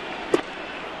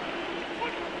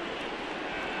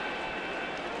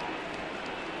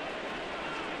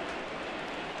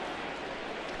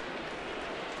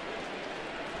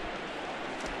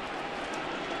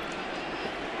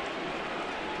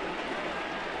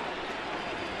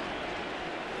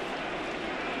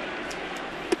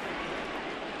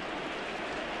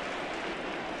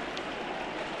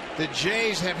 The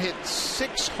Jays have hit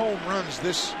 6 home runs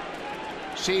this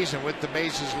season with the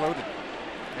bases loaded.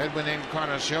 Edwin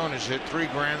Encarnacion has hit 3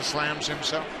 grand slams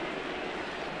himself.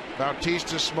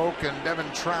 Bautista, Smoke, and Devin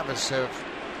Travis have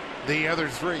the other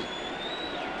 3.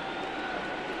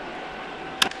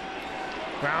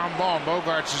 Ground ball.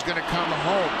 Bogaerts is going to come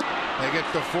home. They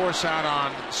get the force out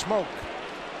on Smoke,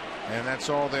 and that's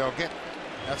all they'll get.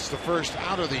 That's the first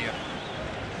out of the inning.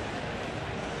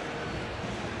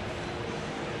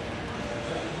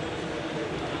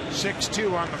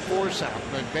 6-2 on the force out.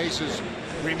 The bases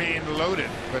remain loaded,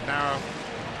 but now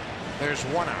there's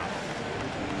 1 out.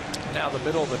 Now the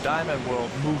middle of the diamond will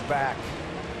move back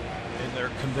in their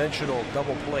conventional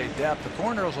double play depth. The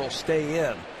corners will stay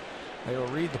in. They will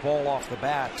read the ball off the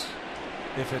bat.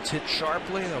 If it's hit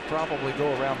sharply, they'll probably go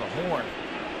around the horn.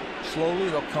 Slowly,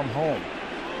 they'll come home.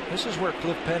 This is where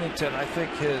Cliff Pennington, I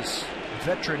think his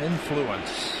veteran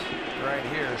influence right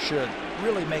here should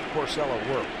really make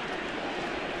Porcello work.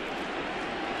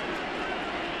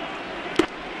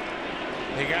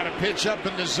 He got a pitch up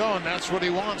in the zone. That's what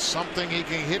he wants. Something he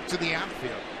can hit to the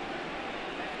outfield.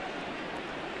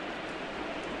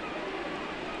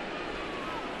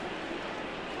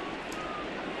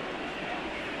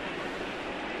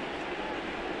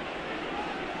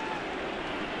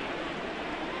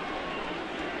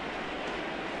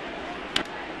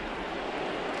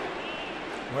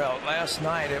 Well, last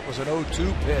night it was an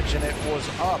 0-2 pitch, and it was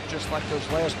up just like those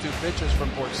last 2 pitches from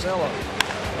Porcello.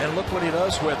 And look what he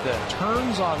does with it.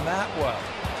 Turns on that one.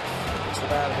 Gets the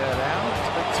bat head out. It's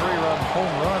a big 3-run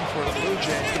home run for the Blue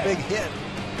Jays. The big hit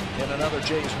in another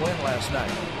Jays win last night.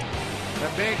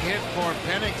 A big hit for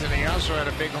Pennington. He also had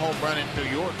a big home run in New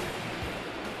York.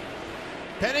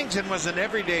 Pennington was an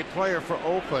everyday player for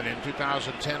Oakland in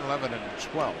 2010, 11, and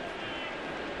 12.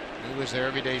 He was their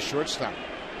everyday shortstop.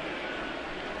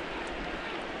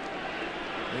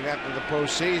 They got to the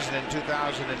postseason in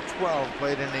 2012,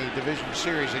 played in the division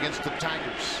series against the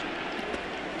Tigers.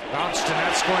 Bounced, and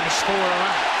that's going to score a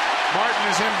run. Martin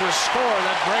is in to score.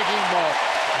 That breaking ball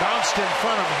bounced in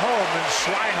front of home, and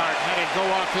Swihart had it go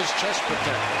off his chest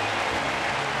protector.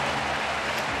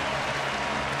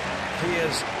 He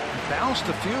has bounced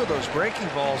a few of those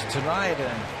breaking balls tonight,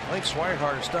 and Blake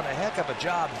Swihart has done a heck of a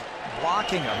job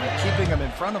blocking them and keeping them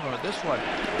in front of him. At this one,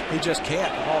 he just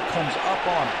can't. The ball comes up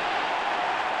on him.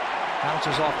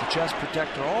 Bounces off the chest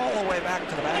protector all the way back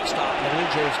to the backstop. The Blue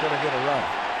Jays going to get a run.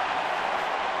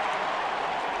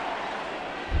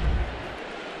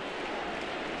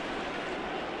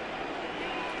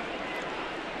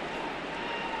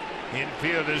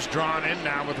 Infield is drawn in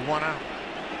now with 1 out.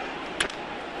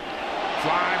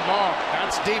 Fly ball.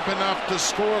 That's deep enough to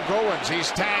score Goins. He's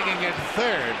tagging at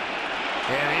third.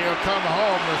 And he'll come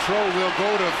home. The throw will go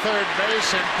to third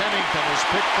base, and Pennington has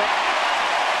picked up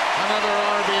another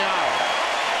RBI.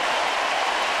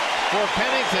 For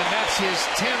Pennington, that's his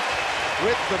 10th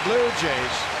with the Blue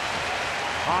Jays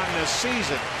on the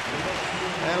season.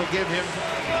 That'll give him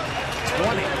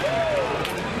 20.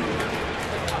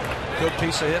 Good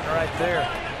piece of hitting right there.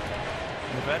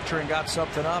 The veteran got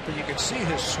something up, and you can see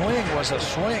his swing was a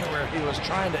swing where he was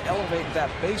trying to elevate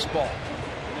that baseball.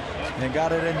 And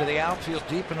got it into the outfield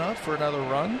deep enough for another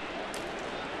run.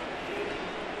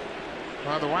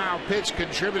 Well, the wild pitch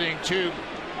contributing to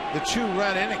the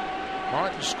 2-run inning.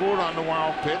 Martin scored on the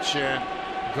wild pitch, and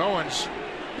Goins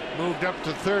moved up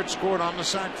to third, scored on the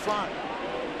sac fly.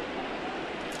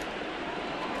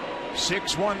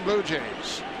 6-1 Blue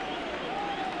Jays.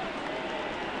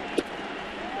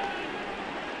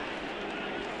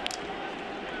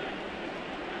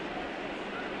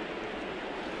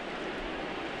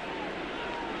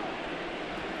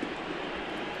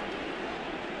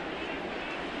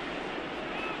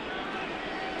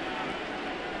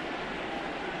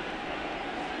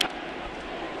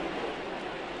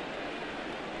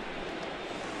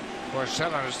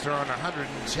 Porcello has thrown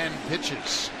 110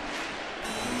 pitches.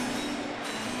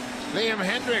 Liam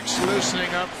Hendricks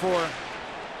loosening up for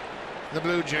the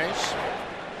Blue Jays.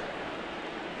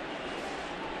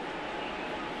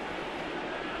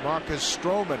 Marcus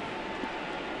Stroman,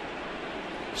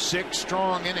 6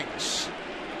 strong innings.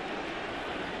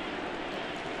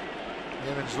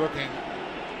 Evans looking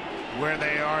where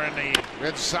they are in the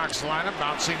Red Sox lineup.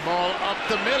 Bouncing ball up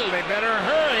the middle. They better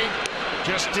hurry.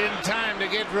 Just in time to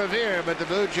get Revere, but the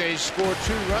Blue Jays score 2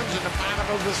 runs in the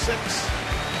bottom of the 6th.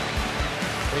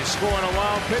 They score on a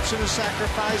wild pitch and a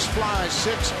sacrifice fly.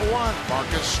 6-1.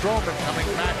 Marcus Stroman coming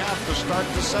back out to start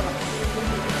the 7th.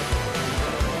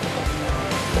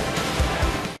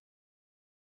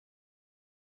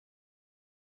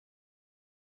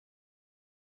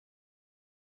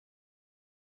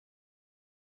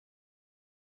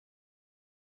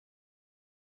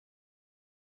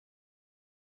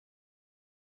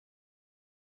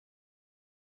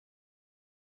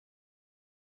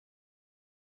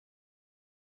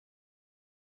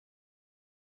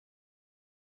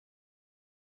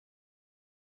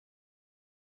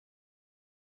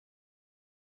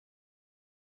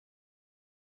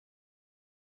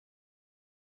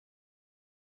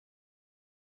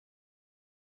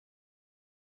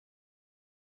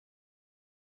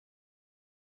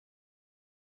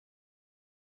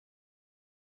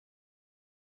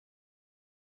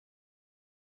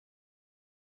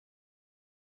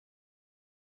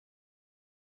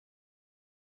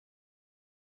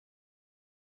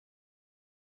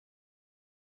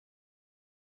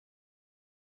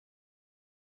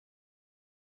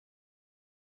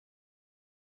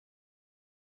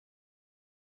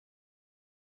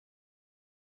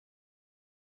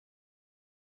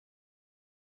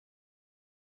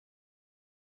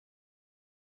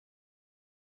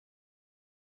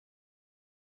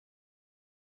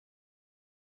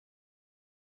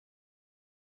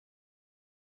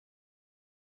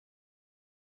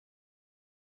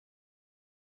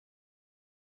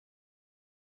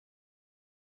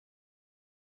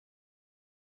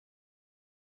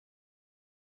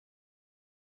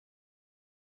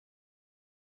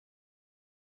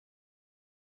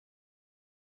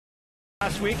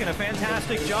 Last week and a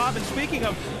fantastic job. And speaking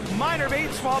of minor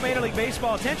baseball, Major League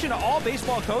Baseball, attention to all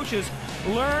baseball coaches.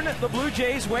 Learn the Blue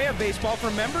Jays way of baseball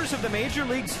from members of the Major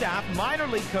League staff, minor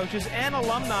league coaches, and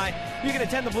alumni. You can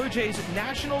attend the Blue Jays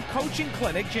National Coaching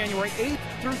Clinic January 8th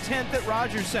through 10th at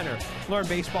Rogers Center. Learn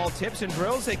baseball tips and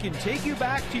drills that can take you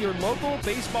back to your local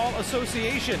baseball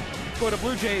association. Go to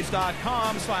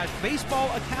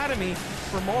bluejays.com/baseball academy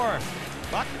for more.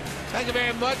 Buck? Thank you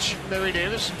very much, Larry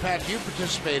Davis. And Pat, you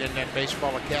participate in that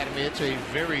Baseball Academy. It's a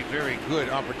very, very good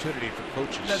opportunity for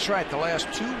coaches. That's right. The last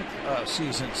 2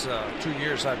 seasons, 2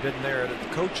 years I've been there, the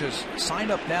coaches sign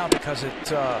up now because it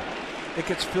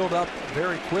gets filled up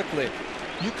very quickly.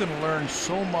 You can learn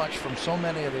so much from so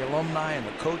many of the alumni and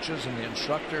the coaches and the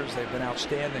instructors. They've been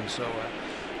outstanding. So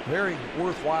very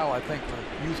worthwhile, I think, for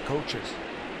youth coaches.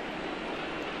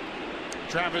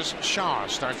 Travis Shaw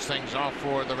starts things off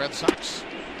for the Red Sox.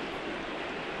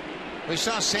 We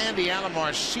saw Sandy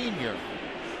Alomar Sr.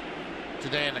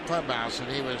 today in the clubhouse, and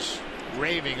he was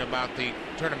raving about the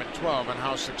Tournament 12 and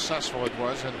how successful it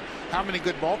was and how many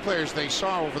good ball players they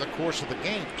saw over the course of the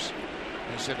games.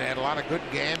 He said they had a lot of good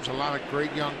games, a lot of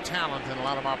great young talent, and a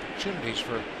lot of opportunities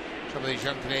for some of these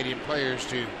young Canadian players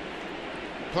to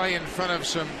play in front of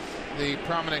some of the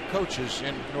prominent coaches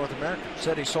in North America.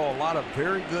 Said he saw a lot of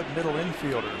very good middle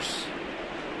infielders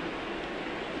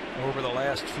over the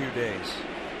last few days.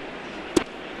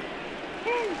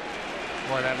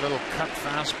 Boy, that little cut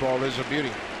fastball is a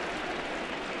beauty.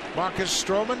 Marcus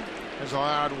Stroman has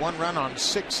allowed 1 run on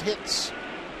 6 hits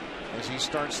as he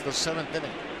starts the 7th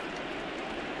inning.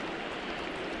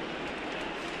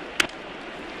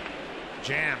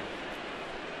 Jam.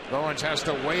 Goins has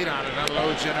to wait on it,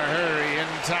 unloads in a hurry, in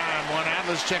time. 1 out.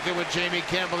 Let's check in with Jamie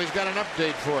Campbell. He's got an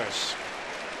update for us.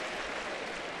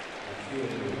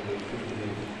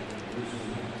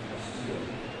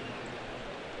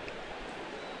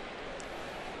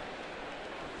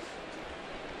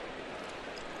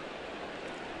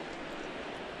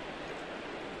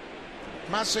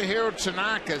 Masahiro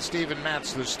Tanaka, Steven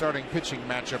Matz, the starting pitching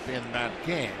matchup in that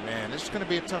game. And it's going to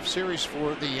be a tough series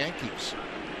for the Yankees.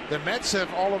 The Mets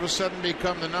have all of a sudden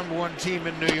become the #1 team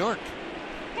in New York.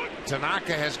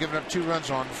 Tanaka has given up 2 runs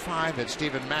on 5 hits.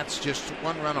 Steven Matz just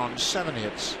 1 run on 7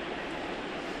 hits.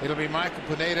 It'll be Michael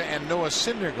Pineda and Noah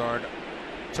Syndergaard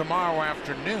tomorrow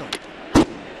afternoon.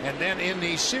 And then in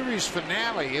the series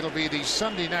finale, it'll be the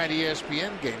Sunday night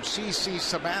ESPN game. CC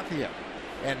Sabathia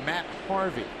and Matt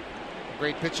Harvey. A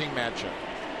great pitching matchup.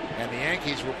 And the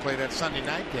Yankees will play that Sunday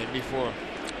night game before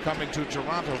coming to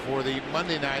Toronto for the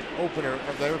Monday night opener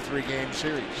of their 3-game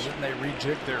series. Didn't they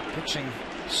rejig their pitching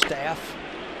staff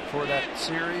for that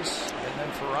series? And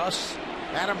then for us,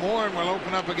 Adam Warren will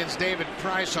open up against David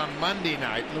Price on Monday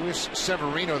night. Luis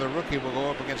Severino, the rookie, will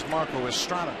go up against Marco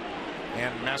Estrada.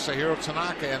 And Masahiro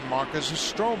Tanaka and Marcus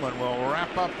Stroman will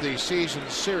wrap up the season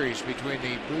series between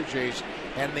the Blue Jays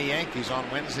and the Yankees on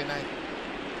Wednesday night.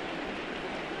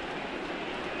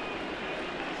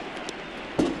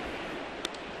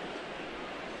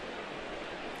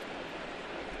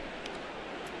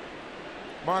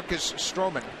 Marcus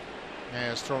Stroman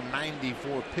has thrown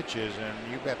 94 pitches,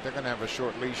 and you bet they're going to have a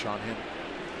short leash on him.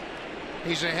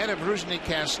 He's ahead of Rusney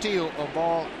Castillo, a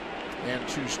ball and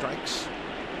 2 strikes.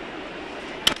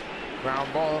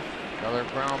 Ground ball, another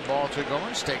ground ball to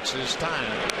Goins, takes his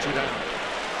time, 2 down.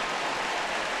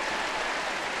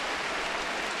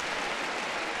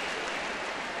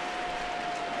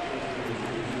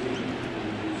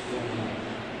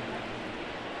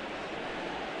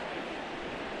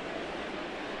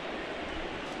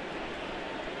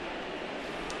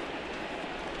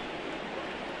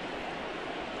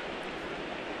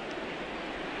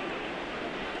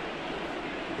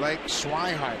 Blake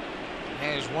Swihart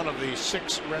has one of the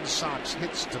 6 Red Sox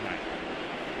hits tonight.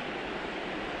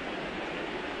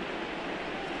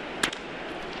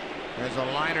 There's a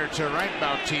liner to right.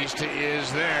 Bautista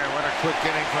is there. What a quick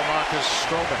inning for Marcus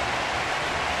Stroman.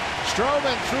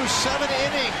 Stroman threw 7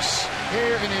 innings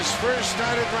here in his first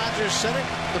start at Rogers Center.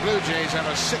 The Blue Jays have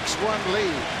a 6-1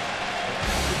 lead.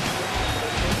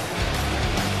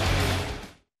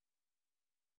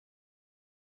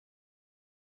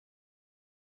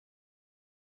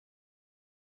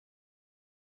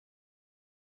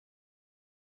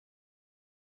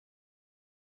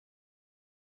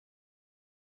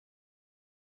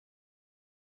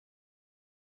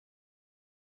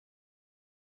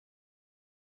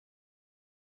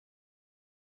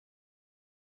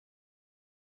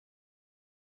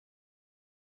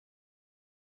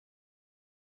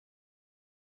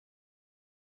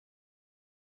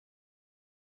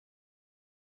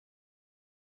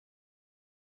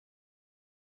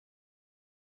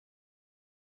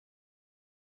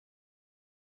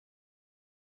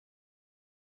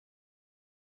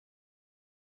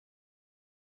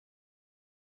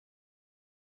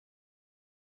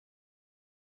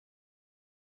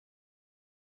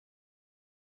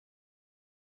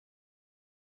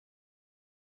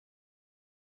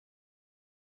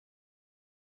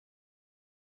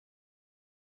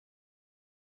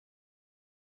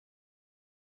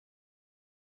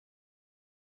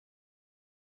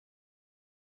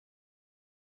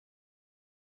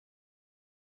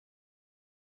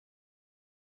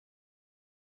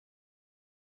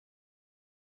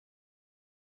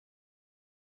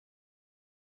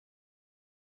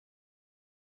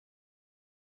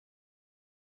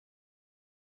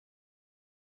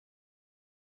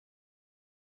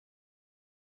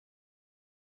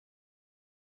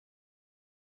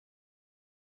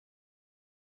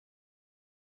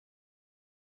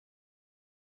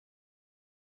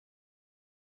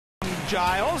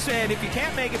 Giles, and if you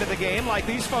can't make it to the game like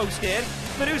these folks did,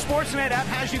 the new Sportsnet app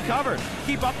has you covered.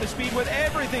 Keep up to speed with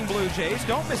everything Blue Jays.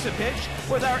 Don't miss a pitch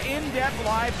with our in-depth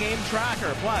live game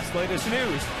tracker, plus latest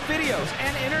news, videos,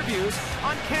 and interviews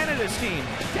on Canada's team.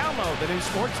 Download the new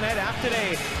Sportsnet app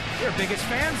today. You're biggest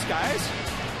fans, guys.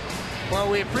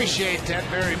 Well, we appreciate that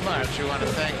very much. We want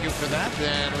to thank you for that,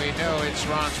 and we know it's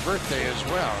Ron's birthday as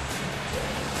well.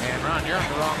 And Ron, you're on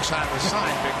the wrong side of the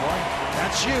sign, big boy.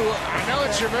 That's you. I know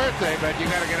it's your birthday, but you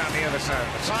got to get on the other side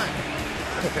of the sign.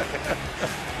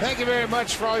 Thank you very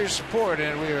much for all your support,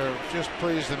 and we are just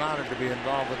pleased and honored to be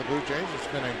involved with the Blue Jays. It's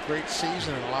been a great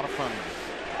season and a lot of fun.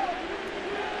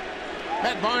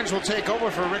 Matt Barnes will take over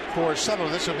for Rick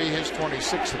Porcello. This will be his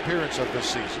 26th appearance of this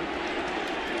season.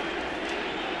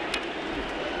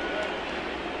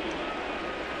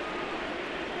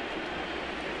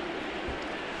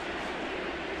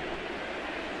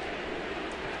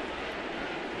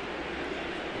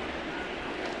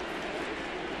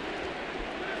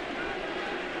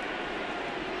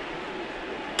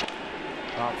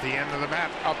 Off the end of the bat,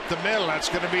 up the middle. That's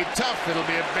going to be tough. It'll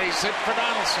be a base hit for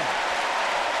Donaldson.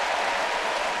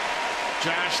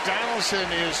 Josh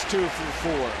Donaldson is 2 for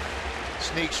 4.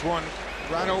 Sneaks one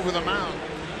right over the mound.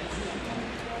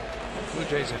 Blue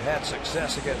Jays have had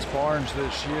success against Barnes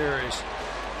this year. He's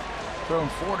thrown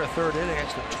 4 to third inning.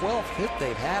 It's the 12th hit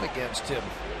they've had against him.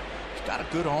 He's got a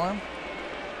good arm.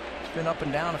 He's been up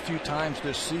and down a few times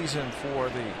this season for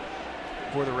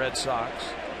the Red Sox.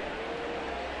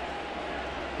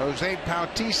 Jose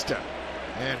Bautista,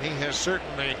 and he has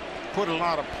certainly put a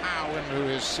lot of power into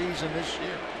his season this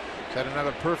year. He's had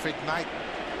another perfect night.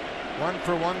 1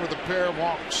 for 1 with a pair of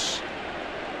walks.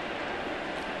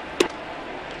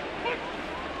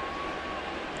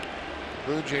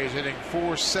 Blue Jays hitting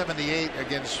 .478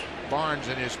 against Barnes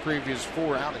in his previous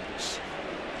 4 outings.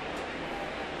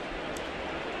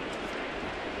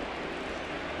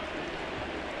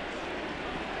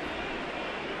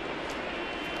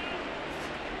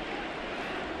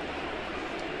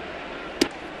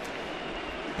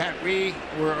 Pat, we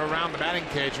were around the batting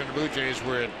cage when the Blue Jays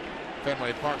were at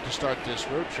Fenway Park to start this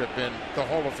road trip, and the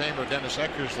Hall of Famer Dennis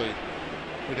Eckersley,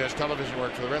 who does television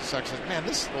work for the Red Sox, says, "Man,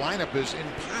 this lineup is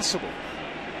impossible."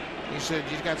 He said,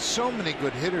 "You've got so many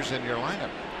good hitters in your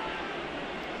lineup."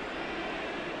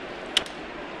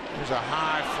 There's a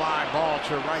high fly ball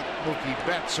to right. Mookie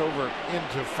Betts over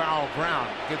into foul ground.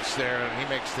 Gets there and he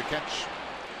makes the catch.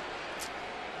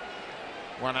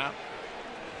 1 out.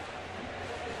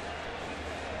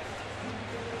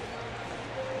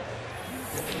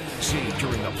 Save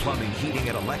during the plumbing, heating,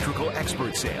 and electrical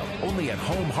expert sale. Only at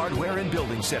Home Hardware and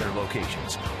Building Center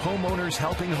locations. Homeowners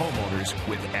helping homeowners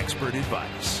with expert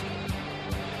advice.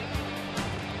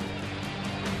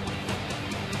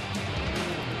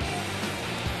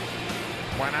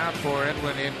 One out for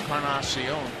Edwin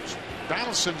Encarnacion.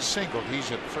 Donaldson singled.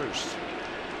 He's at first.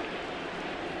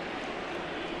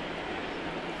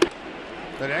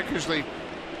 But Eckersley's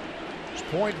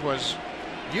point was,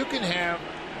 you can have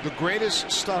the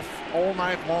greatest stuff all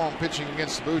night long pitching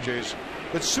against the Blue Jays,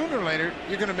 but sooner or later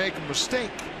you're going to make a mistake,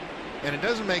 and it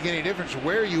doesn't make any difference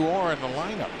where you are in the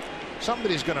lineup.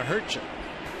 Somebody's going to hurt you.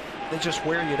 They just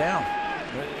wear you down.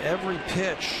 Every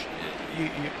pitch,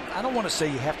 I don't want to say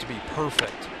you have to be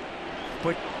perfect,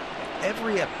 but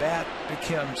every at bat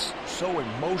becomes so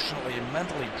emotionally and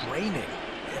mentally draining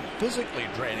and physically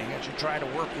draining as you try to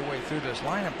work your way through this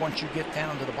lineup. Once you get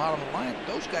down to the bottom of the lineup,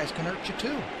 those guys can hurt you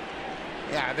too.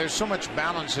 Yeah, there's so much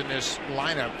balance in this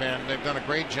lineup, and they've done a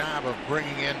great job of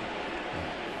bringing in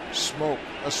Smoke,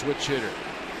 a switch hitter,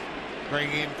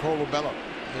 bringing in Colabello,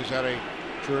 who's had a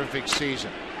terrific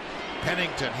season.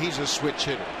 Pennington, he's a switch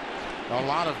hitter. A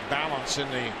lot of balance in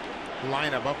the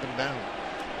lineup up and down.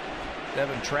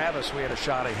 Devin Travis, we had a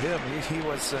shot at him.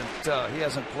 He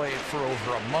hasn't played for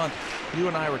over a month. You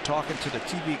and I were talking to the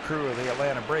TV crew of the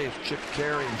Atlanta Braves, Chip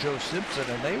Carey and Joe Simpson,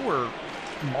 and they were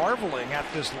marveling at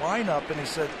this lineup, and he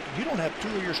said, you don't have 2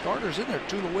 of your starters in there,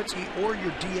 Tulowitzki or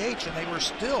your DH, and they were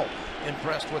still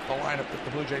impressed with the lineup that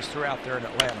the Blue Jays threw out there in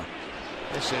Atlanta.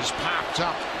 This is popped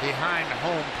up behind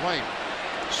home plate.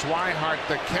 Swihart,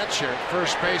 the catcher,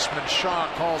 first baseman Shaw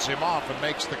calls him off and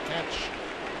makes the catch.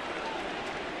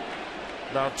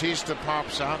 Bautista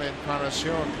pops out,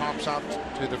 Encarnacion pops out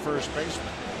to the first baseman.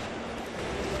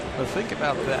 But think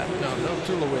about that. No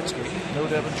Tulowitzki, no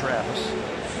Devin Travis,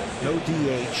 no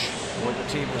DH when the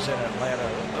team was in Atlanta.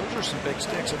 Those are some big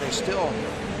sticks, and they still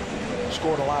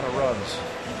scored a lot of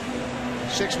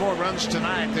runs. 6 more runs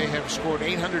tonight. They have scored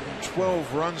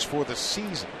 812 runs for the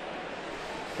season.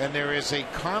 And there is a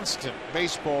constant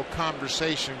baseball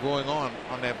conversation going on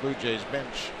that Blue Jays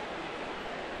bench.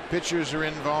 Pitchers are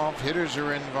involved, hitters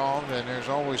are involved, and there's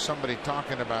always somebody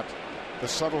talking about the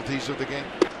subtleties of the game.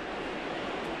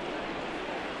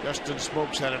 Justin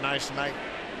Smoke's had a nice night.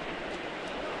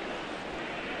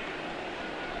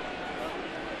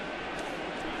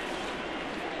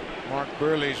 Mark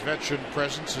Burley's veteran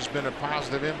presence has been a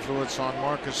positive influence on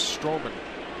Marcus Stroman.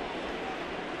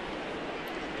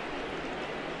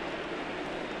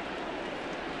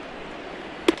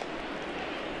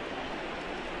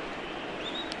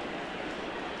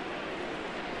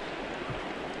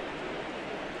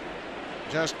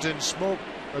 Justin Smoke,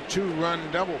 a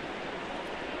 2-run double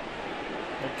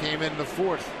that came in the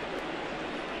 4th.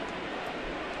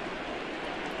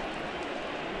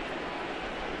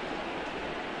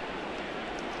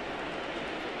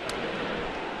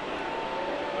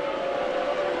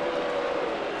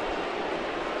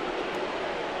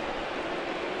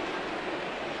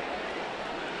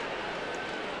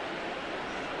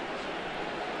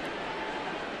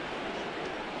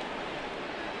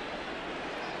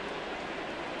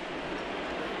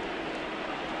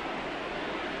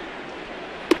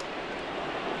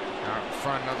 for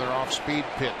another off-speed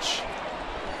pitch.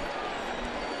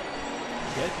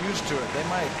 Get used to it. They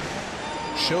might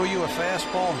show you a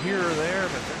fastball here or there,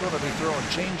 but they're going to be throwing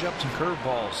change-ups and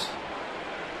curveballs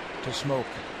to Smoke.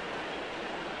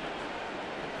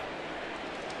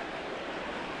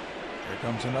 Here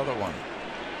comes another one.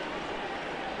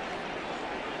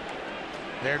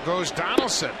 There goes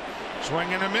Donaldson.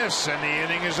 Swing and a miss, and the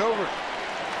inning is over.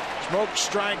 Smoke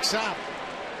strikes out.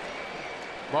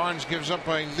 Barnes gives up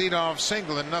a leadoff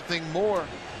single and nothing more.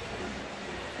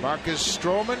 Marcus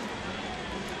Stroman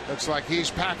looks like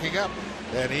he's packing up,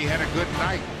 and he had a good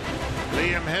night.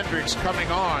 Liam Hendriks coming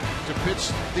on to pitch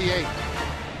the 8th.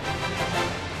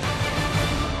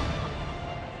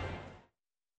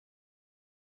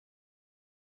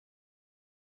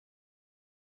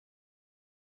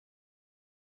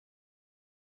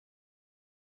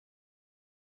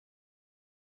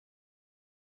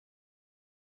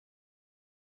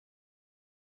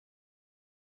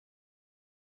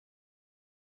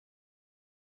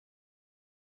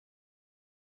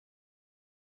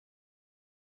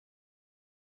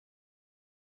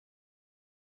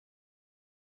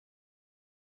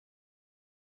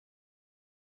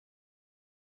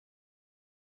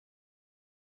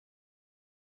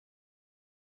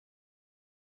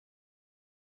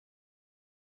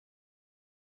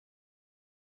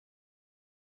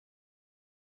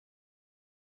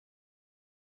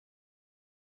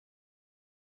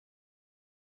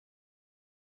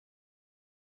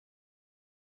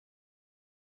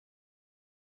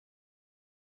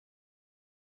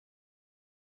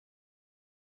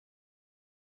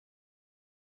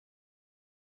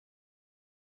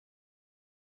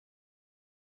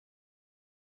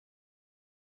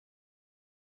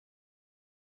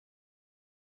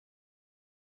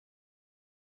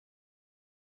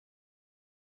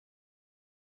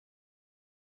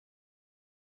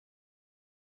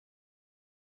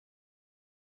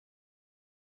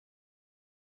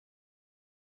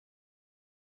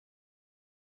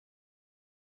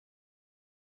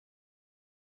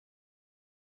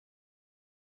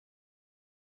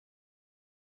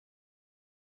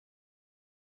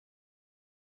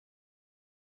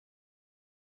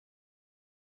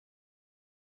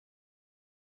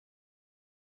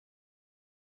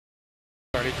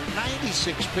 He threw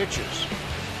 96 pitches,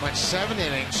 went 7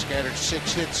 innings, scattered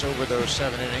 6 hits over those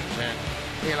 7 innings, and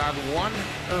he allowed 1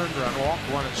 earned run, walked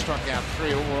 1, and struck out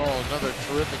 3. Overall, another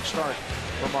terrific start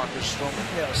for Marcus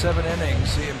Stroman. Yeah, 7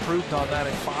 innings. He improved on that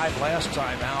in 5 last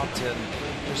time out, and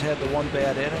just had the 1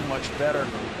 bad inning. Much better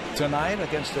tonight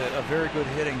against a very good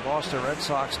hitting Boston Red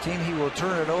Sox team. He will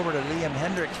turn it over to Liam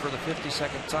Hendriks for the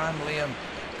 52nd time. Liam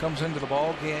comes into the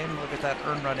ball game. Look at that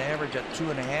earned run average at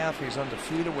 2.5. He's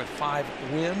undefeated with 5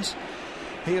 wins.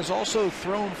 He has also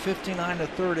thrown 59 the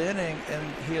 3rd inning,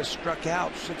 and he has struck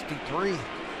out 63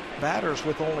 batters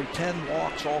with only 10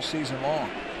 walks all season long.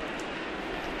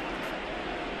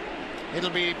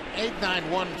 It'll be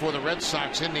 8-9-1 for the Red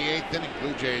Sox in the 8th inning.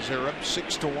 Blue Jays are up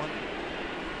 6-1.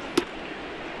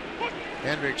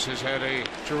 Hendriks has had a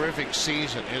terrific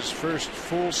season, his first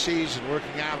full season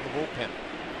working out of the bullpen.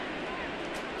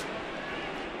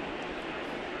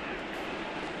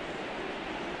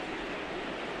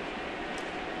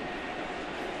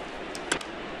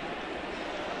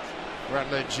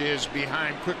 Rutledge is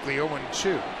behind quickly,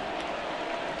 0-2.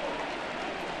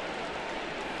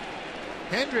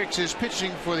 Hendriks is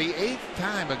pitching for the 8th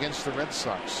time against the Red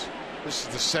Sox. This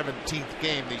is the 17th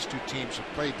game these two teams have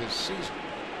played this season.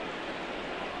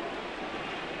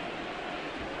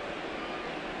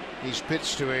 He's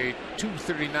pitched to a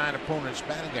 .239 opponent's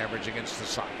batting average against the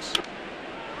Sox.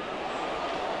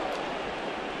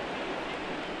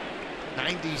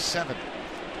 97.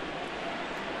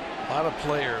 A lot of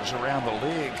players around the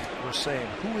league were saying,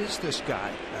 who is this guy?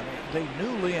 I mean, they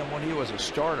knew Liam when he was a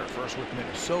starter, first with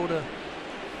Minnesota,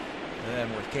 and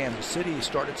then with Kansas City. He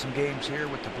started some games here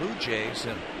with the Blue Jays,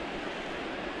 and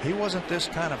he wasn't this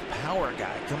kind of power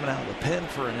guy coming out of the pen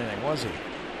for an inning, was he?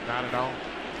 Not at all.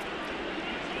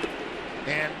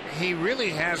 And he really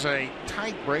has a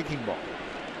tight breaking ball.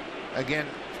 Again,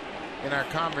 in our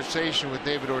conversation with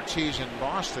David Ortiz in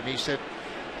Boston, he said,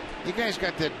 you guys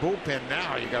got that bullpen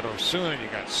now. You got Osuna, you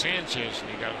got Sanchez,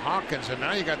 and you got Hawkins, and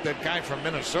now you got that guy from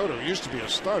Minnesota who used to be a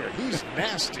starter. He's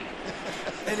nasty.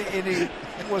 and he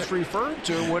was referred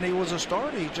to when he was a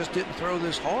starter. He just didn't throw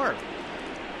this hard.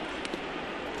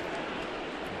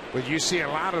 But you see a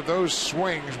lot of those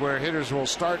swings where hitters will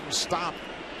start and stop,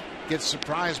 get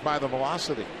surprised by the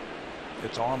velocity.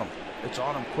 It's on him. It's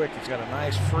on him quick. He's got a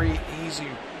nice, free, easy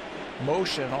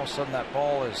motion. All of a sudden that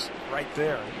ball is right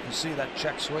there. You can see that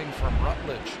check swing from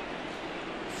Rutledge.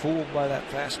 Fooled by that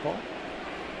fastball.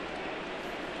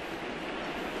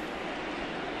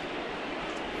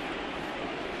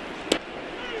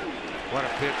 What a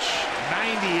pitch.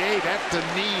 98 at the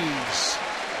knees.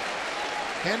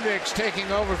 Hendricks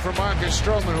taking over for Marcus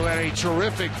Stroman, who had a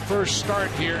terrific first start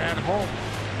here at home.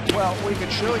 Well, we can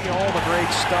show you all the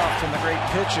great stuff and the great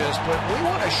pitches, but we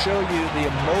want to show you the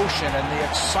emotion and the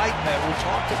excitement. We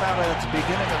talked about it at the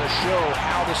beginning of the show,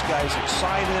 how this guy's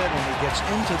excited and he gets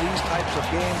into these types of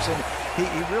games, and he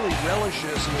really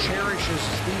relishes and cherishes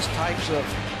these types of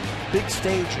big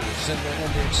stages and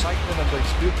the excitement of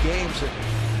these big games, and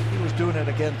he was doing it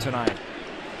again tonight.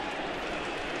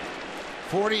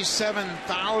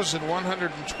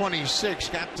 47,126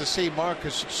 got to see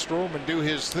Marcus Stroman do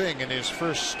his thing in his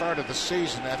first start of the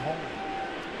season at home.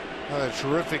 Another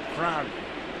terrific crowd.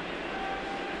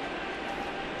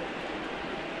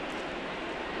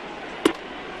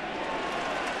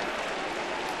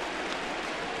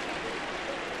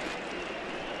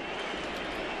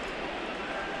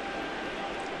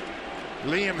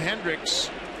 Liam Hendricks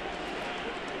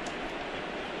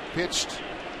pitched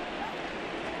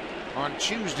on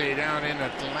Tuesday down in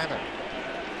Atlanta.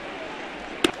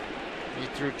 He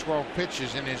threw 12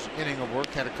 pitches in his inning of work,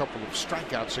 had a couple of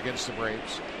strikeouts against the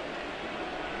Braves.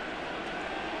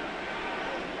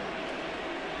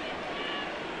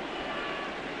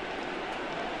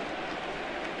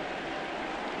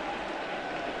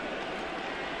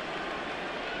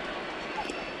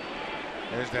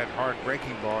 There's that hard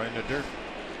breaking ball in the dirt.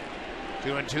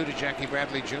 2-2 to Jackie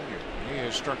Bradley Jr. He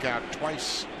has struck out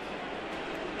twice.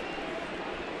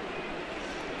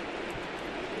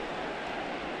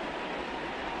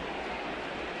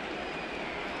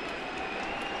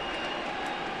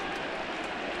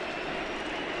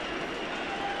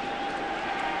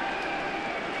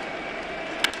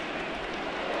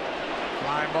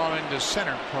 Fly ball into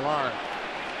center. Pilar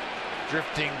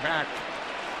drifting back.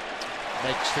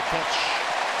 Makes the catch.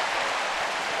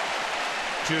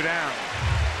 2 down.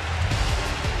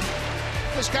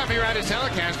 This copyrighted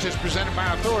telecast is presented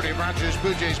by authority of Rogers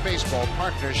Blue Jays Baseball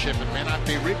Partnership and may not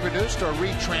be reproduced or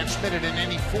retransmitted in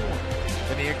any form.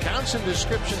 And the accounts and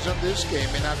descriptions of this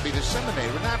game may not be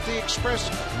disseminated without the express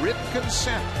written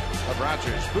consent of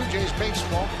Rogers Blue Jays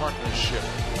Baseball Partnership.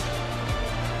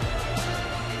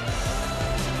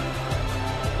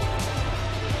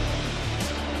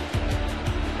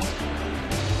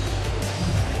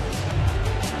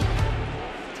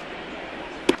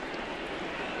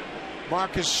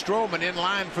 Marcus Stroman in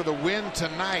line for the win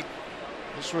tonight.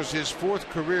 This was his 4th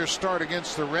career start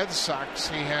against the Red Sox.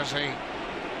 He has a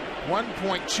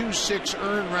 1.26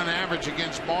 earned run average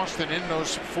against Boston in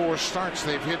those 4 starts.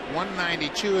 They've hit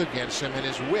 192 against him, and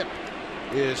his whip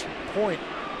is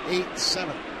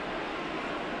 .87.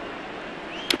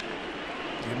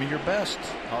 Give me your best.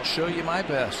 I'll show you my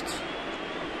best.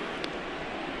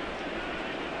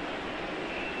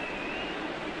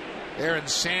 Aaron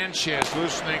Sanchez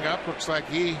loosening up. Looks like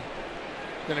he's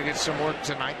going to get some work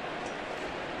tonight.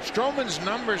 Stroman's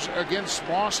numbers against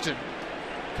Boston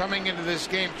coming into this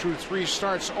game through 3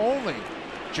 starts. Only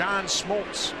John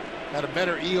Smoltz had a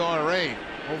better ERA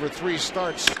over 3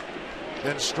 starts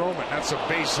than Stroman. That's a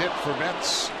base hit for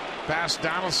Mets. Past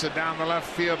Donaldson down the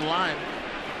left field line.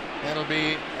 That'll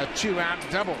be a 2-out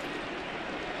double.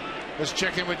 Let's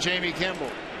check in with Jamie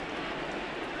Campbell.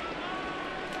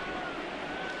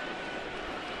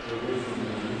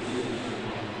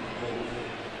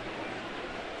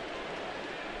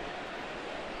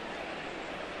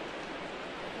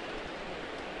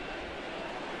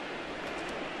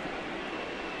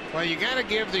 Well, you got to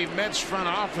give the Mets front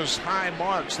office high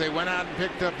marks. They went out and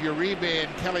picked up Uribe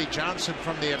and Kelly Johnson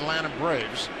from the Atlanta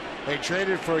Braves. They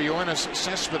traded for Yoenis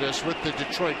Cespedes with the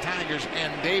Detroit Tigers,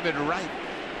 and David Wright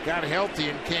got healthy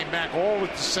and came back all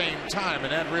at the same time,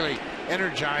 and that really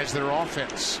energized their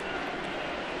offense.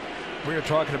 We were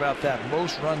talking about that.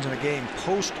 Most runs in a game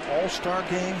post All-Star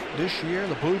game this year.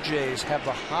 The Blue Jays have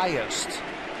the highest.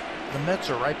 The Mets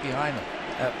are right behind them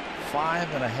at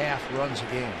 5.5 runs a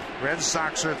game. Red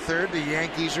Sox are 3rd. The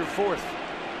Yankees are 4th.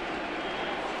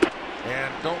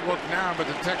 And don't look now, but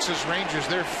the Texas Rangers,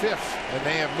 they're 5th, and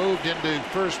they have moved into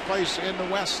first place in the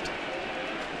West.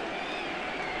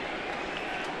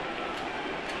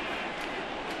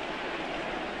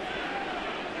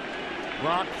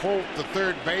 Brock Holt, the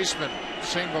 3rd baseman,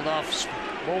 singled off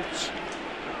Smoke's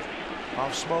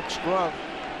glove.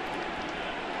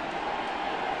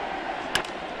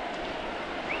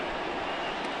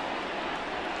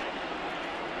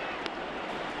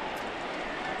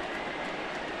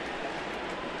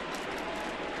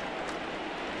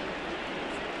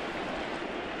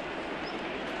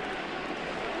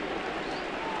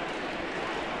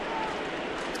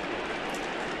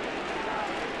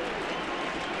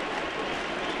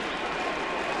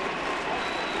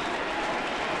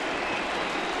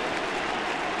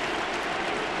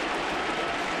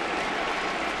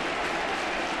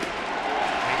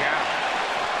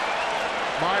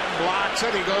 That's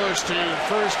it. He goes to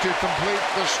first to complete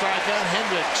the strikeout.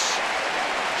 Hendricks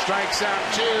strikes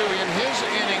out 2 in his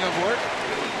inning of work.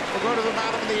 We'll go to the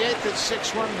bottom of the 8th at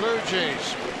 6-1 Blue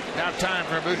Jays. Now time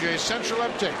for a Blue Jays Central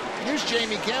update. Here's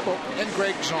Jamie Campbell and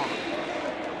Greg Zahn.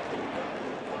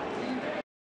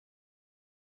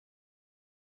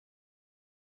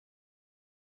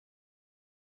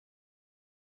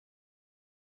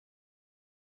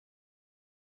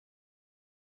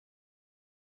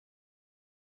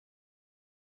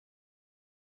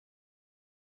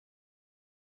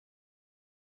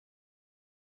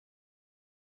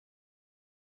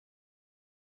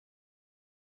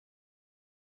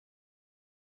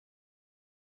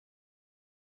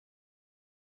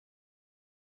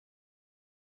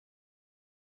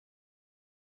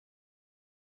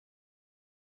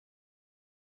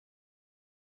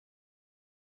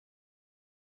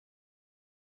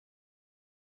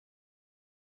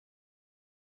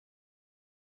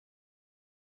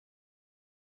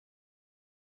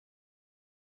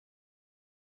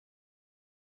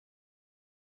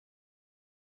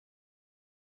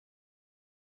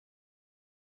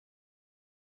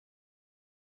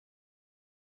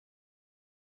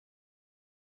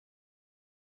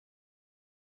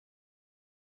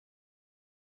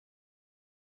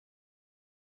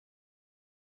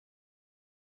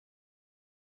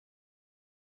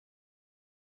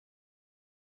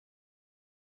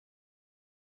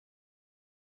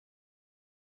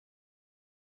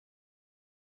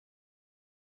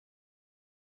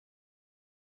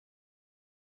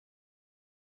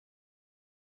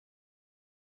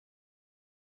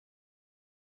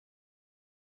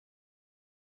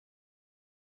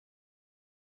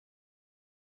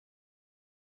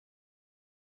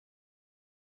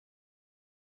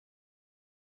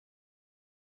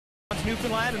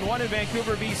 Newfoundland and 1 in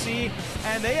Vancouver, BC,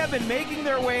 and they have been making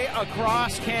their way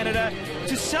across Canada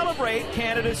to celebrate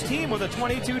Canada's team with a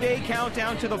 22-day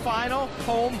countdown to the final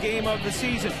home game of the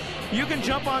season. You can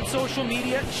jump on social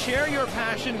media, share your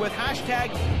passion with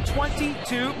hashtag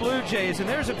 22BlueJays, and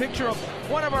there's a picture of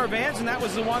one of our vans, and that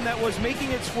was the one that was making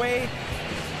its way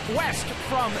west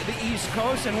from the East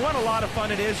Coast, and what a lot of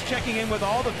fun it is checking in with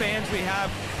all the fans we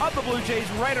have of the Blue Jays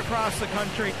right across the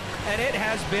country, and it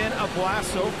has been a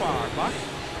blast so far. Buck?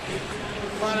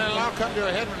 Well, it'll all come to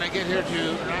a head when they get here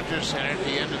to Rogers Center at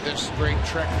the end of this great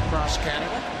trek across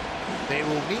Canada. They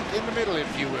will meet in the middle,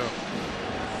 if you will.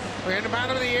 We're in the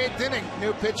bottom of the 8th inning.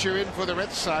 New pitcher in for the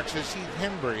Red Sox is Heath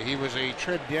Hembree. He was a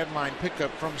trade deadline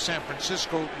pickup from San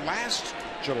Francisco last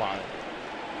July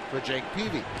for Jake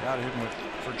Peavy. Got him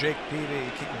for Jake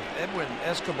Peavy. Edwin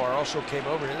Escobar also came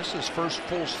over here. This is his first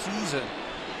full season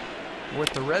with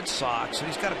the Red Sox, and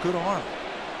he's got a good arm.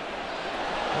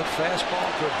 Good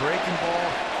fastball, good breaking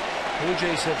ball. Blue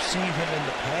Jays have seen him in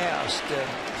the past, and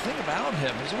the thing about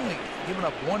him, he's only given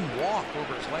up 1 walk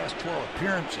over his last 12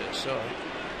 appearances, so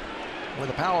with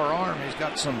a power arm, he's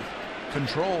got some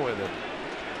control with it.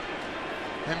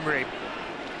 Hembree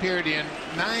appeared in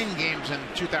 9 games in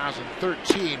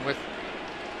 2013 with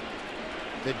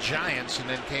the Giants, and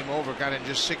then came over, got in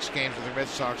just 6 games with the Red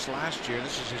Sox last year.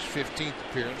 This is his 15th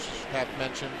appearance, as Pat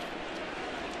mentioned.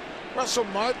 Russell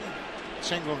Martin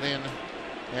singled in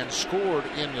and scored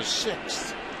in the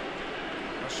 6th.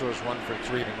 Russell is 1 for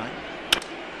 3 tonight.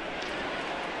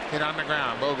 Hit on the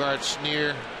ground. Bogart's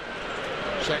near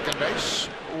second base.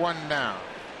 1 down.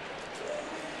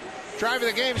 Drive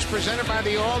of the Game is presented by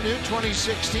the all-new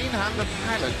 2016 Honda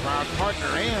Pilot, proud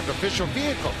partner and official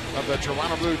vehicle of the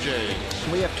Toronto Blue Jays.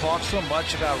 We have talked so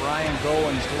much about Ryan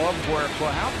Gowen's glove work.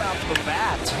 Well, how about the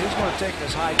bat? He's going to take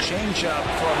this high changeup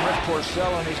from Rick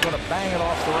Porcello, and he's going to bang it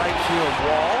off the right field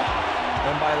wall.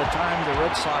 And by the time the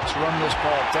Red Sox run this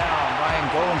ball down, Ryan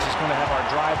Gowen's is going to have our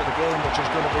drive of the game, which is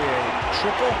going to be a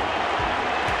triple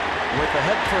with the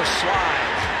head first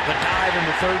slide, the dive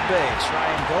into third base.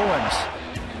 Ryan Gowen's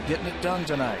getting it done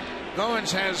tonight.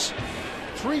 Goins has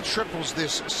 3 triples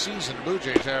this season. Blue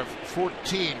Jays have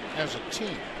 14 as a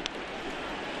team.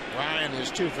 Ryan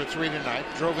is 2 for 3 tonight.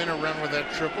 Drove in a run with that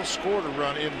triple. Scored a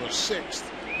run in the 6th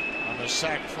on the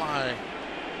sac fly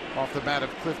off the bat of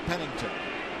Cliff Pennington.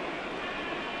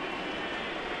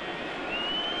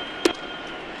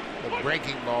 The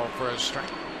breaking ball for a strike.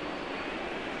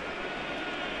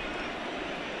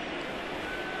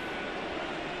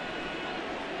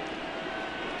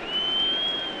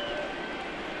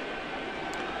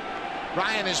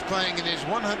 Ryan is playing in his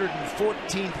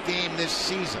 114th game this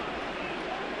season.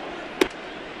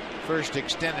 First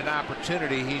extended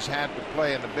opportunity he's had to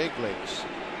play in the big leagues.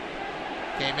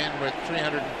 Came in with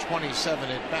 327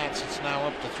 at-bats. It's now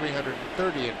up to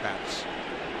 330 at-bats.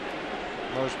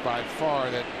 Most by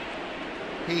far that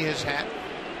he has had.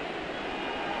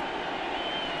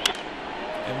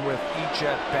 And with each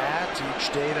at bat,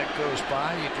 each day that goes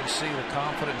by, you can see the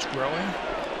confidence growing.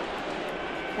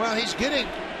 Well, he's getting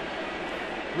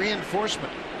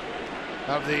reinforcement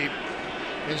of the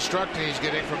instruction he's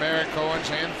getting from Eric Owens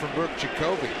and from Brooke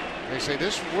Jacoby. They say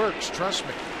this works, trust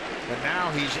me. But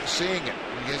now he's seeing it.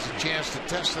 He gets a chance to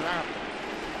test it out.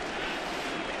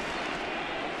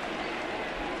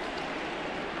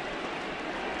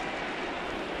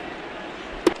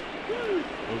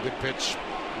 Oh, good pitch.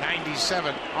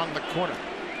 97 on the corner.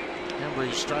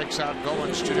 Embry strikes out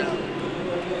Goins, 2 down.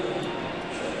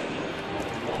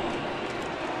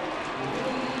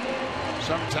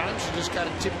 Sometimes you just got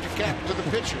to tip your cap to the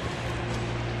pitcher.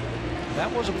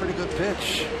 That was a pretty good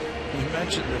pitch. You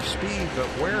mentioned the speed, but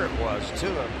where it was,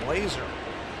 to a blazer,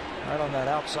 right on that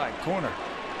outside corner.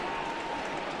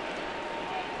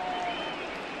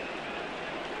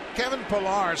 Kevin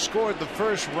Pillar scored the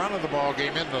first run of the ball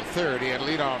game in the third. He had a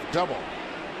leadoff double.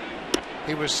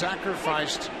 He was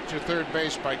sacrificed to third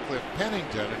base by Cliff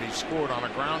Pennington, and he scored on a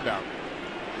ground out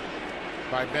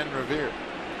by Ben Revere.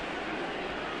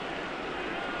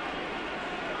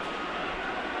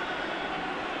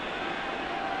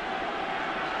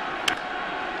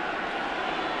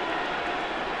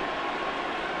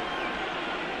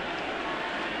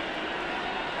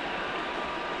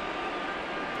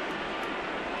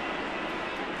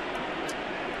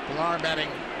 Pillar batting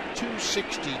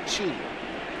 .262.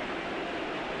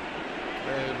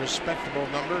 Very respectable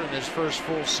number in his first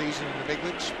full season in the big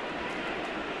leagues.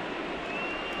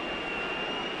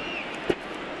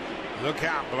 Look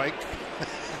out, Blake.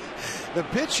 The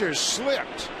pitcher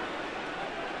slipped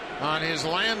on his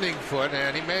landing foot,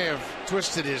 and he may have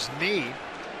twisted his knee,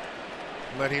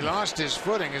 but he lost his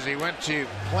footing as he went to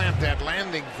plant that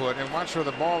landing foot. And watch where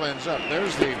the ball ends up.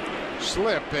 There's the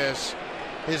slip as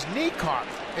his knee caught.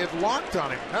 It locked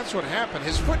on him. That's what happened.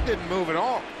 His foot didn't move at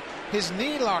all. His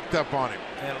knee locked up on him.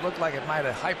 And it looked like it might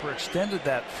have hyperextended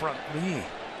that front knee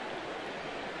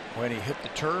when he hit the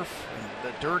turf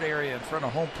and the dirt area in front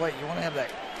of home plate. You want to have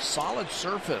that solid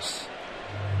surface.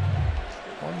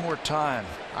 One more time.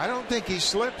 I don't think he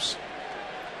slips.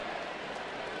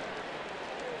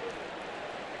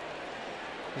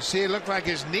 You see, it looked like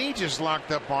his knee just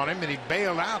locked up on him and he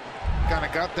bailed out. Kind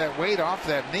of got that weight off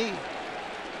that knee.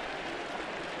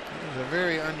 It was a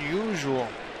very unusual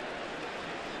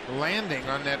landing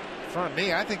on that front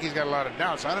knee. I think he's got a lot of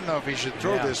doubts. I don't know if he should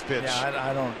throw this pitch. Yeah,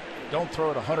 I don't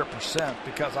throw it 100%,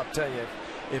 because I'll tell you,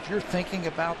 if you're thinking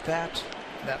about that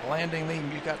landing knee,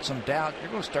 you got some doubt, you're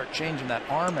going to start changing that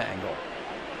arm angle.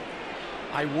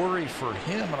 I worry for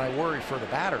him, and I worry for the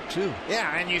batter too.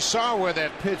 Yeah, and you saw where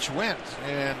that pitch went,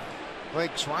 and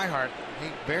Blake Swihart, he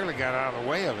barely got out of the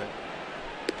way of it.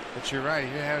 But you're right,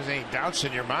 if you have any doubts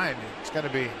in your mind, it's going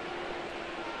to be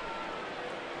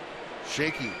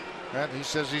shaky. But he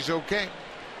says he's okay.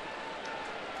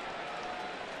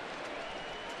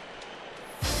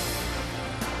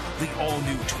 The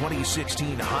all-new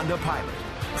 2016 Honda Pilot,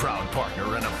 proud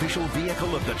partner and official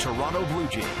vehicle of the Toronto Blue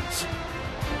Jays.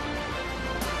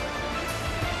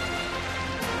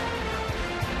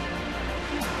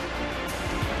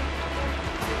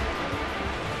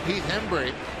 Heath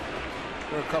Hembree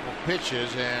for a couple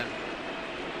pitches and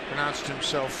pronounced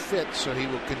himself fit, so he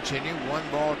will continue.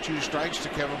 1 ball, 2 strikes to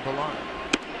Kevin Pillar.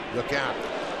 Look out.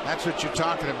 That's what you're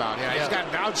talking about. Yeah, he's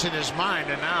got doubts in his mind,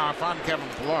 and now if I'm Kevin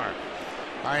Pillar,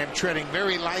 I am treading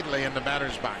very lightly in the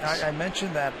batter's box. I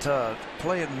mentioned that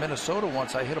play in Minnesota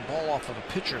once. I hit a ball off of a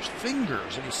pitcher's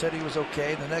fingers, and he said he was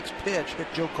okay. The next pitch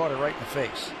hit Joe Carter right in the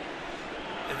face.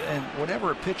 And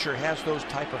whenever a pitcher has those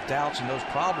type of doubts and those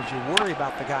problems, you worry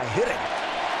about the guy hitting.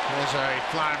 There's a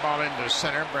fly ball into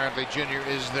center. Bradley Jr.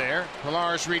 is there.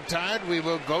 Pillar's retired. We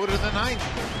will go to the 9th.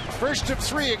 First of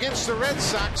 3 against the Red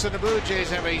Sox, and the Blue Jays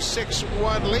have a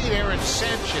 6-1 lead. Aaron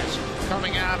Sanchez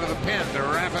coming out of the pen to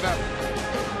wrap it up.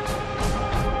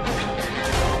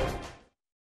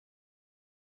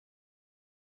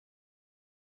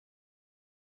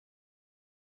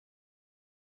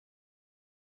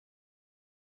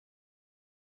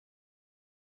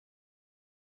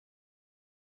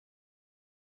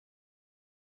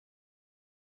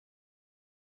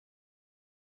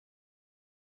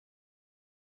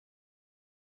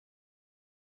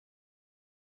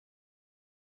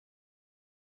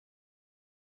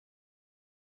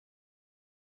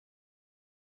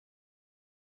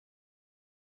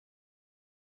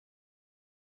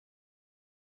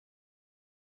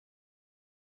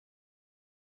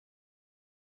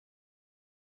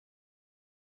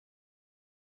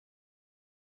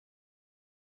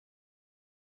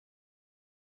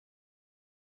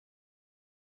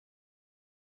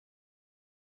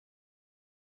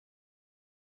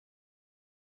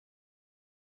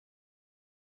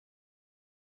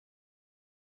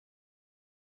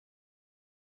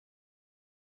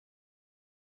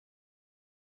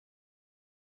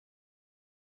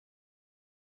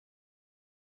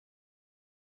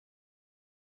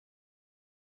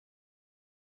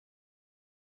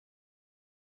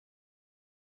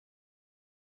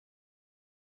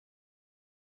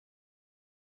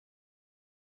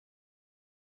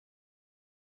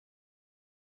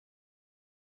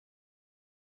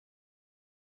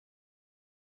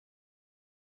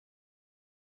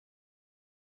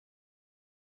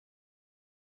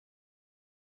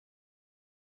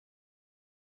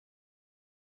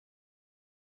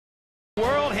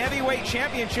 Cruiserweight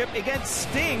Championship against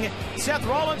Sting. Seth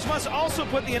Rollins must also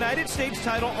put the United States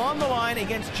title on the line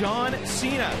against John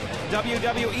Cena.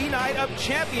 WWE Night of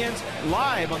Champions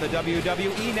live on the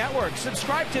WWE Network.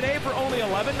 Subscribe today for only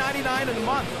 $11.99 a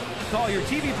month. Call your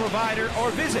TV provider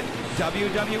or visit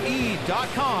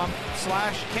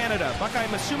WWE.com/Canada. Buck,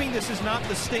 I'm assuming this is not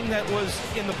the Sting that was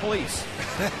in The Police.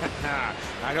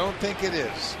 I don't think it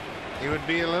is. He would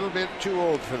be a little bit too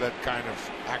old for that kind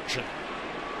of action.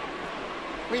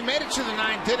 We made it to the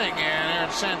 9th inning, and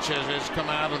Aaron Sanchez has come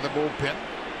out of the bullpen.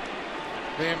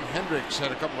 Liam Hendricks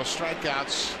had a couple of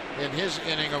strikeouts in his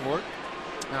inning of work.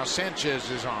 Now Sanchez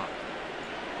is on.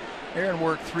 Aaron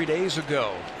worked 3 days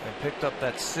ago and picked up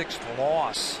that 6th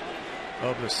loss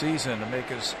of the season to make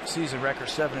his season record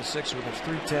 7-6 with a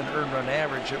 .310 earned run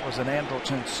average. It was an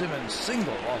Andrelton Simmons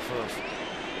single off of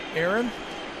Aaron.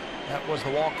 That was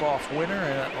the walk-off winner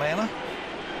in Atlanta.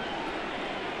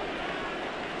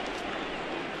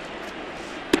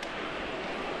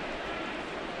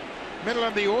 Middle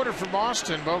of the order for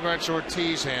Boston, Bogaerts,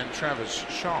 Ortiz, and Travis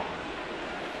Shaw.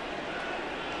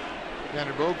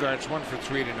 Xander Bogaerts 1 for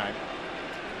 3 tonight.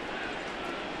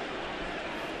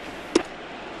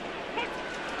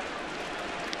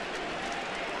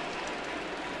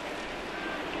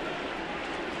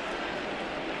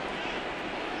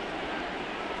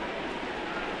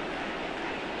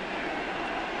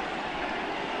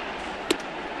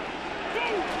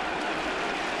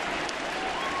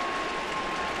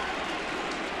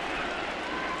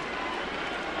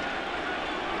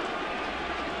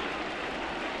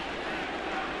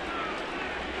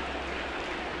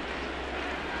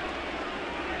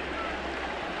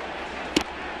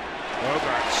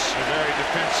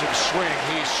 Swing,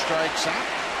 he strikes out.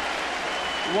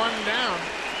 1 down.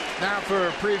 Now for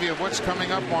a preview of what's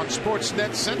coming up on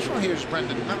Sportsnet Central. Here's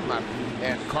Brendan Dunlap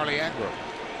and Carly Agro.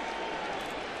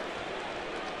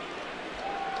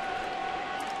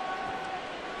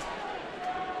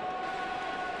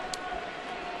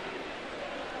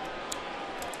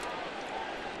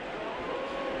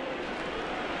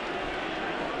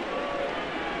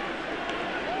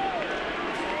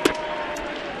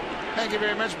 Thank you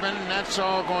very much, Brendan. That's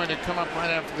all going to come up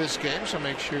right after this game, so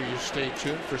make sure you stay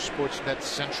tuned for Sportsnet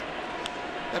Central.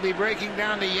 They'll be breaking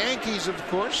down the Yankees, of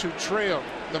course, who trail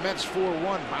the Mets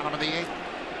 4-1, bottom of the 8th.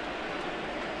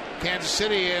 Kansas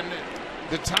City and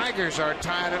the Tigers are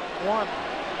tied at 1.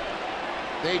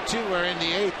 They, too, are in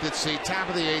the 8th. It's the top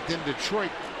of the 8th in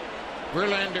Detroit.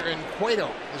 Verlander and Cueto,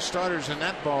 the starters in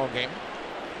that ball game.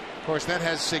 Of course, that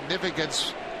has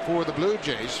significance for the Blue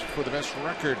Jays for the best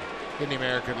record in the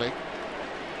American League.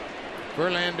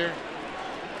 Verlander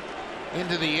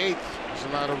into the 8th. He's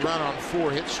allowed a run on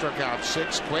 4 hits, struck out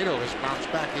 6. Cueto has bounced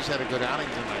back. He's had a good outing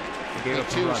tonight. He gave up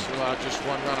a run. Allowed just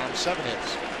 1 run on 7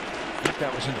 hits. I think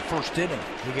that was in the 1st inning.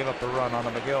 He gave up a run on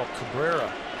a Miguel Cabrera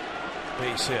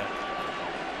base hit.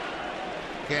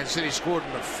 Kansas City scored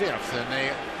in the 5th, and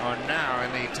they are now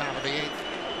in the top of the 8th.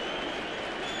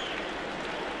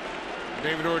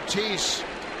 David Ortiz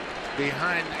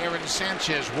behind Aaron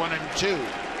Sanchez, 1 and 2.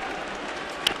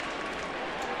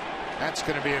 That's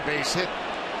going to be a base hit.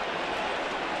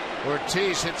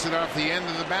 Ortiz hits it off the end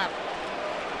of the bat.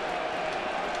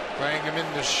 Playing him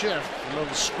in the shift. A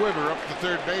little squiver up the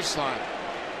 3rd baseline.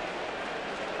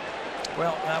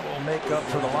 Well, that will make up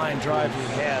for the line drive he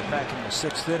had back in the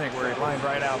 6th inning where he lined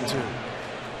right out to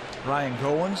Ryan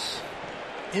Goins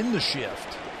in the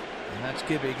shift. And that's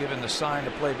Gibby giving the sign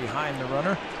to play behind the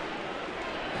runner.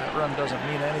 That run doesn't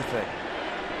mean anything.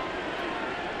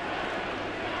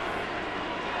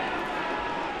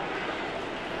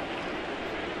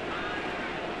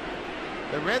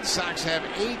 The Red Sox have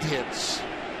 8 hits.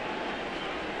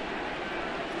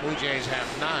 Blue Jays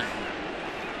have 9.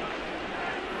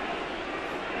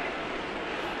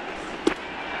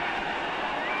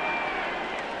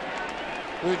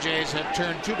 Blue Jays have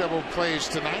turned 2 double plays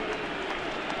tonight.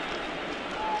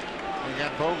 They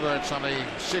got Bogaerts on a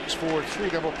 6-4-3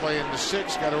 double play in the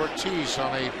 6th. Got Ortiz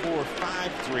on a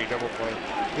 4-5-3 double play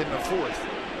in the 4th.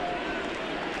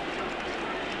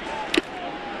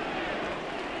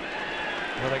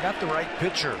 Well, they got the right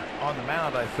pitcher on the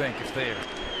mound, I think, if they're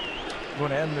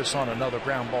going to end this on another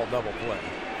ground ball double play.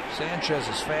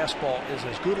 Sanchez's fastball is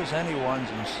as good as anyone's,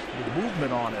 and the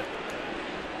movement on it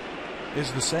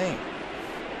is the same.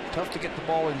 Tough to get the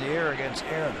ball in the air against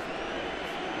Aaron.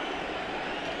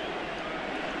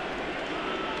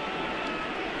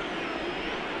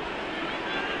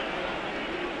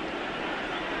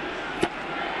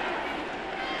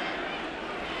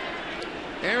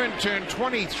 Aaron turned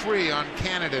 23 on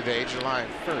Canada Day, July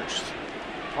 1st.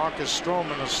 Marcus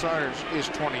Stroman, the starter, is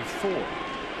 24.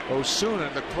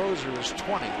 Osuna, the closer, is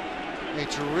 20. a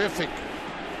terrific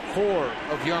core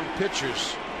of young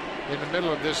pitchers in the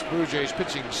middle of this Blue Jays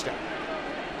pitching staff.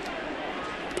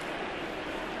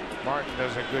 Martin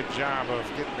does a good job of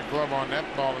getting the glove on that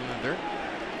ball in the dirt.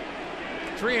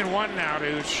 3-1 now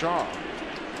to Shaw.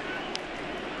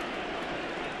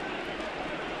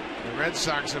 The Red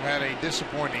Sox have had a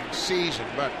disappointing season,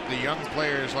 but the young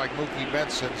players like Mookie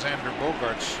Betts and Xander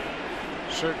Bogaerts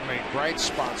certainly bright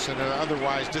spots in an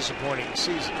otherwise disappointing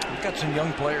season. We've got some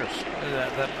young players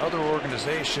that other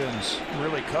organizations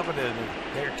really coveted.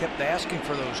 They kept asking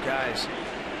for those guys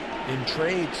in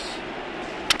trades.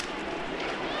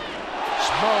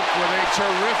 Smoke with a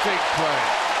terrific play.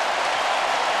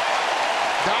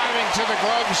 Diving to the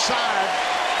glove side,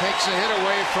 takes a hit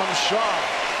away from Shaw.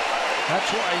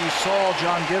 That's why you saw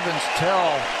John Gibbons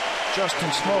tell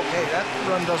Justin Smoke, hey, that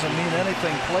run doesn't mean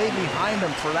anything. Play behind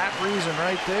him for that reason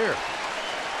right there.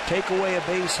 Take away a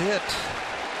base hit.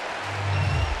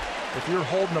 If you're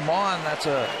holding them on, that's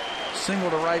a single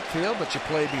to right field, but you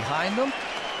play behind them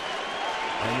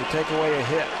and you take away a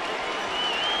hit.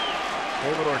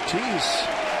 David Ortiz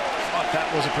thought that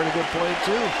was a pretty good play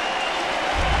too.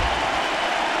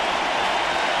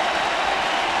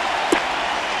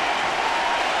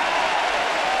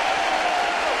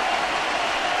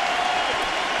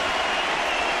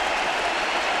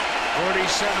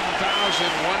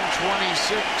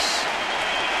 $47,126.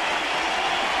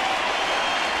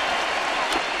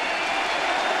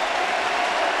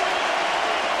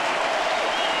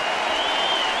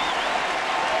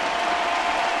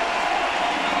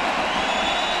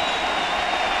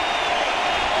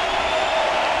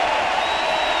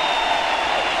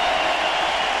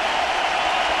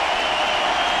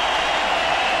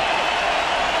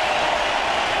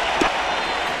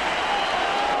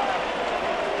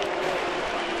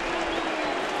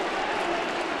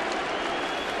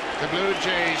 The Blue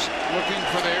Jays looking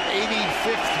for their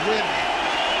 85th win.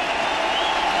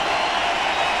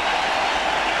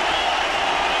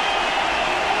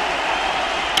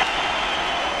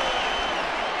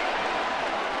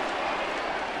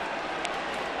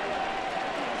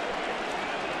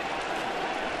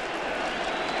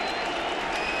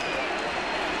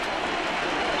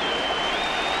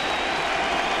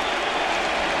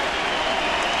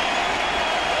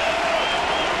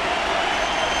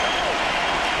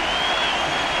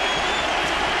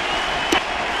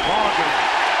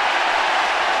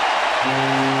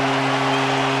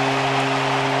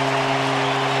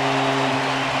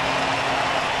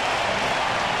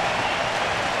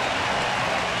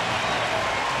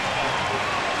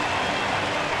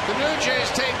 The Blue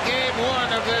Jays take game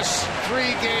one of this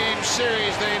three-game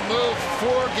series. They move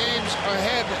 4 games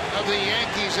ahead of the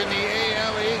Yankees in the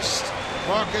AL East.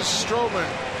 Marcus Stroman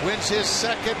wins his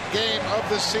 2nd game of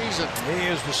the season. He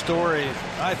is the story,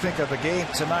 I think, of the game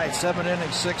tonight. 7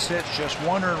 innings, 6 hits, just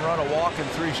 1 earned run, a walk, and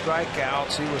 3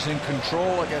 strikeouts. He was in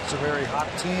control against a very hot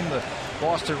team, the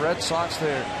Boston Red Sox.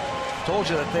 There, told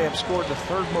you that they have scored the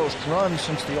 3rd most runs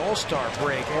since the All-Star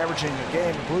break, averaging a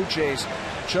game. The Blue Jays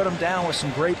shut him down with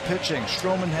some great pitching.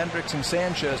 Stroman, Hendricks, and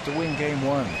Sanchez to win game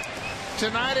 1.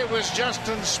 Tonight it was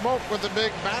Justin Smoke with the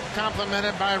big bat,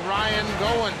 complimented by Ryan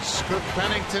Goins. Cook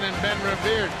Pennington and Ben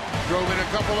Revere drove in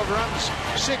a couple of runs.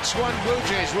 6-1 Blue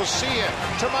Jays. We'll see you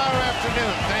tomorrow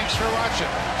afternoon. Thanks for watching.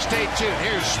 Stay tuned.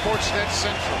 Here's Sportsnet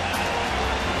Central.